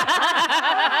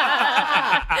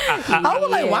 I was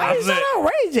like, why you shout out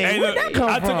Ray J? Hey, Where'd look, that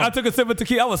come from? I took a sip of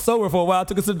tequila. I was sober for a while. I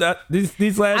took a sip of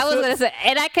these last I was sips. gonna say,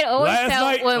 and I could always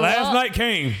tell when last Walt, night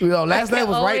came. Yo, last I night can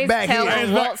was right always back tell here.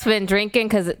 when Walt's been drinking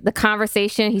because the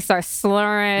conversation he starts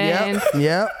slurring.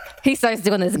 Yep. He starts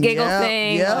doing this giggle Yep,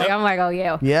 thing. yep. Like, I'm like, oh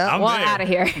yeah, Yep. I'm Walt there. out of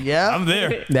here. Yeah. I'm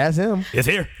there. That's him. It's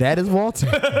here. That is Walter.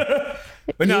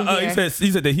 But no, You he here.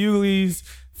 said the Hughleys,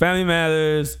 Family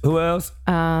Matters. Who else?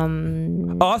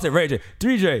 Oh, I said Ray J.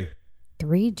 3J.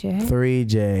 3J.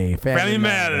 3J. Family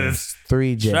Matters.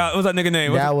 3J. What's that nigga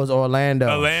name? That was Orlando.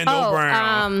 Orlando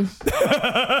Brown.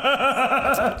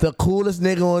 The coolest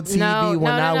nigga on TV No,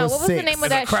 when I no. was What was 6. the name of As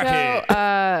that a crackhead.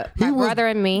 show? My was- Brother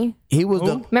and Me. He was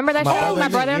the Remember that show, My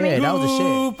Brother and Me? Yeah, that was the shit.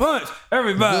 Goo punch.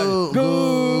 Everybody.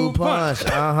 Goo punch.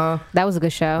 Uh-huh. That was a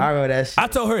good show. I remember that shit. I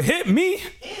told her, hit me.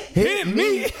 Hit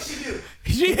me.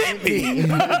 She hit me. Hit me.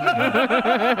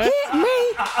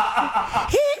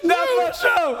 That's my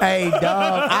show. Hey,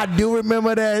 dog, I do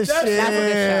remember that shit. That's a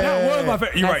good show. That was my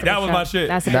favorite. You're That's right. a That good was show. my shit.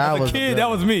 That's a As good That a was a kid, good that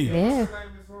was me. Yeah.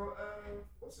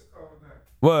 What's it called now?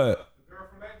 What? The girl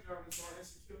from that job is on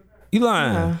Insecure now. You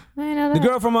lying? I didn't know The that.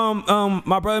 girl from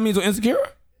My Brother Means on Insecure?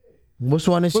 Which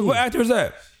one is she? What actor is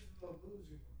that?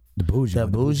 The bougie. The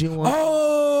bougie one?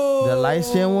 Oh. The light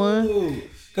skin one?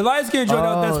 The light skin joint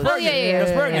that's Oh, pregnant. yeah.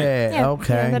 That's pregnant. Yeah,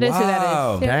 okay. Yeah, that is who that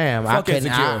Wow. is. Yeah. Damn, I Fuck can't,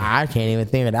 Insecure. I can't even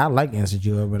think of that. I like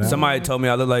Insecure, but Somebody told me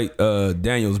I look like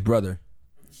Daniel's brother.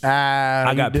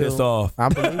 I got pissed off. I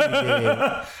believe you did.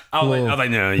 I was like,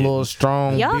 no. Little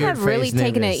strong. Y'all beard have really face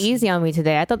taken it niggas. easy on me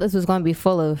today. I thought this was going to be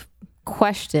full of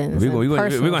questions. We're and gonna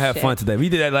personal have shit. fun today. We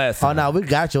did that last Oh time. no, we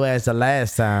got your ass the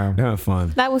last time. We had fun.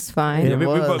 That was fine. It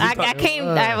was. I came.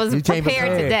 I was You came prepared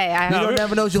prepared. today. You don't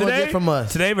never know what you're gonna Today- get from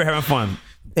us. Today we're having fun.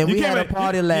 And You we came had a in-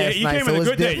 party last you night, came so in a it's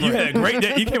good day. You had a great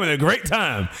day. You came in a great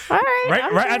time. All right.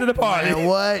 I'm Right good. after the party. Man,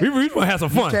 what? We want to have some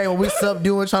fun. Okay, when we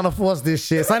subduing trying to force this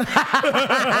shit. Son.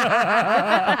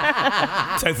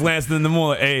 Text Lanston in the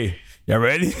morning. Hey, y'all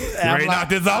ready? You ready to knock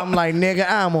this out? I'm like, nigga,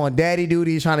 I'm on daddy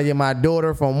duty trying to get my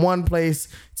daughter from one place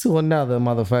to another,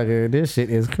 motherfucker. This shit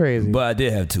is crazy. But I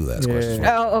did have two last questions.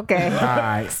 Oh, okay. All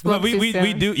right. But we too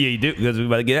soon. do, yeah, you do, because we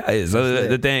about to get out of here. So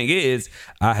the thing is,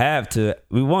 I have to,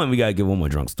 we got to give one more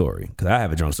drunk story, because I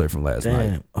have a drunk story from last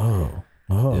night. Damn.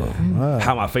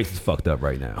 How my face is fucked up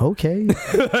right now. Okay.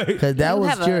 Because that was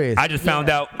have a- curious. I just found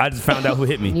out who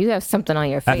hit me. You have something on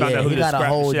your I face. found out who he just got a scratched the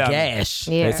whole shit out of me. gash.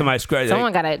 Yeah. Like, somebody scratched.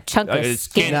 Someone got a chunk of skin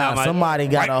skin. out Nah, my- somebody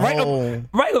got a whole.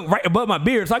 right above my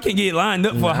beard, so I can't get it lined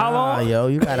up for how long? Yo,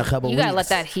 you got a couple You weeks. gotta let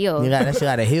that heal. That shit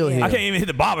got to heal here. I can't even hit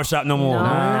the barber shop no more. No,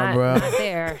 not, bro. not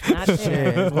there. Not Yeah,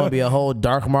 there. it's gonna be a whole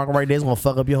dark mark right there. It's gonna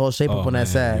fuck up your whole shape up on that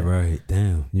side. You're right.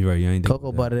 Damn. You're right. You ain't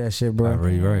Cocoa butter that shit, bro.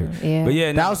 Right. Yeah. But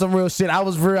yeah, That was some real shit. I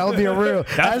was real. I was being real.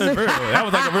 That was real. That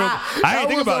was like a real. I That didn't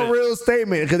think was about a it. real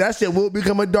statement because that shit will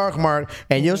become a dark mark,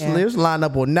 and your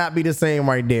lineup will not be the same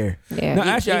right there. Yeah. No, you,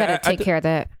 actually, you gotta I take care of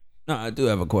that. No, I do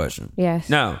have a question. Yes.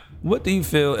 Now, what do you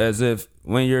feel as if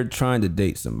when you're trying to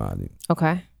date somebody?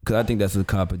 Okay. Because I think that's a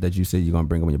topic that you said you're gonna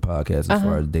bring up on your podcast as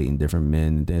far as dating different men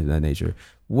and things of that nature.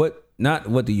 What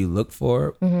do you look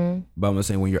for? But I'm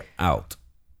saying when you're out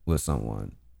with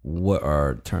someone, what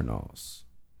are turn-offs?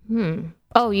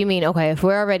 Oh, you mean okay? If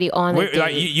we're already on the Like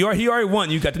date, he already won.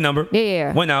 You got the number.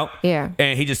 Yeah. Went out. Yeah.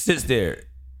 And he just sits there.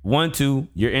 1, 2.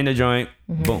 You're in the joint.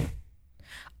 Boom.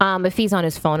 if he's on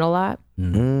his phone a lot,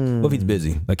 What if he's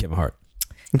busy, like Kevin Hart?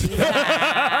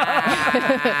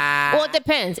 well, it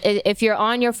depends. If you're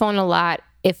on your phone a lot,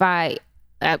 if I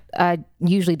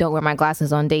usually don't wear my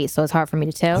glasses on dates, so it's hard for me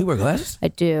to tell. You wear glasses? I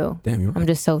do. Damn, you're right. I'm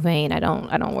just so vain. I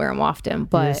don't wear them often.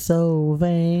 But So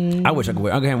vain. I wish I could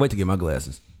wear. I can't wait to get my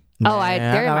glasses. they're I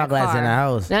in got my my glasses car. in the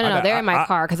house. No, they're in my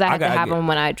car because I have to gotta have get- them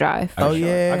when I drive. Oh,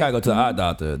 yeah. I gotta go to the eye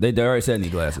doctor. They already said I need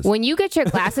glasses. When you get your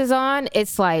glasses on,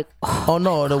 it's like, Oh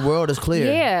no, the world is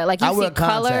clear. yeah, like you I see wear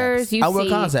colors. contacts. You I wear see,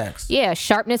 contacts. Yeah,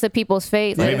 sharpness of people's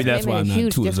face. Like, Maybe it's that's made why a I'm not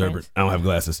huge too difference. observant. I don't have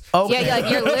glasses. Okay. Yeah,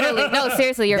 like you're literally no,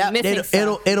 seriously, you're That- missing it'll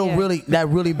stuff. Yeah. really that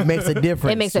really makes a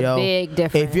difference. It makes a yo. big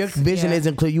difference. If your vision Yeah.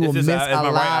 isn't clear, you will It's miss just, it's a my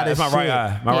right lot eye. of It's my shit. right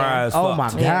eye. My Yeah. right eye is Oh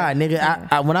fucked. my god, nigga!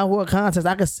 I when I wear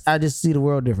contacts, I just see the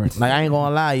world different. Like I ain't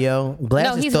gonna lie, yo.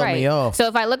 Glasses No, he's throw right. me off. So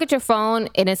if I look at your phone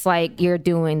and it's like you're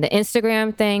doing the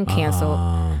Instagram thing, cancel.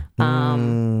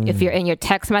 If you're in your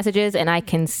text messages and I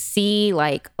can see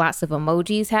like lots of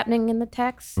emojis happening in the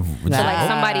text, so like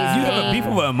somebody's You have a name. beef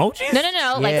with emojis?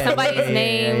 No. Like Yeah, somebody's yeah,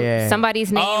 name, yeah.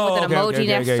 somebody's name Oh, with an okay, emoji okay,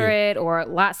 next okay. to it, or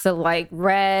lots of like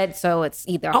red. So it's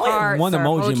either only have hearts one or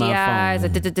emoji in my eyes.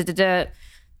 phone.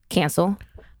 Cancel.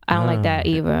 I don't like that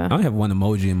either. I only have one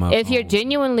emoji in my If phone. you're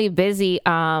genuinely busy,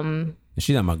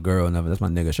 She's not my girl, never. That's my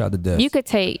nigga. Shout out to Des. you could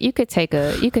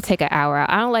take an hour out.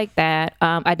 I don't like that.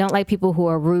 I don't like people who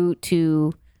are rude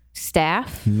to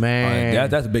staff. Man,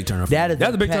 that's a big turn off. that is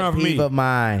That's a big pet turn off for me. peeve of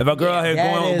mine. If a girl out here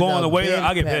That is going on a the waiter, big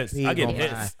I get pet pissed. peeve I get of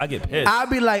pissed. mine. I get pissed. I'd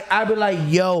be like,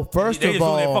 yo. First They of just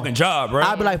doing their all, fucking job, right?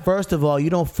 I'd be like, first of all, you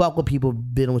don't fuck with people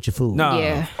dealing with your food. nah.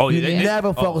 Yeah. Oh You yeah. They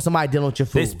never fuck with somebody dealing with your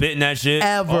They food. spitting that shit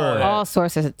Ever. all that. All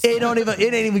sources. It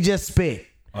ain't even just spit.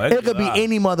 Oh, that It could be loud.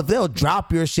 any motherfucker. They'll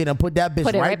drop your shit and put that bitch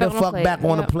Put it right right the back on the fuck plate. back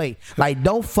on the Yep. plate. Like,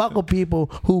 don't fuck with people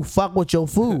who fuck with your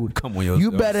food. Come on, yo.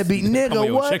 You better be, Come on, nigga,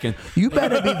 yo, what? chicken. You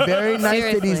better be very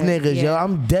nice to these Seriously, niggas, yo. yeah.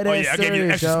 I'm dead Oh ass yeah, I gave you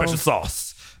serious, extra yo. special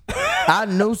sauce. I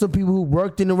know some people who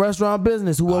worked in the restaurant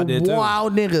business who were did too.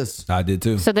 wild niggas. I did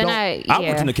too. So then Don't- I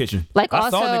went in the kitchen. Like I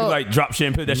saw also- niggas like drop shit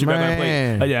and put that shit back on the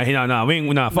Man. plate. Yeah, we ain't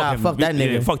fuck Nah, him. fuck that Yeah,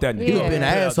 nigga. fuck that nigga. You Yeah. been an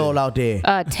asshole out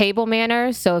there. Table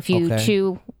manners. So if you Okay.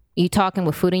 chew, you talking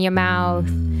with food in your mouth,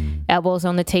 elbows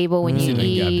on the table when you You got a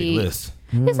big eat. list.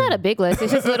 It's not a big list.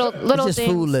 It's just little It's just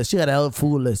things. food list. She got a whole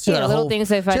food list. She Yeah, got a little whole,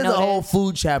 things if I she has a whole notice.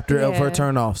 food chapter of her Yeah.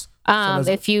 turnoffs.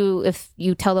 If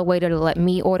you tell the waiter to let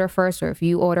me order first, or if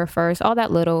you order first, all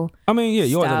that little I mean, yeah,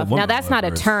 you always let stuff. the woman Now that's order not a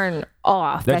first. turn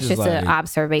off. That's That's just just an like-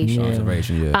 observation.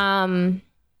 Observation, yeah.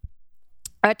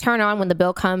 A turn on when the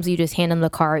bill comes, you just hand them the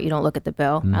card. You don't look at the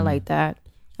bill. I like that.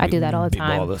 I do that all the Big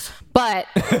time. ballers. But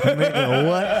Nigga,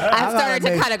 what? I started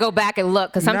to kind of go back and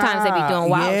look because sometimes they be doing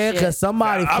wild yeah, shit. because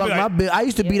somebody I'll be fucked my like- bill. I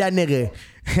used to be that nigga.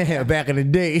 Back in the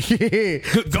day,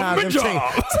 government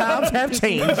job. Times have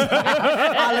changed.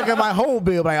 I look at my whole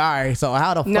bill, like, all right, so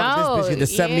how the fuck this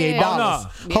bitch get to $78?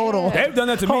 Yeah. Hold on. They've done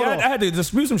that to me. Hold I on. had to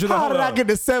dispute some shit. How did I get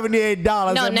to $78?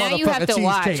 No, that now you have to motherfucking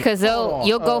watch cheesecake? because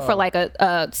you'll go for like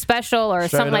a special or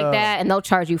something like up. that, and they'll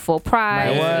charge you full price.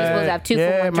 Man, You're what? supposed to have 2 Yeah,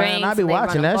 for man, one drinks. I be and they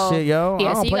watching run that them both. shit, yo. I Yeah,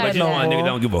 don't so you play gotta But that you know do why that. nigga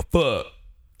don't give a fuck.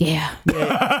 Yeah.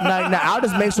 Nah, I'll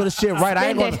just make sure the shit right.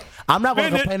 I'm not gonna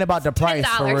Spend it. complain about the price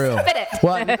for $10. real. Spend it.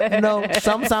 Well, no,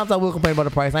 sometimes I will complain about the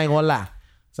price. I ain't gonna lie.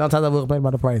 Sometimes I will complain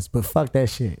about the price, but fuck that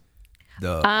shit.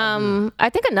 I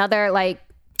think another like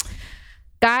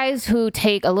guys who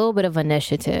take a little bit of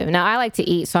initiative. Now I like to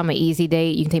eat, so I'm an easy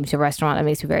date. You can take me to a restaurant that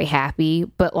makes me very happy.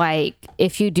 But like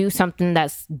if you do something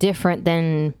that's different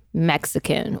than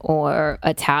Mexican or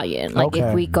Italian, like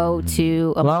if we go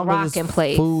to a Long as Moroccan it's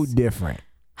place, food different.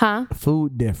 huh?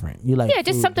 Food different. You like? Yeah,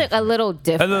 just food something a little A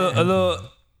different. little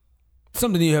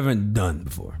something you haven't done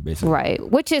before, basically.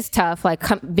 Right, which is tough. Like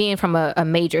being from a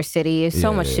major city, is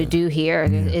so much to do here.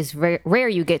 It's very rare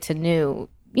you get to new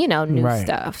Right.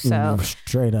 stuff. So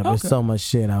Straight up, there's so much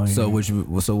shit out here.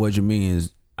 So what you mean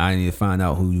is I need to find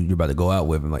out who you're about to go out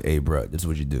with and like, hey, bro, this is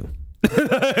what you do.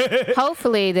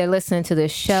 hopefully they're listening to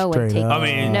this show and Straight taking up. I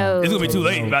mean, notes. it's gonna be too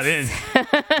late by then.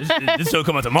 this show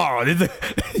come out tomorrow.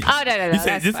 Oh no, You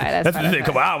said that's this, fine. that's a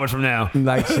couple hours from now.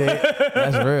 like shit.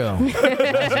 That's real.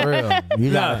 That's real.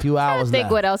 You got a few hours I think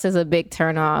left. what else is a big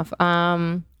turn off?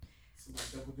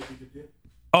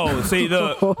 Oh, see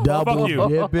the Double fuck you,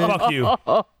 dipping. fuck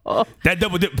you. That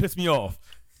double dip pissed me off.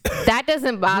 That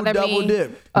doesn't bother double me. dip.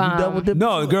 You double dip.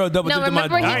 No, the girl double No, dipped in my.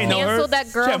 remember he I ain't know her. canceled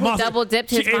that girl She had who mozzarella- double dipped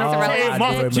his she ate- mozzarella she ate stick? She I do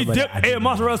remember dipped that. I a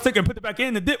mozzarella stick and put it back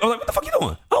in the dip. I was like, what the fuck you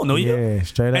doing? I don't know you. Yeah,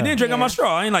 straight up. And then drink out my Yeah.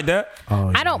 straw. I ain't like that.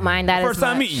 Oh, I don't mind that First as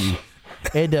time much. meeting you.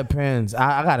 It depends.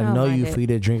 I gotta don't know mind you it. for you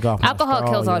to drink off. My Alcohol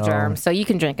straw, kills all yo. germs, so you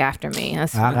can drink after me.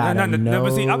 That's I gotta know.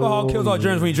 But see, alcohol kills all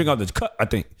germs when you drink out the cup, I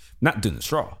think. Not doing the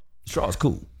straw. Straw is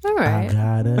cool. all I right.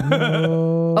 gotta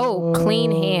know. Oh,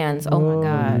 clean hands. Oh my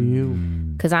god. You.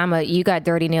 Because you got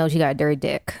dirty nails, you got a dirty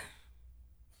dick.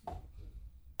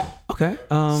 Okay.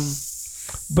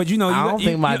 But you know, I don't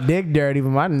think my dick dirty, but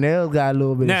my nails got a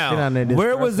little bit of shit on there. Now,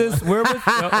 where was this? Where was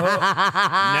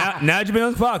now you've been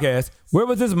on this podcast? Where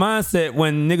was this mindset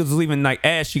when niggas was leaving like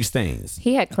ass cheek stains?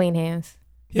 He had clean hands.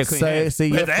 Yeah, clean So, hands. see,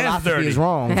 But your his ass philosophy dirty. is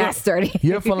wrong. That's dirty.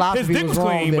 Your His philosophy dick was was wrong.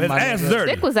 clean, then, but his my ass nigga. is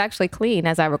dirty. Dick was actually clean,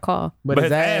 as I recall. But But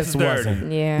his his ass ass is dirty.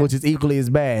 wasn't. Yeah. Which is equally as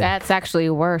bad. That's actually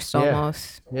worse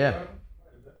almost. Yeah.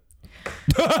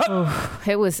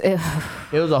 It was It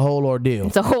was a whole ordeal.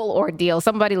 it's a whole ordeal.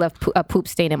 Somebody left a poop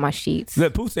stain in my sheets.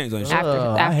 The poop stains on shit. After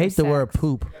I hate the sex. word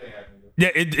poop. Yeah,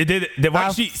 it did. The white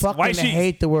I sheets. fucking White sheets.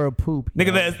 hate the word poop.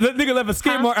 Nigga left a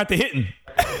skid mark after hitting.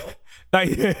 Like,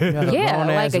 Yeah,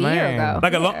 grown-ass like a year man. ago.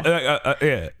 like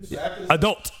a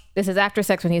adult. This is after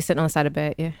sex when he was sitting on the side of the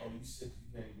bed. Yeah.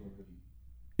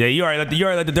 Yeah, you already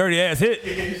let the dirty ass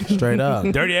hit. Straight up.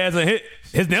 Dirty ass and hit.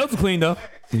 His nails are clean though.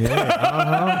 You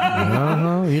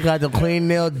got the clean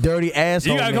nail, dirty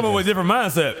asshole. You gotta come up with a different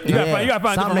mindset. You gotta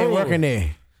find something different ain't rules. working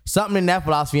there. Something in that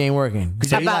philosophy ain't working.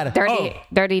 So you About gotta,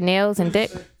 dirty nails and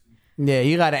dick. yeah,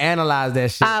 you gotta analyze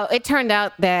that shit. It turned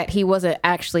out that he wasn't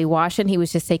actually washing. He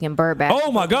was just taking bird baths.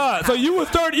 Oh my god! So you was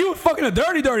dirty. You was fucking a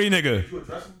dirty nigga.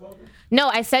 No,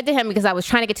 I said to him because I was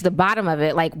trying to get to the bottom of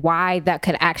it, like why that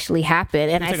could actually happen.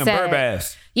 And I Taking said, bird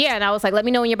baths. yeah, and I was like, let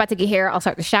me know when you're about to get here. I'll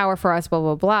start the shower for us, blah,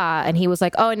 blah, blah. And he was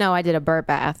like, oh, no, I did a bird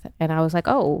bath. And I was like,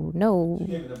 oh, no.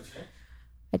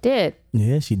 I did.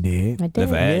 Yeah, she did. I did.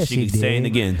 Left her ass Yeah, she she keep saying did.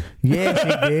 again. Yeah,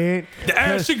 she did. The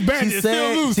ass cheek bandit is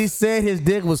still loose. She said his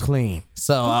dick was clean.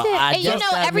 So I And you guess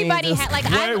know, that everybody means had, like,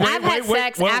 Wait, I've had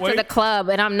sex after the club,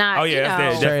 and I'm not, Oh yeah, that's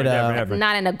you know, Straight up. different.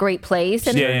 not in a great place,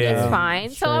 and Yeah, it's yeah. fine.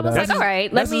 So I Straight was up. like, all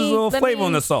right, That's just a little flavor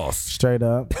on the sauce. straight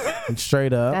up.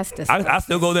 Straight up. That's disgusting. I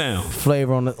still go down.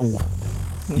 Flavor on the. Ooh.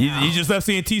 You just left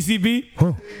seeing TCB?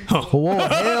 Whoa,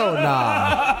 hell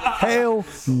nah. Hell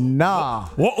nah.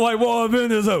 What like what I've been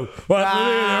this hoe?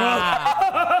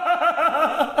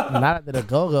 Not after the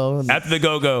go-go. After the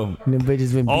go-go. Them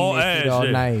bitches been All beating ass shit all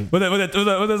shit. night. What that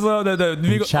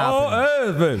chopping. all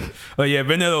ass, baby. Oh yeah,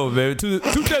 bend that over, baby. Toot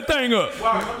that thing up.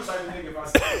 Well, I'm the type of nigga if I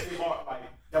see a skid mark, like,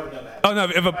 that would never happen. Oh no,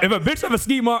 if a bitch have a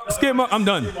skid mark, I'm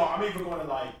done. Skid mark, I'm even going to,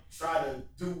 like, try to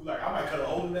do, like, I might cut a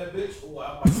hole in that bitch, or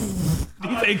I might.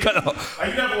 You say cut off. Like,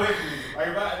 you never wait for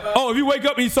me. Like, Oh, if you wake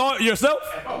up and you saw it yourself?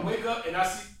 if I wake up and I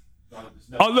see.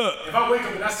 Oh look. If I wake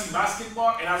up and I see my skid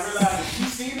mark and I realize that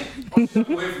she's seen it, don't step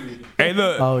away from me. Hey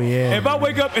look. Oh, yeah. If I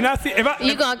wake up and I see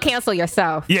You gonna cancel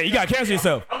yourself. yeah, you gotta cancel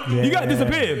yourself. You gotta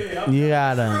disappear. You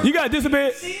gotta. You gotta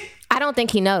disappear. I don't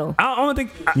think he knows. I don't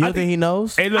think. You don't think he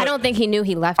knows? Hey, look, I don't think he knew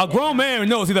he left. a grown man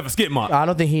knows he left a skid mark. I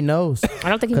don't think he knows. I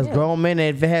don't think he Because knew. grown men,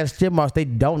 if they have skid marks, they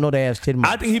don't know they have skid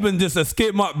marks. I think he been just a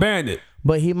skid mark bandit.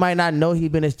 But he might not know he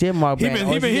been a skid mark. He man. been-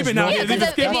 Or he is been- he just been out know- here Yeah, leaving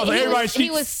because skid marks on everybody's he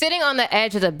sheets. was sitting on the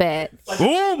edge of the bed.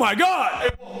 Oh my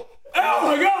God! Oh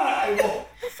my God!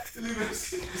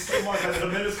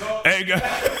 Hey guys,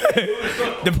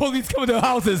 the police coming to the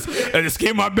houses and the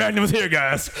skid mark bandit was here,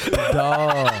 guys.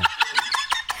 Dog.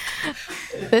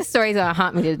 This story's gonna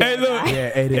haunt me today. Hey, look. Yeah,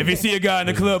 it is. If you see a guy in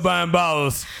the club buying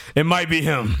bottles, it might be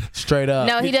him. Straight up.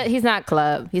 No, he's not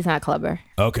club. He's not clubber.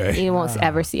 Okay. You won't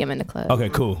ever see him in the club. Okay.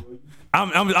 Cool.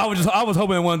 I was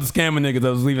hoping it wasn't the scammer niggas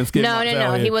that was leaving skid No, marks no, out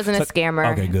no. here. He wasn't a scammer.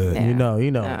 Okay, good. Yeah.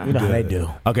 You know how they do.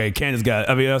 Okay, Candace got it.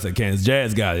 I mean, I said Candace.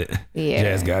 Jazz got it. Yeah.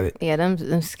 Jazz got it. Yeah, them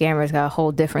scammers got a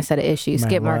whole different set of issues. Man,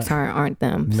 Skid marks what? aren't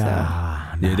them.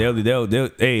 Nah, Yeah, they'll.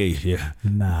 Hey, yeah.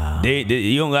 nah.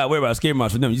 You don't gotta worry about skid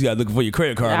marks for them. You just gotta look for your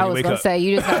credit card So I when you was wake gonna up. say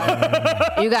you just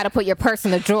gotta, you gotta put your purse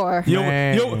in the drawer.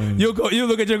 Man. You'll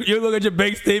look at your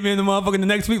bank statement the motherfucker the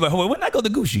next week like, hold on, when did I go to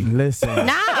Gucci? Listen.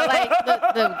 Nah, like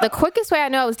the quickest way I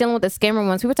know I was dealing with the scammer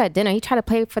once. We were at dinner. He tried to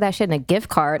pay for that shit in a gift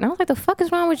card, and I was like, "The fuck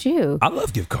is wrong with you?" I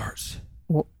love gift cards.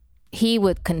 He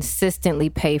would consistently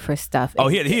pay for stuff. Oh,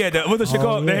 he had the what's the shit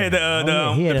called? yeah. They had Oh,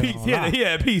 yeah. He had the a piece. lot. He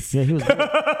had a piece. Yeah, he was.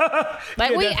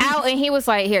 Like we out, and he was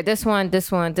like, "Here, this one."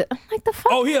 I'm like, "The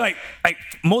fuck?" Oh, he had like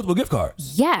multiple gift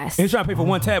cards. Yes. He was trying to pay for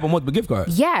one tab on multiple gift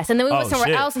cards. Yes, and then we went Oh, somewhere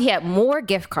shit. else and he had more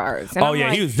gift cards. And Oh, I'm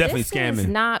yeah, he like, was definitely this scamming. Is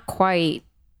not quite.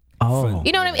 Oh.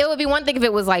 You know what I mean? It would be one thing if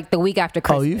it was like the week after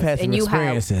Christmas. you've had some and you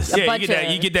experiences. Have a Yeah, bunch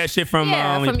you get that shit from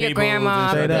from your Peoples grandma, and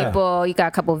shit. Straight up. people. You got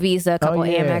a couple Visa, a couple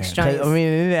Amex 'Cause, joints. I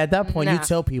mean, at that point, you Nah.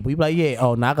 tell people, you be like, yeah,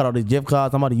 oh, now I got all these gift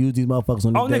cards. I'm about to use these motherfuckers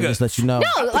on the Oh, day. nigga. Just let you know.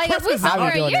 no, like if we I be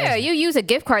somewhere, doing yeah, that. you use a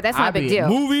gift card. That's not I a big be- deal.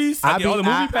 Movies, I all the movie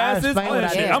I passes, explain all that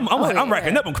what I shit. did. I'm Oh,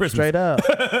 racking yeah. up on Christmas. Straight up.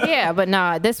 Yeah, but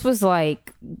nah, this was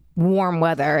like warm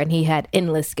weather, and he had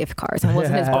endless gift cards. And it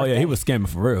wasn't his Oh yeah, birthday. he was scamming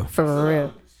for real. For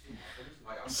real.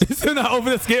 He's still not over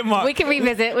the skid mark. We can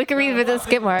revisit the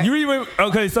skid mark. You really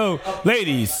okay? So,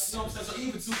 ladies, You know what I'm saying? So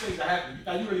even two things that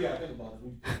happen, you really gotta think about it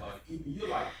when you think about it. Either you're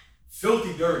like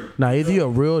filthy dirty. Now, either you're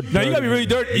real dirty. now you gotta be really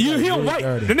dirty. He don't really white.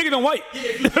 dirty. The nigga don't white.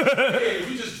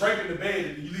 If you just drink in the bed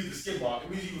and you leave the skid mark,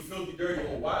 it means you were filthy dirty.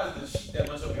 Or why is the sheet that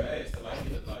much up your ass? I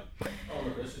don't know.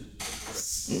 That shit is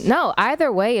just No,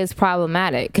 either way is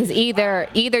problematic because either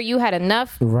you had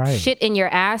enough Right. shit in your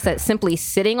ass that simply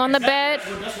sitting on the bed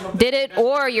did it,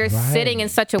 or you're sitting in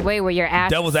such a way where your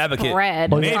ass Devil's advocate.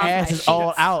 spread. Or your across ass my is all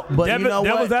sheets. out. But you know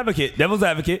Devil's what?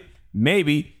 advocate.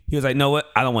 Maybe he was like, know what?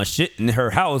 I don't want shit in her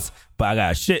house, but I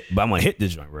got shit. But I'm gonna hit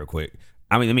this joint real quick.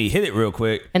 I mean, let me hit it real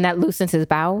quick. And that loosens his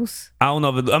bowels. I don't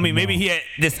know. If maybe he had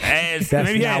this ass. That's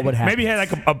maybe he not had. what Maybe he had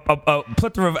like a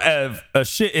plethora of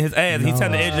shit in his ass. He sat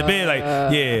on the edge of the bed, like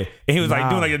yeah, and he was like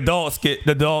doing like the dog skit,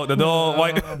 the dog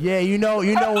white. Yeah, you know when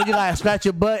you gotta scratch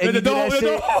your butt and The you do dog- that the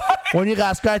shit. dog- When you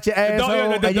gotta scratch your asshole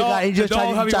dog- and you just the try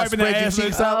dog how to he wiping the spread your ass cheeks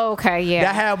with- out. Oh, okay, yeah.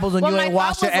 That happens when you my ain't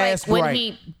wash thought your was, like, ass when right.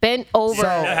 he bent over. So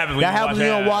happens when that you happens when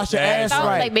you don't wash your ass I thought,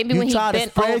 right. like, maybe you when he try to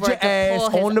bent spread over your to ass pull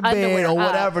his on the bed underwear or up.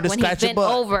 whatever to when scratch he your bent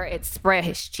butt. over, it spread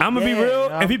his cheek. I'm gonna be Yeah, real. you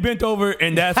know? If he bent over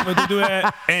and that's what to do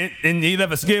that, and he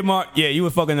left a skid mark, yeah, you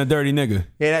was fucking a dirty nigga.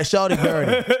 Yeah, that shorty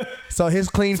dirty. So his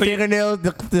clean fingernails,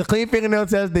 the clean fingernail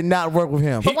test did not work with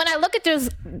him. But when I look at those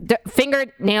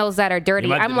fingernails that are dirty,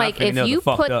 Yeah, I'm my like, if fingernails you are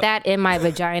fucked put up. that in my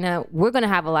vagina, we're gonna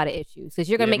have a lot of issues because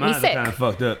you're gonna make me sick. Kind of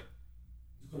fucked up.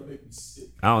 gonna make me sick.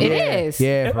 I don't It know. is. Yeah,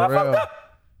 Am for I real. fucked up?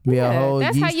 Yeah, Yeah, whole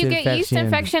that's how you get yeast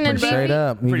infection and Straight BV.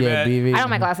 up, you Pretty get bad. BV. I don't have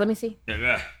my glass. Let me see.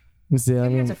 Yeah. You see, I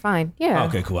mean, They're fine. Yeah.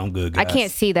 Okay, cool. I'm good. I Guys.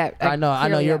 can't see that. I know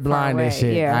clearly you're that far blind and away.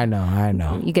 shit. Yeah. I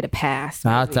know. You get a pass.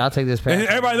 I'll take this And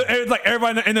pass.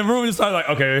 everybody in the room just started like,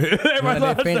 okay. Everybody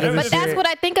their fingers and But that's shit. what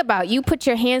I think about. You put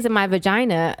your hands in my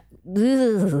vagina.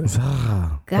 Ugh. That's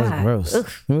God. gross. Ugh.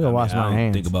 I'm gonna wash I my don't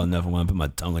hands. think about nothing when I put my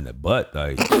tongue in the butt.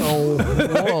 Like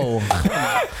Whoa.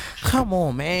 Come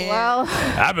on, man. Well,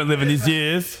 I've been living these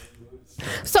years.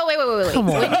 so wait. Come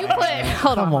on. When you put,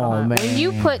 hold Come on, on, man. When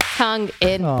you put tongue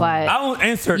in I butt, don't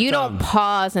insert. you tongue. don't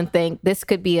pause and think this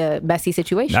could be a messy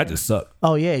situation. I just suck.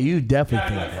 Oh yeah, you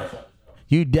definitely think that.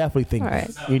 You definitely think All right.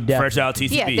 that. You definitely. Fresh out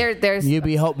TCB. yeah, there's. You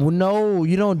be hope. No,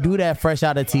 you don't do that fresh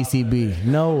out of TCB.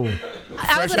 No, I was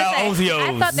Fresh gonna out say, Ozios.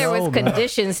 I thought there No, was man.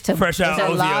 conditions to Fresh out to-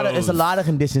 Ozios. it's a lot of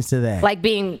conditions to that. like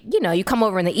being, you come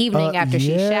over in the evening after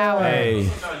she yeah. showered. Hey,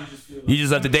 you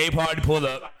just left the day party pulled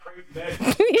up.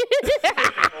 Why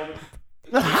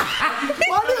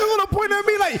niggas wanna pointing at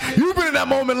me like, you been in that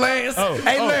moment, Lance.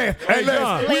 Hey, John.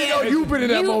 Lance. We know you been in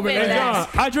that moment, been in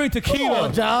Lance. John, I drink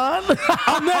tequila. John.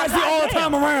 I'm nasty all the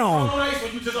time around.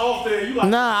 When you just off there, you like,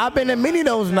 Nah, I've been in many of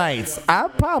those nights. I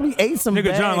probably ate some Nigga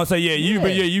bad. John gonna say,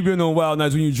 you been on wild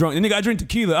nights when you drunk. And nigga, I drink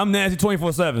tequila. I'm nasty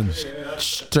 24/7.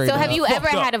 Straight So up. have you ever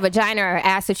Fucked up. had a vagina or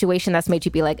ass situation that's made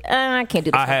you be like, I can't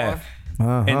do this I anymore? have.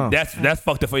 And that's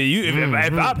fucked up for you. If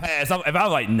I pass, if I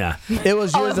was like, nah. It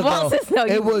was years Oh, well, ago. no,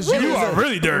 It was really- You years are ago.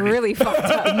 really dirty. Really fucked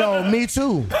up. No, me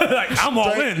too. Like, I'm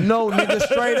all in. No, nigga,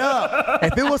 straight up.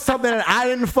 If it was something that I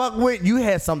didn't fuck with, you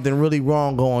had something really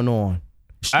wrong going on.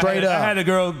 Straight up. I had a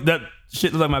girl that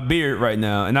shit look like my beard right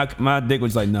now, and my dick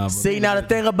was like, nah, bro. See, now the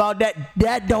thing about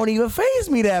that don't even faze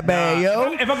me that bad,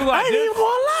 yo. If I could go like I ain't this, even gonna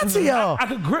lie to y'all. I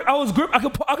could grip.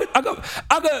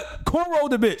 I could cornroll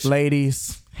the bitch.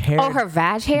 Ladies, hair, Oh, her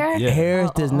vag hair? Yeah. hair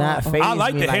does not faze I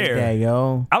like me the like hair. that,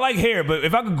 yo. I like hair, but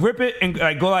if I could grip it and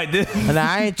like go like this, And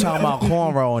I ain't talking about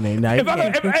cornrolling it. Now, you if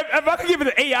I could give it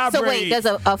an AI So braid, wait, there's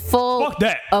a full Fuck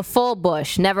that. a full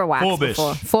bush, never waxed Full bush.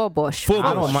 before. Full bush. Full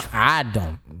I bush. don't. I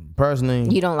don't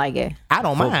personally. You don't like it? I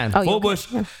don't mind. Oh, full you- bush.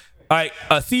 Like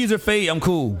a Caesar fade, I'm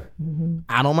cool.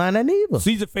 I don't mind that neither.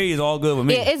 Caesar fade is all good with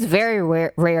me. Yeah, it's very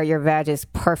rare your vag is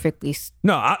perfectly.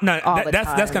 No, All the that's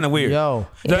time. kind of weird. Yo,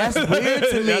 that's weird to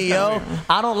That's me, kinda yo. weird.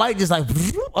 I don't like just like,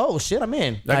 oh shit, I'm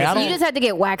in. Like, I You don't. just have to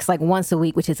get waxed like once a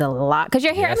week, which is a lot. Because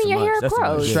your hair, Yeah, I mean, your that's hair too much. That's too much.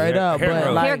 grows. Yeah. Straight up, hair but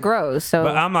grows. like, Hair grows. So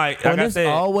But I'm like when I it's said,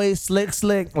 always slick,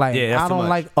 like Yeah, that's I too don't much.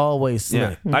 like always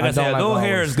slick. yeah. Like I said, don't a little like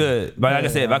hair always is good. But like I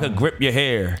said, if I could grip your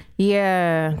hair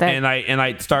yeah, and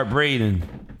like start braiding,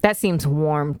 that seems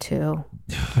warm too.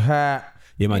 slick. yeah,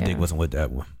 my dick wasn't with that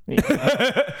one.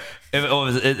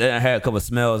 it had a couple of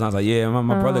smells, and I was like, yeah,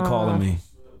 my brother calling me.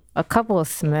 A couple of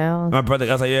smells. My brother,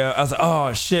 I was like, yeah. I was like,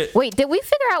 oh shit. Wait, did we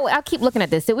figure out? I'll keep looking at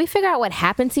this. Did we figure out what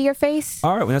happened to your face?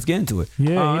 All right, well, let's get into it. Yeah,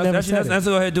 you never let's said it.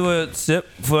 go ahead and do a sip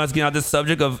for us getting out this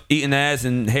subject of eating ass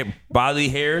and bodily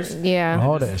hairs. Yeah.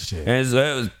 All that shit. And it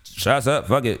was shots up.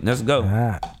 Fuck it. Let's go.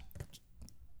 Ah.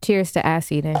 Cheers to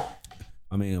ass eating.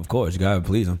 I mean, of course, you gotta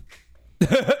please him.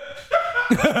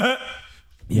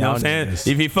 You know what I'm saying? niggas.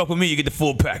 If you fuck with me, you get the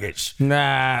full package.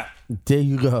 Nah, there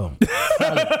you go.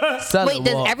 Sell Wait, it,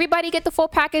 does Walt. everybody get the full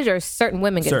package, or certain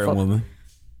women get the Certain full? woman.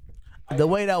 The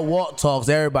way that Walt talks,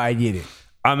 everybody get it.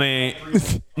 I mean,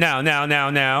 now.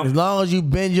 As long as you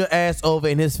bend your ass over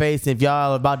in his face, if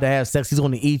y'all about to have sex, he's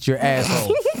gonna eat your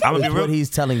asshole. I'm gonna That's be real. what he's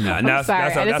telling me. Nah,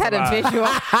 Sorry, I just had a lie. visual.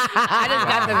 I just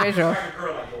got the visual.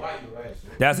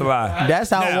 That's a lie. That's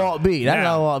how Now- Walt be. That's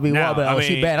how Walt be. now, Walt be. I Oh,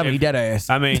 she mean, bad. I'm gonna if- eat that ass.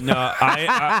 I mean, no,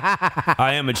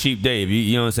 I am a cheap Dave.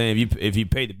 You know what I'm saying? If you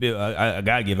pay the bill, I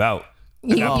gotta give out.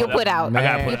 You put out. I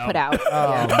gotta You put put out. out.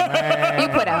 Oh man, You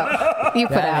put out. You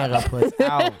put that out. nigga puts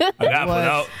out. I gotta put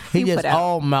out. He You just put out.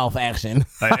 all mouth action.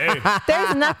 Like, hey,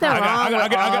 There's nothing wrong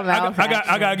with all mouth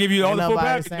I gotta give you all Ain't the full nobody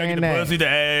package. I saying get the that. pussy, the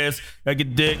ass, I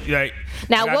get dick. Like,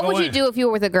 Now, I gotta what would go you in. do if you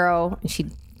were with a girl and she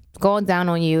going down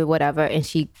on you, whatever, and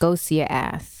she goes to your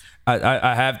ass? I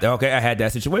had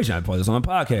that situation. I put this on the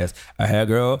podcast. I had a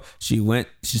girl. She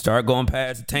started going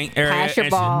past the tank area. Past your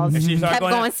and balls. She started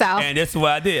Kept going south. And this is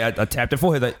what I did. I tapped her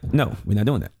forehead. Like, no, we're not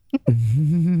doing that.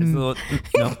 It's a little,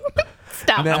 no,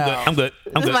 Stop. No. I'm good.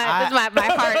 This is my heart.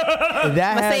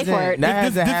 That My safe word. hasn't, that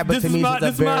hasn't This- happened this to is me my- since a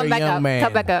this is my- very Come back young up. man.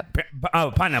 Come back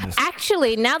up. Pineapples.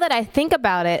 Actually, now that I think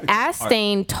about it,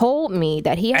 Astain told me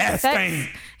that he had Astain.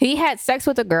 sex. He had sex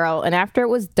with a girl, and after it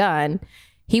was done,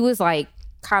 he was like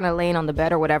kind of laying on the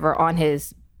bed or whatever on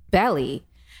his belly,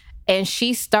 and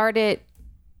she started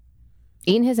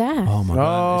eating his ass. Oh my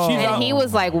god. She's and out. he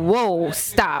was like, "Whoa,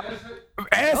 stop!"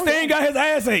 Ass thing got his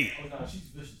ass ate.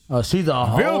 Oh, she's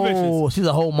a Real whole. vicious. She's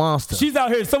a whole monster. She's out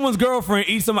here. Someone's girlfriend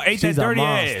ate that She's a dirty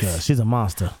monster. ass. She's a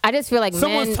monster. I just feel like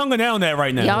Someone's men, tonguing down that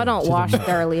right now. y'all don't wash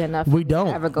thoroughly enough. We to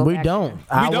ever don't. go We back don't. there.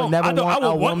 I don't. would never I don't- want I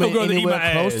a would want no woman girl to eat anywhere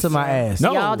my close ass. to my ass.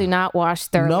 No. Y'all do not wash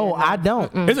thoroughly. No, enough. I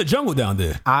don't. There's a jungle down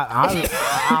there.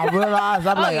 I realize.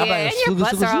 I'm like, yeah, I'm like, and your sugar,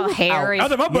 butts sugar, are all sugar. hairy. I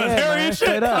was like, my butt's Yeah, hairy man, and shit.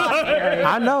 straight up.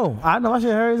 I know. My shit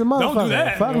hairy as a motherfucker. Don't do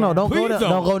that. Fuck no. Don't go Please there. don't.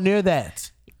 Don't go near that.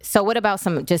 So what about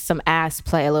some ass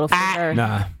play, a little finger?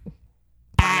 Nah.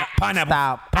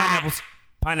 Pineapples. Stop.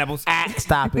 Pineapples.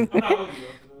 Stop it.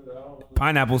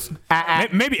 Pineapples.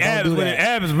 Maybe Ab do is with that. it.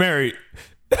 Ab is married.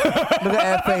 Look at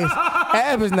that face.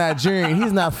 Ab is Nigerian.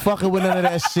 He's not fucking with none of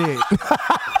that shit.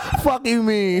 Fuck you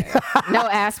mean? No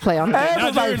ass play on that. Ab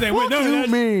is like, Nigerians ain't with fuck none of you that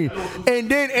mean? And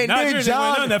then Nigerians ain't with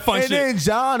John, none of that fun and shit. then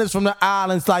John is from the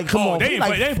islands. Like, come Oh, on. they He's ain't like,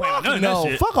 play- they ain't playing fuck none of that no.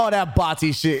 shit. Fuck all that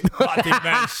bati shit. Bonte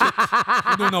man shit.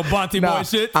 You doing no Bonte Nah, boy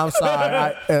shit. I'm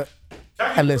sorry.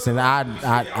 Listen,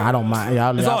 I don't mind.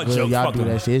 Y'all, It's y'all all good. jokes. Y'all Fuck do them.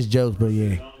 that shit. It's jokes, but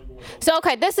yeah. So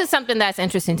okay, this is something that's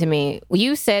interesting to me.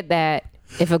 You said that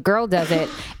if a girl does it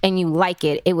and you like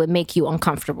it, it would make you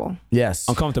uncomfortable. Yes.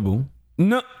 Uncomfortable.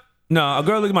 No, a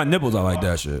girl look at my nipples. I like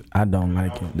that shit. I don't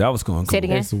like it. That was cool. Say it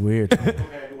again. It's weird.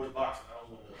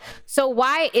 So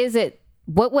why is it?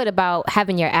 What would about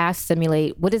having your ass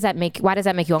stimulate? Why does that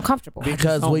make you uncomfortable?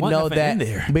 Because don't we want know nothing in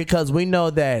there. that. Because we know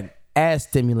that ass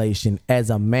stimulation as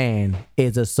a man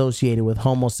is associated with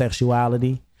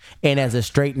homosexuality, and as a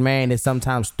straight man, it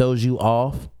sometimes throws you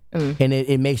off, and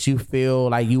it makes you feel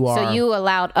like you are. So you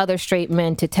allowed other straight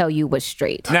men to tell you what's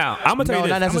straight. Now I'm gonna tell No,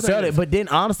 you this. not necessarily. But then,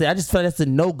 honestly, I just feel that's a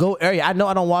no-go area. I know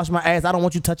I don't wash my ass. I don't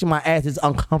want you touching my ass. It's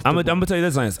uncomfortable. I'm gonna tell you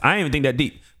this, Lance. I didn't even think that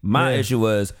deep. My issue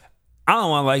was I don't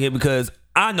want to like it because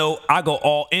I know I go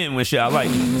all in when shit I like.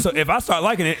 So if I start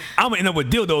liking it, I'm gonna end up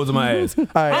with dildos in my ass.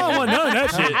 I don't want none of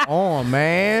that shit. Oh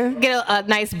man, Get a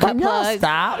nice butt Can y'all plug.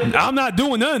 stop. I'm not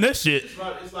doing none of that shit. It's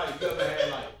like you ever had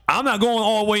like I'm not going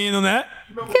all the way in on that.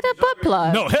 Get a butt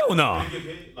plug. No, hell no. give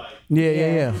hit, like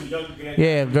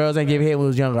Yeah. Girls ain't give head when we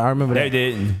was younger. I remember They that.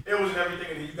 didn't. it was everything,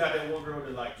 and then you got that one girl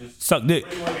that like just Suck dick.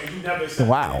 and you never said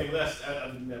Wow. anything less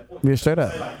other than that point. Yeah, straight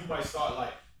up. Say, like you might start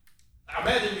like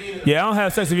imagine being in Yeah, I don't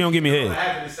have sex if you don't give me head.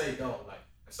 having to say no, like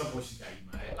at some point she's got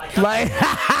you my head. Like, Like, you know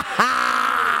what I'm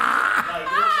saying? Like,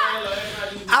 that's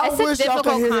not even- I It's a wish y'all could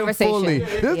difficult hear him conversation. fully.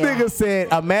 This Yeah. nigga said,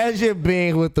 imagine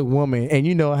being with a woman, and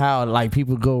you know how like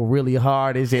people go really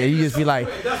hard and shit. And you just be like,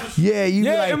 yeah, you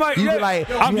Yeah, be it like, might- you yeah. be like,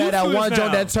 I'm you used had that to this one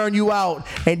joint now. that turned you out,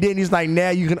 and then he's like, now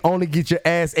you can only get your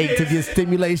ass ate to get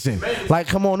stimulation. Like,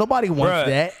 come on, nobody wants Bruh.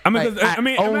 that. I mean, Like, 'cause, I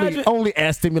mean, imagine- only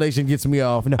ass stimulation gets me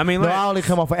off. No, I mean, no, like- I only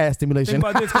come off for ass stimulation. Think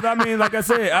about this, because I mean, like I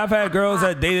said, I've had girls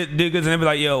that dated niggas and they be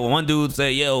like, yo, one dude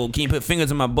say, yo, can you put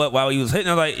fingers in my butt while he was hitting?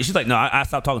 I was like, she's like, no, I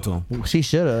stopped talking to him. She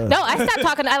should have. No, I stopped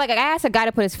talking. I asked a guy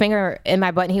to put his finger in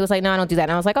my butt, and he was like, "No, I don't do that."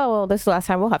 And I was like, "Oh, well, this is the last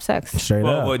time we'll have sex." Straight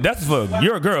up. Well, that's for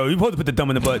you're a girl. You're supposed to put the thumb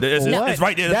in the butt. It's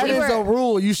right there. That We is were- a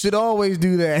rule. You should always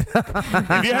do that.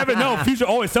 If you haven't known, Future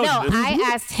always tells No, you this.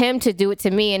 I asked him to do it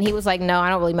to me, and he was like, "No, I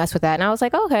don't really mess with that." And I was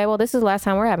like, "Okay, well, this is the last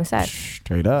time we're having sex."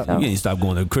 Straight up. You need to stop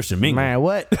going to Christian Mingle. Man,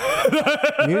 what?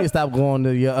 You need to stop going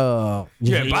to your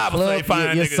Yeah, Bible study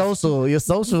finding your niggas.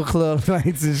 social club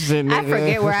nights and shit. Nigga. I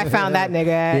forget where I found that nigga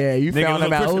at. Yeah, you Nigga found was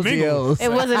him at on Christian Mingle. Ozio's.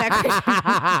 It wasn't that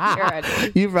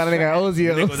Christian. You found a nigga at Nigga was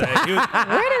Ozio's. at- he was-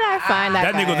 Where did I find that?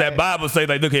 that nigga was guy? that Bible say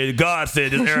like, look at God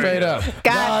said this area. Straight up.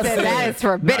 God said that is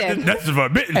forbidden. That's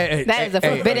forbidden. That is a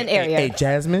forbidden area. Hey,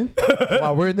 Jasmine,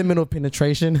 while we're in the middle of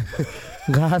penetration,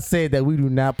 God said that we do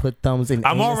not put thumbs in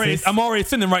I'm anuses. already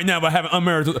sinning right now by having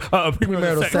unmerited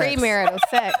premarital sex. Premarital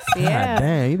sex. God Yeah.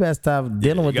 damn, you better stop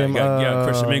dealing with you them. got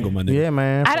Christian Mingle, my nigga. Yeah,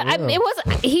 man. for real. It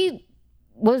was he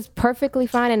was perfectly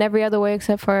fine in every other way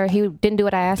except for he didn't do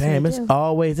what I asked Damn, him it's to do.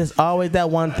 always that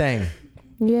one thing.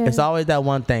 Yeah. It's always that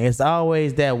one thing. It's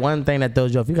always that one thing that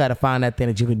throws you off. You gotta find that thing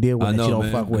that you can deal with I that know, you don't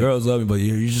man. fuck with. Girls love me, but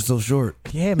you're just so short.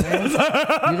 Yeah, man.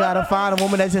 You gotta find a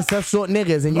woman that's just such short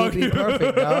niggas and you'll be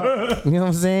perfect, dog. You know what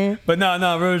I'm saying? But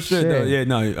no, real shit. Though. Shit. Yeah,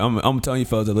 no, I'm telling you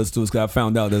fellas that listen to this, 'cause I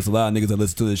found out there's a lot of niggas that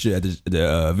listen to this shit at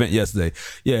the event yesterday.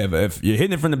 Yeah, if you're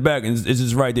hitting it from the back and it's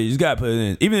just right there, you just gotta put it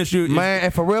in. Even if you, Man,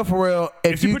 and for real,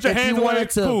 if you put your hands on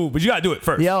it, cool, but you gotta do it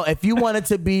first. Yo, if you wanted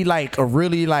to be like a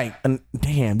really like,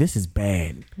 damn, this is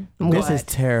bad. This is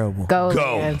terrible. Go.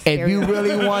 Go. Man. If you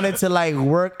really wanted to like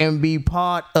work and be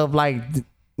part of like,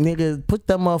 nigga, put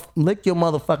them up, lick your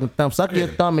motherfucking thumb, suck your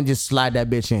thumb and just slide that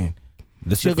bitch in.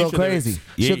 This She'll your go future crazy. lyrics.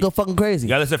 Yeah. She'll go fucking crazy.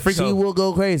 Yeah, that's a freak She hoe. will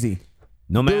go crazy.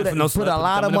 No Do man that. for no Put a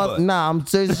lot of mother. Nah, I'm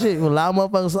serious as shit. A lot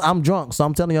of motherfuckers. I'm drunk, so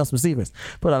I'm telling y'all some secrets.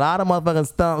 Put a lot of motherfucking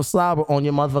thumb slobber on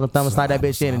your motherfucking thumb and slide that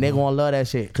bitch in, and they're gonna love that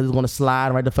shit because it's gonna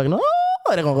slide right the fucking.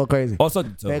 Oh, they're gonna go crazy. Also,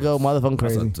 They go motherfucking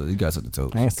crazy. You guys suck the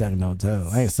toes. I ain't sucking no toe.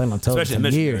 I ain't sucking no toes Especially in in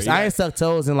Michigan, years. yeah. I ain't sucked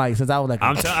toes in like since I was like.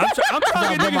 I'm trying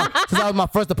to get niggas. Since I was my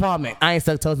first apartment. I ain't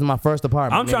sucked toes in my first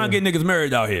apartment. I'm trying to get niggas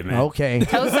married out here, man. Okay.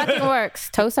 Toe sucking works.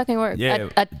 Toe sucking works. Yeah.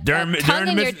 A During tongue in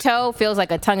your Michigan- toe feels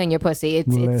like a tongue in your pussy. It's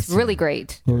Listen. really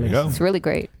great. There you go. It's really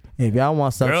great. If y'all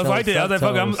want suck Girls toes, like that. I was like,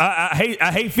 suck fuck, toes.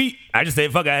 I hate feet. I just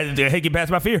said, fuck, I hate to get past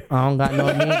my fear. I don't got no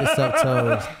need to suck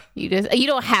toes. You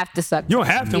don't have to suck. You don't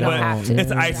have to, You don't but have to. it's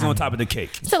the icing on top of the cake.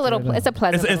 It's a little. It's a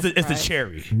pleasant. It's little the surprise.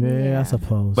 cherry. Yeah, I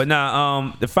suppose. But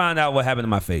now, to find out what happened to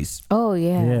my face. Oh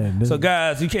yeah. yeah, So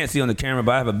guys, you can't see on the camera,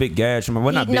 but I have a big gash on my.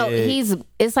 Well, not big. No,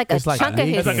 it's like a It's like chunk of a-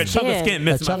 his it's like a chunk of skin a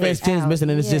missing. chunk my of his face. skin is missing,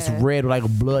 and it's just Yeah. red with like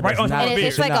blood. Right that's on not top And of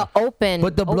it's beard. like an open.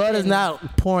 But the blood is open-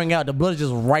 not pouring out. The blood is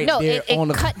just right No, there it on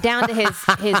the. cut down to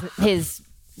his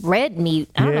red meat.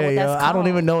 I don't know what that's called. I don't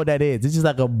even know what that is. It's just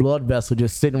like a blood vessel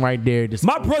just sitting right there. Just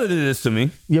My brother did this to me.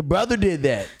 your brother did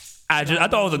that. I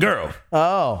thought it was a girl.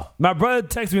 Oh. My brother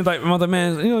texted me like,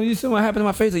 man, you see what happened to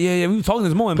my face? Like, yeah, we were talking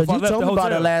this morning before I Because left you the told me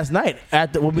hotel. about it last night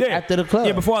after the club.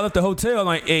 Yeah, before I left the hotel, I'm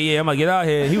like, hey, I'm gonna get out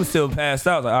here. He was still passed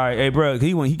out. I was like, all right, hey, bro,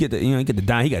 he get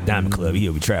the Diamond Club.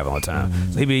 He'll be traveling all the time.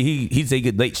 So he said he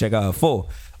get late check out at 4. All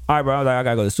right, bro. I was like, I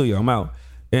gotta go to the studio. I'm out.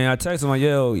 And I texted him like,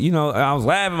 yo, I was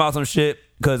laughing about some shit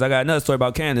because I got another story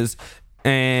about Candace.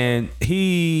 And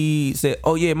he said,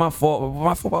 oh yeah, my fault.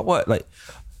 My fault about what? Like,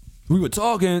 we were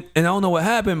talking and I don't know what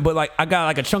happened, but like I got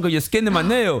like a chunk of your skin in my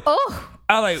nail. Oh.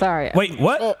 I like, Sorry. wait,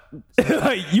 what?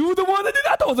 Like, you were the one that did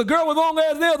that? I thought it was a girl with long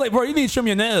ass nails. Like, bro, you need to trim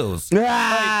your nails.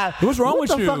 Like, what's wrong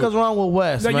with you? What the fuck is wrong with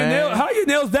Wes, Like, man? how are your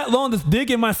nails that long to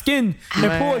dig in my skin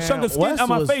and pull a chunk of skin out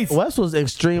my face? Wes was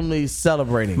extremely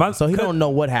celebrating, so he don't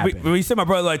know what happened. When he said my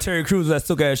brother like Terry Crews with that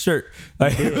silk ass shirt,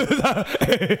 like,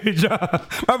 hey, John,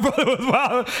 my brother was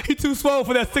wild. He too swole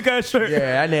for that thick ass shirt.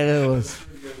 Yeah, I knew it was.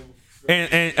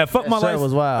 And I fucked my life.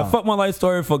 Was wild. I fucked my life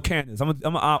story for Candace. I'm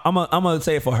gonna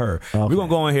say it for her. Okay. We're gonna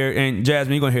go in here and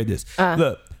Jasmine, you're gonna hear this.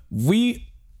 Look,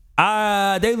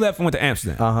 they left and went to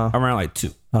Amsterdam around like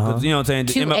 2. Cause, you know what I'm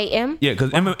saying? 2 a.m.? Yeah, because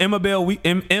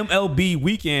MLB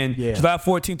weekend, July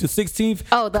 14th to 16th.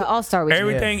 Oh, the All-Star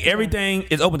weekend. Everything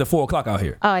is open to 4 o'clock out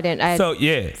here. Oh, I didn't. So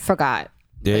yeah, Forgot.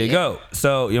 there you go.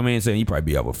 So you know what I mean? Saying you probably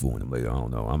be out with food in them later. I don't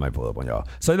know. I might pull up on y'all.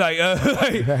 So like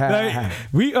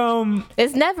we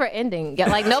It's never ending. Yeah,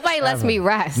 like nobody lets me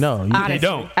rest. No, you honestly.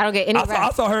 don't. I don't get any rest. I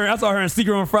saw her in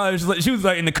Secret on Friday. She was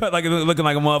like in the cut, like looking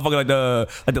like a motherfucker, like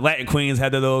the Latin queens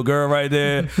had the little girl right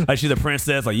there. Like she's a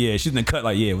princess. Like yeah, she's in the cut.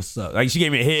 Like yeah, what's up? Like she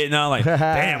gave me a head and I'm like,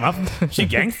 damn, she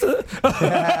gangster.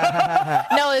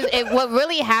 No, what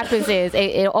really happens is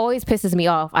it always pisses me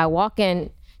off. I walk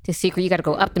in to Secret, you got to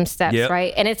go up them steps,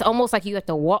 right? And it's almost like you have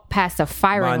to walk past a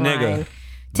firing line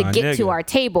to get to our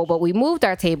table. But we moved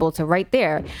our table to right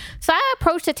there. So I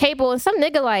approached the table and some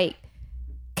nigga like,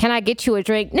 can I get you a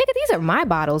drink? Nigga, these are my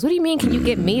bottles. What do you mean, can you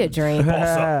get me a drink? So,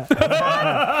 and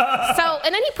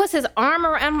then he puts his arm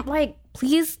around, I'm like,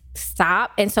 please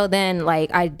stop. And so then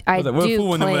like I do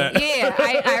claim,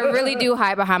 I really do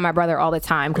hide behind my brother all the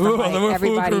time because I'm like,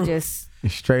 everybody just...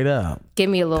 Straight up. Give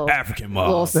me a little African mob.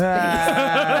 little space.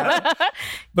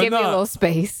 Give me a little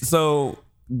space. So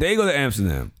they go to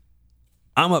Amsterdam.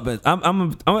 I'm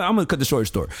gonna cut the short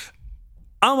story.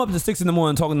 I'm up to 6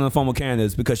 a.m. talking on the phone with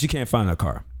Candace because she can't find her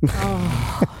car.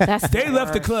 Oh, that's they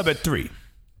left the club at 3.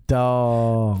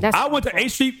 Dog. I went to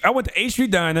 8th Street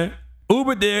Diner.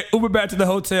 Uber there. Uber back to the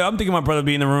hotel. I'm thinking my brother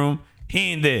be in the room.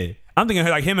 He ain't there. I'm thinking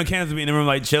like him and Candace be in the room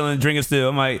like chilling, drinking still.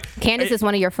 I'm like, Candace is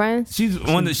one of your friends? She's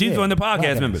one of the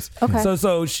podcast members. Okay.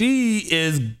 So she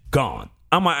is gone.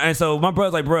 I'm like, and so my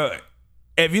brother's like, bro,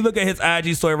 if you look at his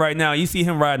IG story right now, you see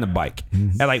him riding a bike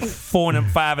at like 4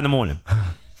 and 5 in the morning.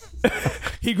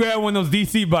 He grabbed one of those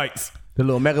DC bikes, the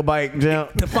little mega bike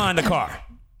jump, to find the car.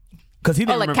 Cause he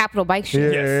didn't like remember. Capital Bike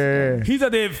shit. Yes. He's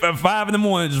out there at 5 in the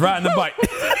morning just riding the bike.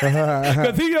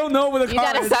 Cause he don't know where the car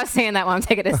is. You gotta stop saying that while I'm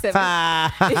taking a sip.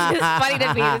 It's funny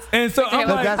to me. And so I'm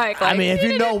like, I mean, if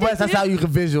you know West, that's how you can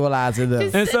visualize it.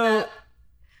 And so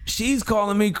she's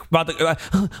calling me about the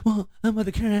well, I'm about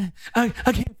to cry. I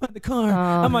can't find the car.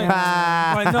 I'm like,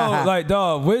 no, like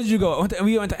dog, where did you go?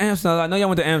 We went to Amsterdam. I know y'all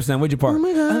went to Amsterdam. Where'd you park? Oh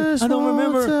my gosh, I don't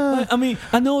remember. I mean,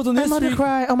 I know it's on this I'm about street. to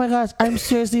cry. Oh my gosh, I'm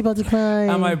seriously about to cry.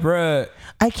 I'm like, bruh,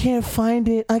 I can't find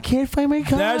it. I can't find my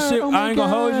car. that shit, I ain't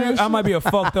gonna hold you. I might be a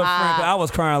fucked up friend. 'Cause I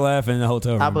was crying laughing in the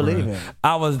hotel room. I believe bruh. it.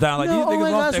 I was down like, No, these oh niggas my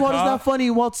lost gosh, their Walt, it's car. not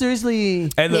funny. Walt,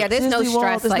 seriously. Hey, look, Yeah, there's no Seriously, Walt,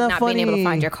 stress it's like not not being able to funny.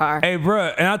 find your car. Hey,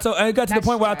 bruh, and it got to the That's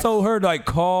point where I stress. told her to like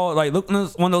call, like look on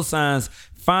one of those signs,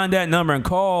 find that number and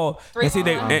call and see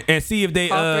if they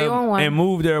Call 311. and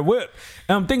move their whip.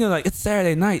 And I'm thinking like it's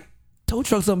Saturday night, tow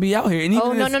trucks don't be out here. And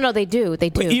Oh, even no, they do. They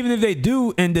do. But even if they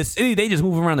do in the city, they just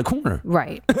move around the corner.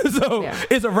 Right. So Yeah.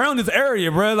 it's around this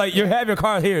area, bro. Like you have your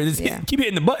car here, just keep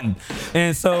hitting the button.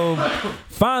 And so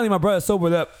finally, my brother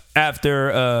sobered up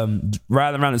after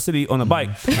riding around the city on a bike,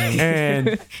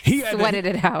 and he had Sweated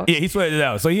it out. Yeah, he sweated it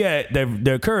out. So he had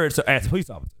their courage to ask the police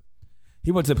officer.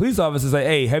 He went to the police officer and said,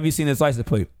 "Hey, have you seen this license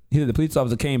plate?" He said the police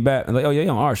officer came back and like, "Oh yeah,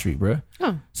 you're on R Street, bro."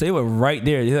 Huh. So they were right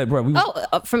there. He's like, "Bro,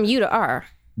 From you to R.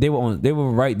 They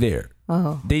were right there.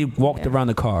 Oh. They walked around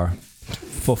the car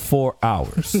for 4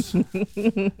 hours.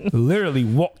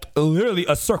 literally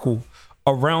a circle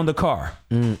around the car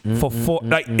for 4.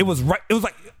 Like it was right. It was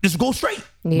like just go straight.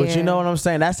 Yeah. But you know what I'm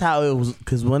saying? That's how it was.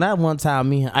 Because when that one time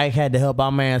me and Ike had to help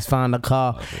our mans find the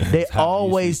car, they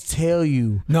always tell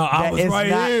you. No, I that was it's right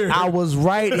not- here. I was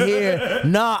right here.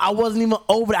 No, I wasn't even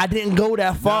over there. I didn't go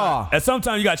that far. And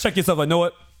sometimes you gotta check yourself. Like, know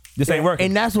what? This ain't working.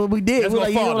 And that's what we did. Let's We're go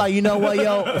like, farther. you know what,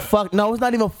 yo, fuck. No, it's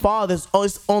not even farther.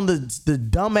 It's on the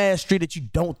dumbass street that you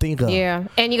don't think of. Yeah,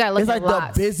 and you gotta look It's at like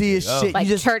lots. the busiest shit. Like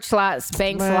you just church lots,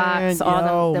 bank Man, lots, all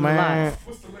yo, them man. lots.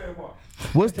 What's the landmark?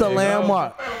 What's the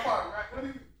landmark?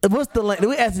 What's the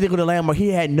we asked the nigga the landmark. He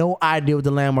had no idea what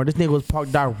the landmark. This nigga was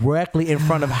parked directly in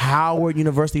front of Howard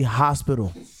University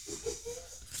Hospital.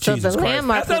 So Jesus the Christ.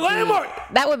 landmark. That's the would be- landmark.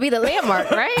 That would be the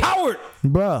landmark, right? Howard.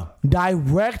 Bruh,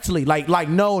 directly. Like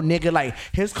no, nigga. Like,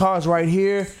 his car's right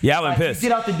here. Yeah, I went Like, pissed. You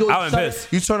get out the door. I you went shut it,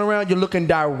 pissed. You turn around, you're looking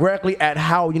directly at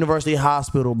Howard University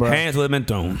Hospital, bruh. Hands would have been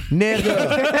thrown.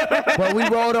 Nigga. But we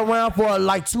rode around for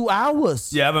like 2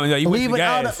 hours. Yeah, I mean, you went to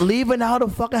gas. Leaving out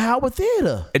of fucking Howard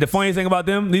Theater. And the funniest thing about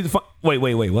them, wait,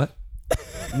 what?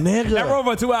 Nigga. That rode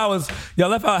for 2 hours. Y'all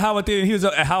left out Howard Theater and he was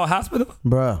at Howard Hospital?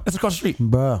 Bruh. That's across the street.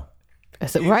 Bruh.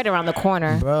 It's right around the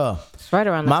corner. Bruh. It's right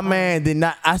around the My corner. man did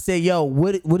not. I said, yo,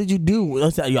 what did you do? I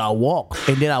said, yo, I walked.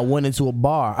 And then I went into a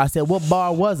bar. I said, what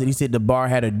bar was it? He said, the bar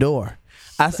had a door.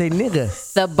 I said,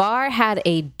 nigga, The bar had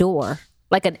a door,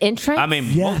 like an entrance. I mean,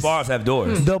 Yes. most bars have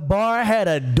doors. the bar had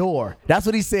a door. That's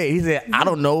what he said. He said, I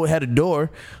don't know, it had a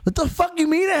door. What the fuck you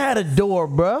mean it had a door,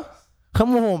 bruh?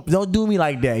 Come on, don't do me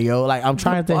like that, yo. Like, I'm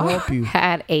trying to Bar help you.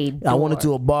 Had a door. I went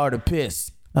into a bar to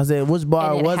piss. I said, which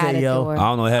bar And it was had it, a yo? door. I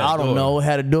don't know. It had a I don't door. know. It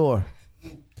had a door.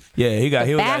 Yeah, he got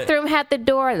Bathroom had the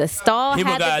door. The stall He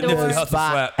had got the Nipsey door. Hussle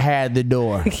Spot slap. had the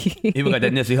door. He even got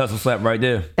that Nipsey Hussle slap right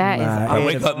there. That is. Nah, I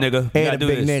wake up, nigga. You Hey, gotta the do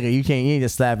big this. nigga. You ain't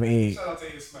just slapping egg. Shout out to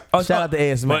Ed Smack. Oh, Shout out to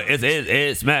Ed Smack. But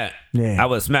it's smack. Yeah. I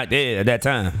was smacked Ed at that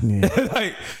time.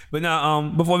 like, but now,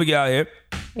 before we get out here,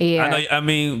 Yeah. I know. I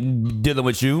mean, dealing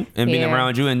with you and being Yeah.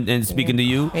 around you and speaking to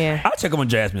you. Yeah. I check up on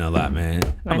Jasmine a lot, man.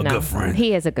 I I'm a know. good friend.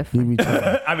 He is a good friend.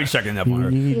 I be checking up on her.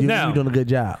 You Now, doing a good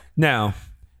job. now,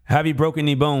 have you broken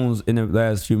any bones in the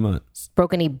last few months?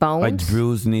 Broke any bones? Like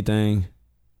bruised anything?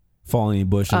 Fall any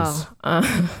bushes?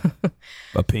 Oh,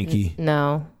 A pinky?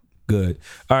 no. Good.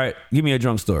 All right, give me a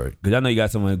drunk story because I know you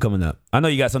got someone coming up. I know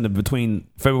you got something between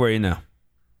February and now.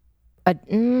 Oh,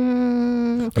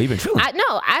 you been chilling?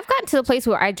 No, I've gotten to the place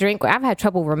where I drink. I've had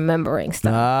trouble remembering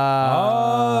stuff.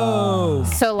 Oh,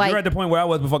 So like, you're at the point where I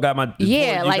was before I got my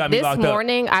yeah, you like got me this locked up.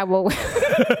 morning I woke.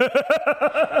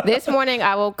 This morning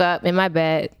I woke up in my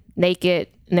bed naked,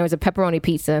 and there was a pepperoni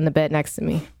pizza in the bed next to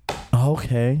me.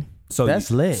 Okay. So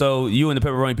That's lit. So you and the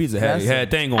pepperoni pizza had a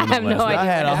thing on. I have no last night. idea. I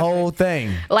had a whole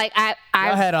thing. Like I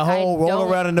had a whole roll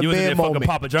don't- around in the You was in bed there fucking moment.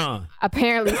 Papa John.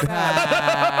 Apparently,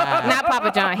 not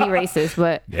Papa John. He racist,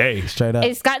 but Hey, Straight up.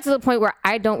 it's gotten to the point where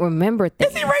I don't remember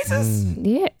things. is he racist?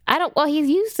 Yeah, I don't. Well, he's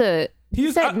used to. He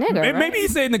said nigger. Right? Maybe he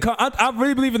said in the. I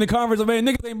really believe in the converse of man,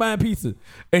 niggas ain't buying pizza,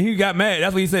 and he got mad.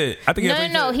 That's what he said. I think.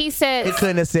 No. He said. He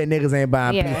couldn't have said niggas ain't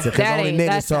buying Yeah, pizza because that only ain't- niggas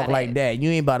that's talk not like it. that. You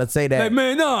ain't about to say that. Like,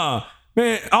 man, nah,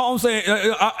 man. All I'm saying,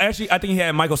 actually, I think he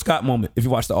had a Michael Scott moment. If you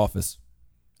watch The Office,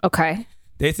 Okay.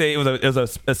 they say it was a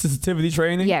sensitivity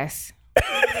training. Yes.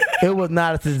 It was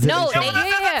not a sensitivity. No, training.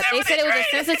 they said it was a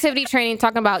sensitivity training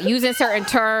talking about using certain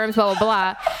terms, blah, blah,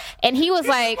 blah. And he was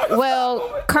like,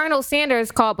 well, Colonel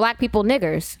Sanders called black people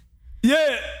niggers.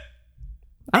 Yeah,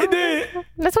 he did.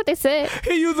 That's what they said.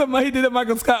 He did a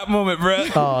Michael Scott moment, bro.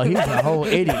 Oh, he's a whole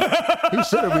idiot. He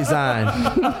should have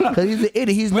resigned. Because he's an idiot.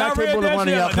 He's not capable of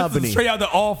running y'all company. Straight out the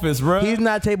office, bro. He's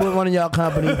not capable of running y'all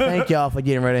company. Thank y'all for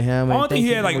getting rid of him. I and don't think thank he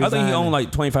you had for I think he owned resigning.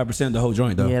 like 25% of the whole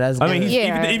joint, though. Yeah, that's I mean, good. he's,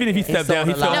 Yeah. even if he stepped down,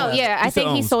 he sold a still. lot. No, yeah, I still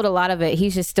think he owns. sold a lot of it.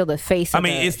 He's just still the face. I of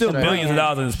mean, the- it's still the billions of brand.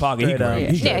 dollars in his pocket. He Straight up.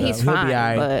 great. Yeah, he's He'll be fine,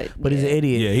 all right. but he's an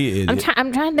idiot. Yeah, he is.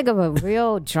 I'm trying to think of a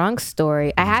real drunk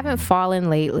story. I haven't fallen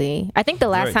lately. I think the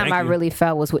last Great, time thank I you. really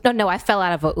fell was with I fell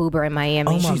out of an Uber in Miami.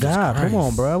 Oh my Jesus God. Christ. Come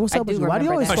on, bro. What's I up with do you? Why do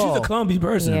you always remember Oh, she's fall? a clumsy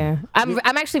person. Yeah,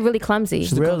 I'm actually really clumsy.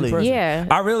 Really? Yeah,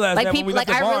 I realized like that when people, we left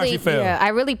like the I bar, really, she fell. yeah, I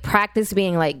really practice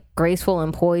being like graceful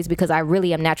and poised because I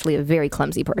really am naturally a very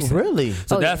clumsy person. Really?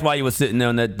 So Oh, that's yeah. why you was sitting there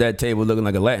on that table looking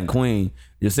like a Latin queen.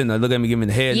 You're sitting there looking at me, giving me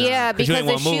the head. Yeah, nod, 'cause you because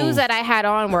ain't the wanna shoes move. that I had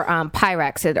on were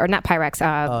Pyrex or not Pyrex.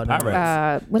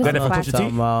 Pyrex. What is Got it? that from Plastic? Pusha T?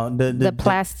 Talking about The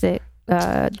plastic.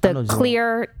 know The what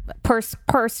clear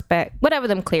perspex, whatever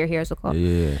them clear hairs are called.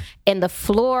 Yeah. And the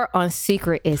floor on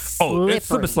Secret is slippery. Oh, it's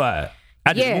slip and slide.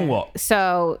 I did moonwalk.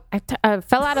 So I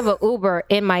fell out of an Uber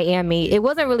in Miami. It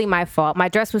wasn't really my fault. My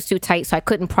dress was too tight, so I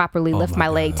couldn't properly lift my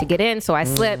leg to get in. So I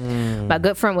slipped. My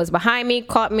good friend was behind me,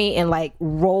 caught me, and like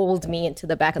rolled me into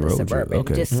the back of the Rolled you, Suburban.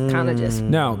 okay. Just kind of just.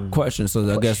 Now, question. So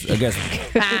I guess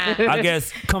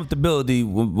comfortability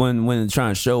when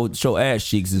trying to show ass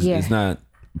cheeks is not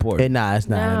important. It's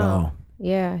not at all.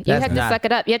 Yeah, you That's have to not- suck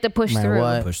it up. You have to push Man, through.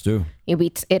 what? Push through.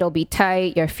 It'll be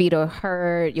tight. Your feet will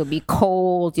hurt. You'll be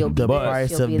cold. You'll be The this,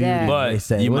 price you'll of be beauty. that. They But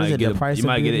say. you What is might it, get the price you of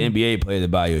might get beauty? an NBA player to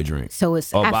buy you a drink. So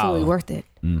it's Or absolutely bow. worth it.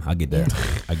 I get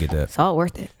that. I get that. It's all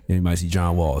worth it. Yeah, you might see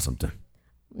John Wall or something.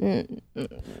 Yeah.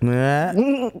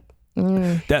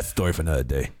 That's a story for another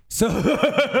day. So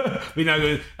we not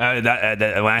going. When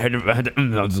I heard,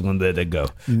 I'm just gonna let that go.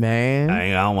 Man. I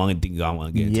don't want to think. I don't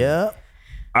want to get into it. Yep.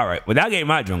 All right. Well, that gave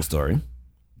my drunk story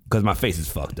because my face is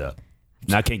fucked up.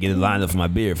 And I can't get it lined up for my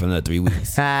beard for another 3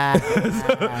 weeks.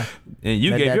 And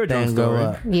you gave your drunk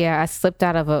story. Yeah, I slipped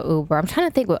out of a Uber. I'm trying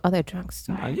to think what other drunk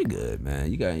story. Oh, you good,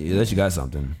 man. You got unless you got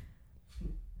something.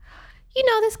 You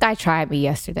know, this guy tried me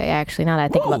yesterday, actually, now that I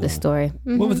think about this story.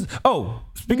 What was this? Oh,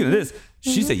 speaking of this,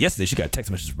 she said yesterday she got a text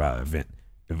message about an event.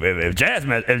 If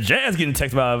Jazz getting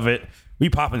text about an event, we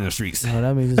popping in the streets. Oh,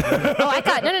 that means it's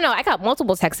I got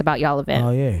multiple texts about y'all event. Oh,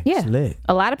 yeah. Yeah. It's lit.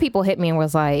 A lot of people hit me and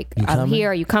was like, I'm coming?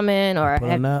 here, are you coming? Or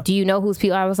pulling up? do you know whose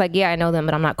people? I was like, yeah, I know them,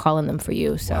 but I'm not calling them for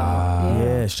you. So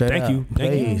Yeah, straight up.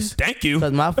 Thank you.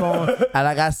 Because my phone,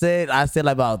 like I said like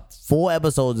about 4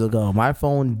 episodes ago, my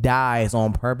phone dies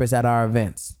on purpose at our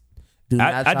events.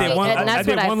 I did one. And I that's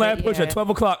did what I one last said, push yeah. at 12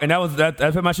 o'clock, and that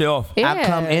put my shit off. Yeah. I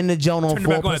come in the joint on Turn it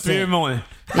back on at 3 in the 4%. morning.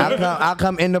 I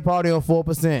come in the party on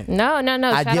 4%. No. I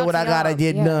shout did out what to I gotta y'all.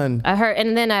 get done. I heard,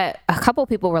 and then a couple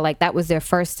people were like, that was their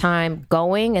first time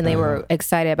going, and they were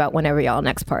excited about whenever y'all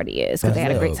next party is because they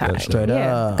had a great time. That's straight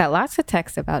up. Got lots of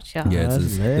texts about y'all. Yeah,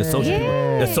 That's the social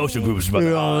lit. the social group is about You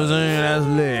to. know what I'm saying? That's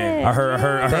lit. I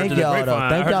heard Thank to the y'all though. grapevine.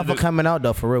 Thank y'all for coming out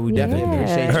though. For real, we definitely Yeah.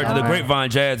 appreciate I heard to the y'all. grapevine,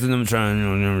 Jazz and them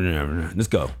trying. Let's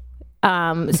go.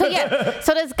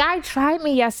 So this guy tried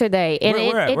me yesterday, and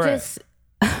Where it at? just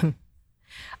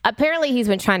apparently he's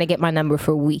been trying to get my number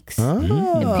for weeks. And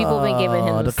people have been giving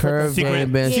him the curve Secret-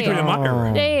 game been secret strong.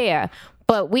 admirer. Yeah.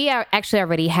 But we are actually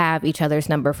already have each other's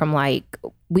number from like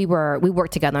we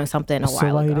worked together on something a So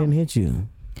while why he ago. didn't hit you?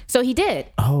 So he did.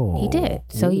 Oh, He did.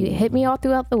 So he hit me all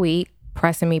throughout the week,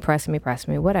 pressing me,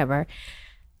 whatever.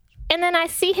 And then I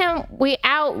see him, we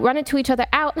out running to each other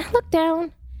out, and I look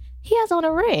down. He has on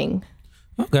a ring.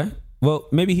 Okay. Well,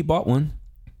 maybe he bought one.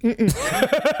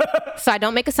 So I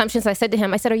don't make assumptions. I said to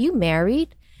him, are you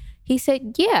married? He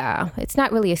said, yeah. It's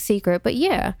not really a secret, but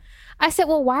yeah. I said,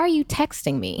 well, why are you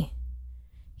texting me?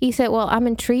 He said, well, I'm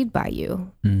intrigued by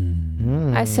you.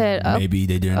 I said, Maybe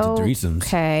they did into threesomes.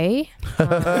 okay.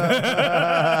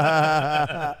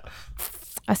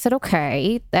 I said,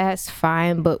 okay, that's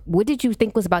fine. But what did you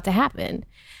think was about to happen?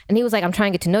 And he was like, I'm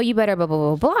trying to get to know you better, blah,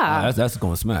 blah, blah, blah. That's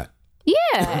going to smack.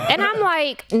 Yeah. And I'm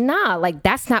like, nah, like,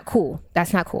 that's not cool.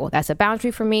 That's not cool. That's a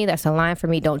boundary for me. That's a line for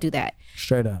me. Don't do that.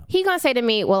 straight up. He gonna say to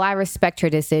me, well, I respect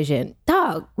your decision.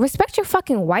 Dog, respect your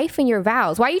fucking wife and your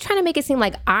vows. Why are you trying to make it seem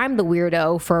like I'm the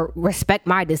weirdo for respect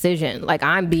my decision? Like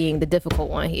I'm being the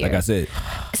difficult one here. Like I said.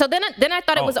 So then I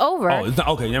thought it was over. Oh, it's not,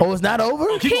 okay. Never. Oh, it's not over?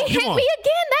 Keep He on, keep hit on. me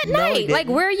again that No, he night. didn't. Like,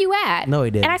 where are you at? No, he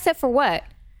didn't. And I said, for what?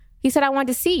 He said, I wanted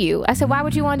to see you. I said, why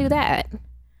would you want to do that?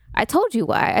 I told you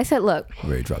why. I said, look,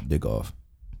 Ready to drop dick off.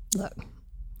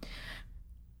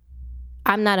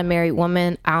 I'm not a married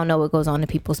woman. I don't know what goes on in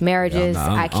people's marriages.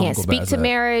 Yeah, I can't go speak past to that.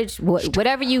 marriage.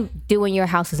 Whatever you do in your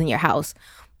house is in your house.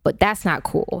 But that's not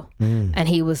cool. And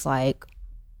he was like,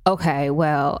 okay,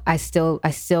 well, I still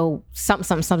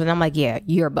something. I'm like, yeah,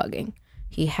 you're bugging.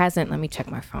 He hasn't. Let me check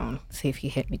my phone. See if he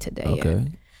hit me today. Okay. Yet.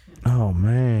 Oh,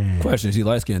 man. Question: is he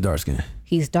light skin or dark skin?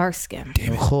 He's dark skinned.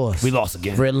 Of course. We lost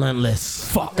again. Relentless.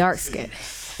 Fuck. Dark skinned.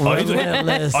 Oh, he's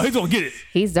Relentless. gonna get it.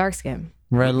 He's dark skinned.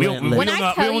 Relentless. When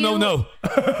I tell you- know.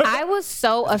 I was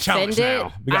so challenge offended.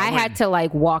 now. We gotta I win. had to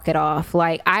like walk it off.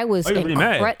 Like I was, Oh, you really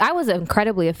mad? I was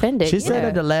incredibly offended. She said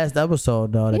at the last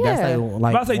episode, though, that Yeah. that's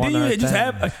like I was like, one didn't of you her just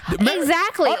things. have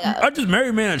Exactly. Are just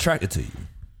married men attracted to you?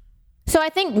 So I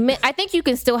think you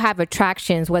can still have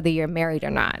attractions whether you're married or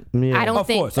not. Yeah. I don't Of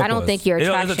think course, of I don't course. think your It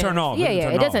attraction. doesn't turn off. Yeah, It doesn't yeah.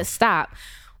 turn It doesn't off. stop.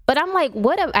 But I'm like,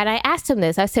 and I asked him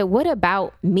this. I said, what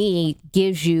about me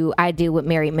gives you I deal with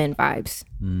married men vibes?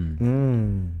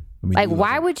 Like,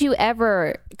 why would you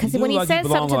ever? Because when he said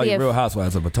something to like me, Real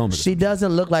Housewives of Potomac. She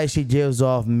doesn't look like she gives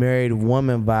off married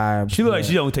woman vibes. She look like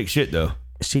she don't take shit though.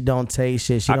 She don't take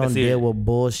shit. She I can don't see deal it. with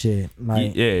bullshit.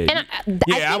 Like, Yeah. and I I think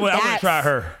wouldn't that's- try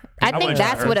her. I wouldn't think try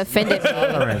that's her. what offended me.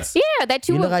 Yeah, that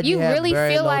you look like you have really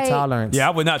very feel low like tolerance Yeah,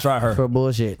 I would not try her. for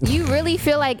bullshit. you really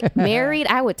feel like married.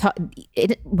 I would talk.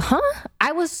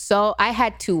 I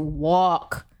had to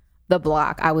walk the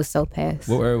block. I was so pissed.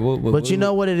 But you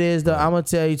know what it is, though. I'm gonna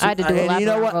tell you. I had to do a and lap you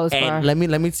know around what? Rose Bar. And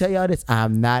let me tell y'all this.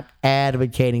 I'm not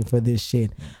advocating for this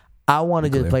shit. I want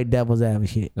to just play devil's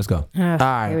advocate. Let's go. All Here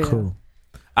right, we go. cool.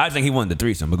 I think he wanted the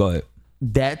threesome, but go ahead.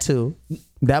 That too.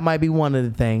 That might be one of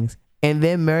the things. And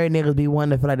then married niggas be one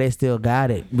that feel like they still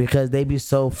got it because they be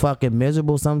so fucking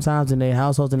miserable sometimes in their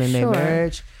households and in their Sure.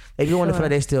 marriage. They be one to feel like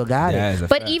they still got Yeah, it. it's a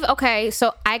But fact. even okay,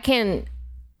 so I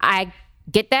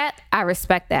get that. I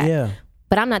respect that. Yeah.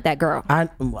 But I'm not that girl.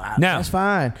 That's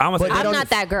fine. I'm not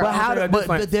that girl.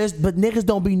 But niggas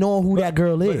don't be knowing who that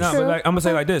girl is. But like, I'm gonna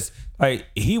say like this: like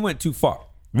he went too far.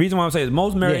 Reason why I'm saying is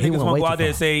most married niggas won't go out there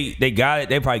and say they got it.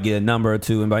 They probably get a number or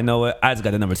two and be like, know what? I just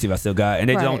got the number to see if I still got it. And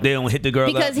they don't hit the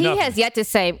girl because he has yet to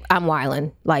say I'm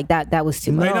wilding. Like that was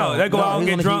too much. They go out and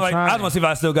get drunk. Like I just want to see if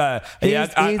I still got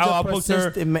it. I'll post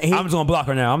her. I'm just gonna block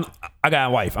her now. I got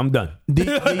a wife. I'm done.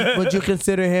 Would you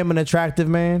consider him an attractive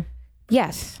man?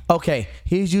 Yes. Okay.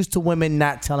 He's used to women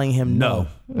not telling him no.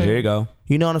 There you go.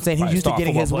 You know what I'm saying? He's used to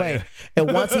getting his way.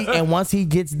 And once he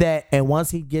gets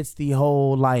the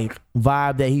whole like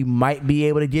vibe that he might be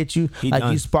able to get you,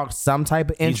 you spark some type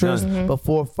of interest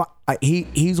before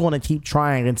he's going to keep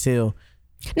trying until.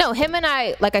 No, him and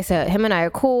I, like I said, him and I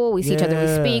are cool. We see each other, we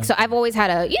speak. So I've always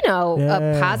had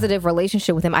a positive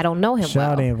relationship with him. I don't know him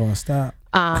well. Shawty ain't gonna stop.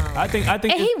 I think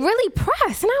and he really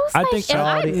pressed, and I was am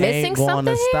I missing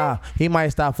something here? Stop. He might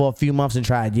stop for a few months and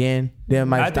try again. Then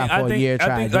might stop for a year,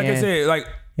 try again. Like I said, like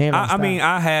I mean,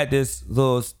 I had this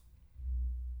little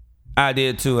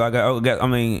idea too. I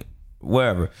mean,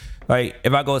 wherever. Like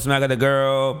if I go smack at a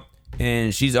girl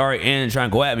and she's already in and trying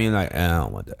to go at me, I'm like, I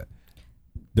don't want that.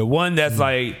 The one that's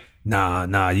like, you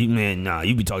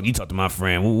talk to my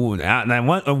friend.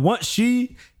 And once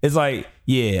she is like,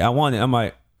 yeah, I want it. I'm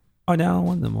like, oh, now I don't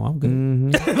want them more. I'm good.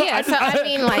 Mm-hmm. Yeah, so I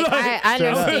mean, like, I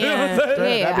understand.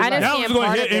 Yeah, I understand. Now I'm just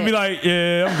gonna hit and be like,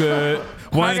 yeah, I'm good.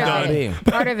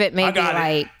 Part of it may be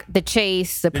like the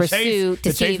chase, the pursuit,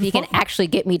 to see if he can actually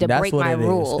get me to break my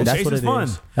rules. The chase is fun.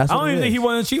 I don't even think he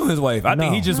wants to cheat on his wife. I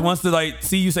think he just wants to like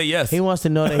see you say yes. He wants to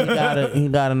know that he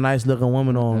got a nice looking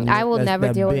woman on. I will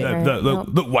never deal with her.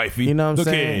 Look, wifey. You know what I'm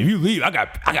saying? Here, if you leave, I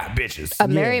got bitches. A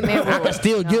married man. I can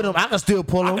still get them. I can still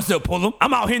pull them.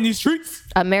 I'm out here in these streets.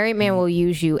 A married man will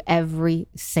use you every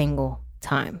single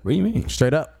time. What do you mean?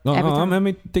 Straight up. No,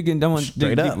 I'm thinking.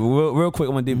 Straight up. Real quick.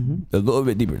 I want to dig a little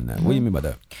bit deeper than that. What do you mean by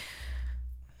that?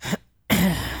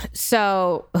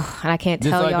 So, and I can't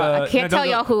tell y'all. I can't tell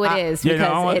y'all who it is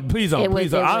because please don't.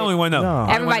 I don't even want to know.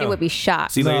 Everybody would be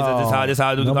shocked. See, ladies, this how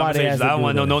I do the conversations. I don't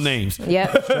want to know no names.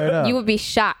 Yep. You would be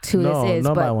shocked who this is.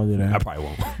 Nobody won't do that. I probably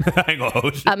won't. I ain't gonna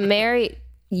hold you. A married.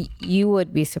 You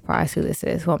would be surprised who this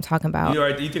is, who I'm talking about.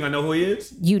 You think I know who he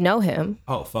is? You know him.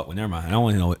 Oh, fuck. Well, never mind. I don't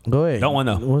want to know it. Go ahead. Don't want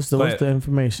to know. What's the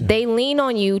information? They lean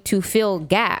on you to fill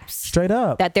gaps. Straight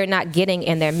up. That they're not getting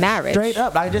in their marriage. Straight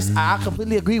up. I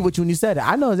completely agree with you when you said it.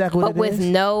 I know exactly what it is. But with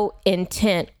no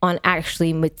intent on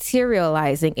actually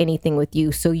materializing anything with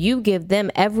you. So you give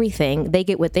them everything. They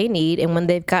get what they need. And when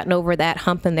they've gotten over that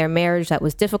hump in their marriage that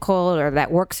was difficult, or that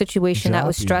work situation that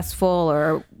was stressful,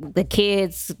 or the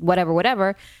kids,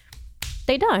 whatever,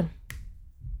 they done.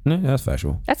 Yeah, that's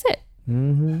factual. That's it.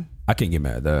 Mm-hmm. I can't get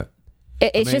mad at that.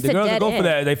 It's just the girls a dead that go end. for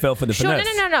that, they fell for the finesse.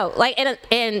 No. Like,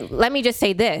 and let me just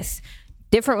say this: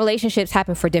 different relationships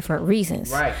happen for different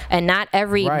reasons, right? And not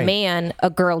every man a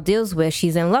girl deals with,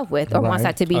 she's in love with, or wants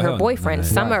that to be her boyfriend.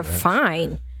 Some are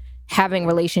fine having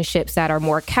relationships that are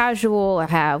more casual or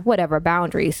have whatever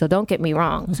boundaries. So don't get me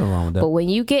wrong. There's nothing wrong with that. But when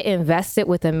you get invested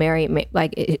with a married,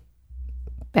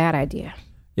 bad idea.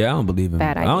 Yeah, I don't believe in.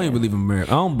 Bad idea. I don't even believe in marriage.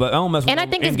 I don't mess with. And I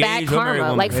think it's bad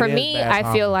karma. Like for me,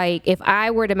 I feel like if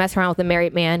I were to mess around with a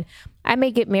married man, I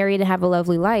may get married and have a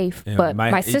lovely life, but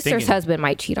my sister's husband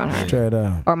might cheat on her. Straight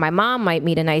up. Or my mom might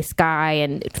meet a nice guy,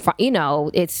 and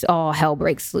it's all hell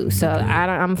breaks loose. So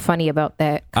I'm funny about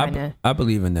that kind of. I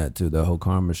believe in that too. The whole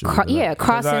karma shit.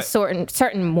 Crossing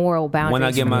certain moral boundaries. When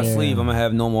I get my sleeve, I'm gonna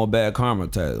have no more bad karma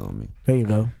tattooed on me. There you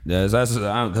go. Yeah, that's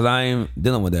because I ain't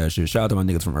dealing with that shit. Shout out to my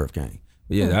niggas from Earth Gang.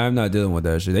 Yeah, I'm not dealing with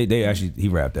that shit. They actually he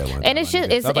rapped that one. And it's just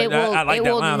it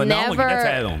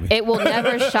will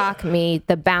never shock me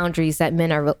the boundaries that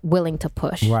men are willing to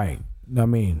push. Right. I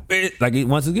mean,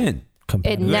 once again,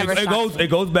 it never it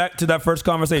goes back to that first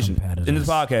conversation in this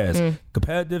podcast.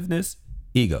 Competitiveness,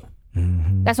 ego.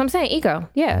 Mm-hmm. That's what I'm saying. Ego.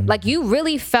 Yeah. Mm-hmm. Like you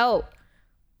really felt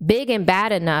big and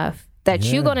bad enough that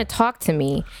you're gonna talk to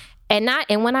me, and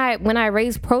when I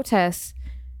raise protests,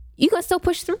 you gonna still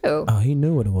push through. Oh, he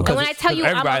knew what it was. And when I tell you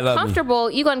I'm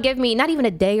uncomfortable, you're gonna give me not even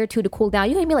a day or two to cool down.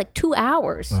 You're gonna give me like 2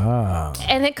 hours. Oh.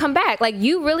 And then come back. Like,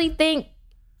 you really think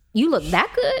you look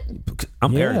that good?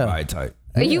 I'm everybody type.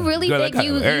 You really think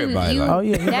you oh,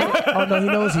 yeah. that? Oh, no, he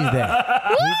knows he's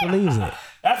that. He believes it.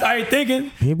 That's how he thinking.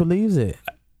 He believes it.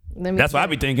 That's what I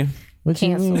be thinking. What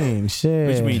you mean? Shit.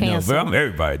 What you mean? No, bro, I'm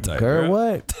everybody type. Girl,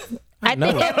 what? I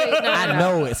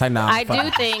know it's like, nah,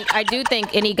 I do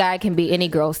think any guy can be any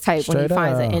girl's type when he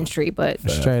finds an entry, but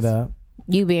straight up,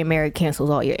 you being married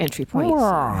cancels all your entry points.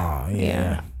 Oh,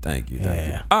 yeah. Thank you.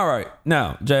 All right,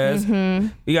 now, Jazz, you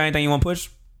got anything you want to push?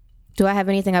 Do I have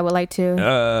anything I would like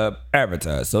to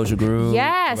advertise? Social group.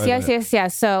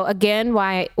 Yes. So again,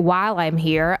 while I'm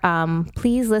here,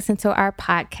 please listen to our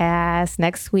podcast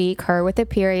next week. Her with a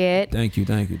period. Thank you.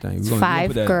 We're gonna 5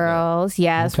 put that girls.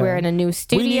 Yes, Okay. we're in a new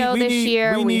studio this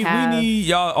year. We need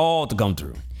y'all all to come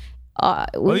through.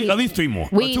 At least 3 more.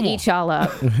 We Two more. eat y'all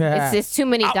up. It's too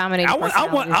many dominating I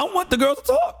want the girls to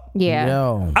talk. Yeah.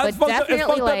 Yo. It's fucked up that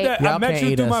I Y'all met can't you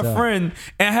eat through us my up. friend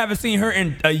and I haven't seen her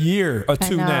in a year or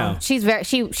 2 I know. now. She's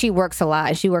she works a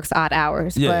lot. She works odd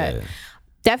hours. Yeah. But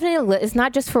definitely, it's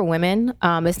not just for women.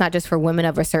 It's not just for women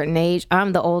of a certain age.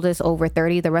 I'm the oldest, over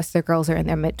 30. The rest of the girls are in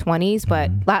their mid-20s,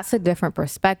 but lots of different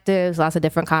perspectives, lots of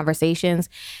different conversations.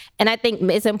 And I think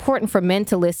it's important for men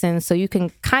to listen so you can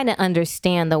kind of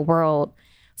understand the world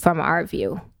from our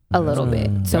view a little bit.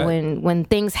 So when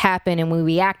things happen and we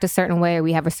react a certain way or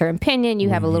we have a certain opinion, you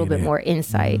have a little bit more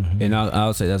insight. And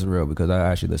I'll say that's real because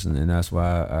I actually listen, and that's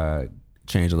why I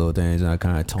changed a little things and I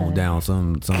kind of toned down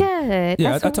some. Good.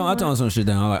 Yeah, That's I toned some shit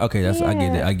down. I'm like, okay,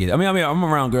 I get it. I mean, I'm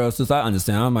around girls since I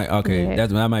understand. I'm like, okay,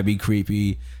 that might be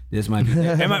creepy. This might be.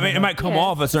 It might come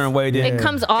off a certain way. It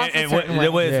comes off a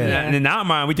certain way. And in our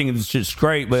mind, we think it's just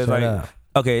straight, but it's Straight like, up.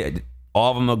 okay,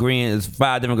 all of them agreeing. It's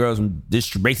 5 different girls from this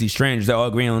basically strangers that all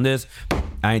agreeing on this.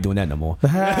 I ain't doing that no more.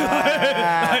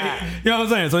 Like, you know what I'm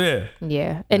saying? So yeah.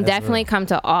 Yeah. And definitely come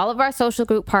to all of our social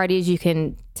group parties. You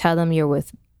can tell them you're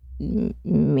with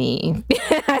me.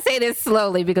 I say this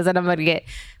slowly because then I'm going to get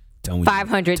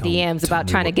 500 DMs about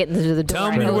trying to get into the door.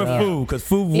 Tell me with food, because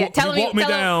food walked me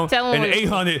down in the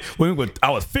 800 when I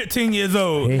was 15 years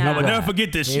old. I will never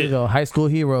forget this Here we shit. go. High School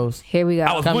Heroes. Here we go.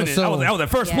 I was Coming winning. soon. I was at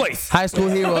first place. High School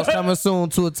Heroes coming soon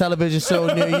to a television show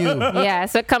near you. Yeah,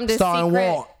 so come to Starring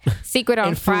Walt. Secret on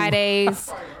And Food. Fridays,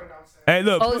 Hey,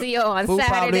 look. Ozio on Who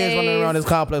probably is running around Saturdays. this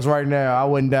complex right now? I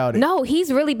wouldn't doubt it. No,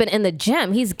 he's really been in the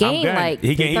gym. He's gained gained. like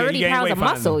He gained 30 weight pounds of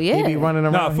finally. muscle. He Yeah. be running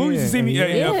around Nah, food here. used to see me.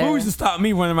 Yeah. Food used to stop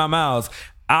me running my miles.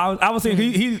 I was saying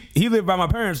he lived by my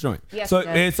parents' joint. Yes, so he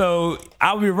does. and so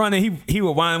I would be running. He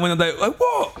would whine when I'm like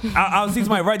whoa. I would see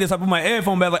somebody right there. So I put my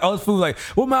headphone back like, oh, this food like,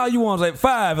 what mile you on? I was like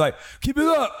 5. Like, keep it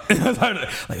up. And I was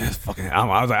like that's fucking.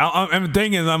 I was like I'm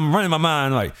thinking I'm running my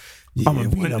mind like. Yeah, I'm gonna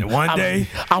beat him. one day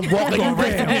I'm walking you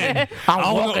race down. again.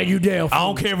 I'm walking you down. I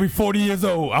don't care if we're 40 years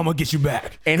old. I'm gonna get you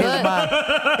back. In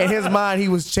his mind, he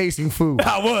was chasing food.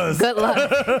 I was. Good luck.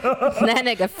 That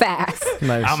nigga fast.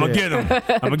 Like, I'm gonna shit.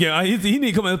 get him. He need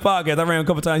to come on the podcast. I ran him a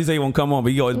couple times. He said he won't come on,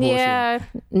 but he always bullshit. Yeah.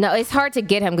 No, it's hard to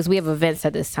get him because we have events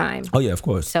at this time. Oh yeah, of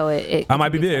course. So it I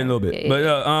might be there in a little bit, but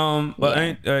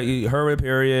her with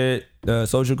period,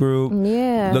 social group.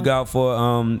 Yeah. Look out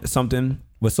for something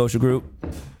with social group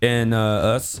and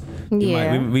us.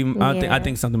 Yeah. I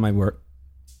think something might work.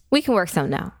 We can work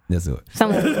something out. Let's do it.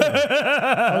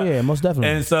 Oh yeah, most definitely.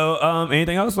 And so,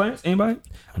 anything else, Lance? Anybody?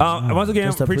 Once again,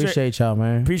 Just appreciate y'all,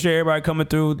 man. Appreciate everybody coming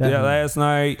through Definitely. last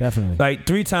night. Definitely. Like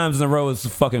 3 times in a row is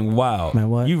fucking wild. Man,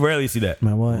 what? You rarely see that.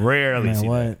 Man, what? Rarely Man, see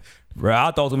what? that. Bro,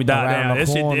 I thought it was gonna be dying Around down. the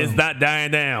This shit corner. is not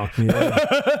dying down.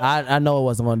 Yeah. I know it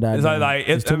wasn't gonna die. It's down. like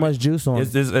There's too much juice on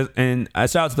it. and I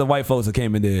shout out to the white folks that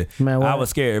came in there. Man, what? I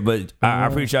was scared, but I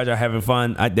appreciate y'all having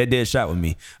fun. They did shot with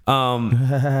me.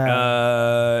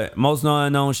 Most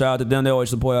unknown, shout out to them. They always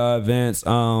support our events.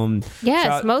 Yes,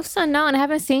 shout- most unknown. I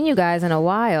haven't seen you guys in a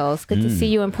while. It's good to see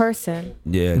you in person.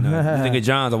 Yeah, no, this nigga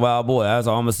John's a wild boy. That's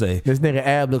all I'm gonna say. This nigga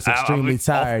Ab looks extremely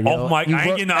tired, yo. Off mic, I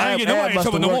ain't getting nobody in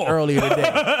trouble no more. Earlier today.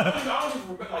 I don't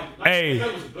even remember, Hey.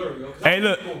 that was blurry, yo. 'Cause Hey, I was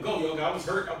look. gonna go, yo. 'Cause I was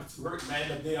hurt. I was too hurt, man.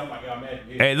 That day, I'm like, I'm mad.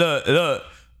 Hey, look,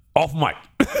 off mic.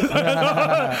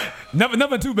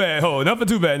 Nothing too bad, ho. Nothing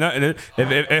too bad.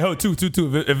 If ho, two.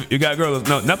 If you got girls,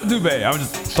 no, nothing too bad. I'm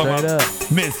just talking Straight about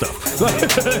up. men stuff.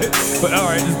 But all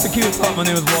right, this is Tequila Talk. My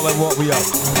name is Walt. Like Walt. We out.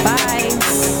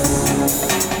 Bye.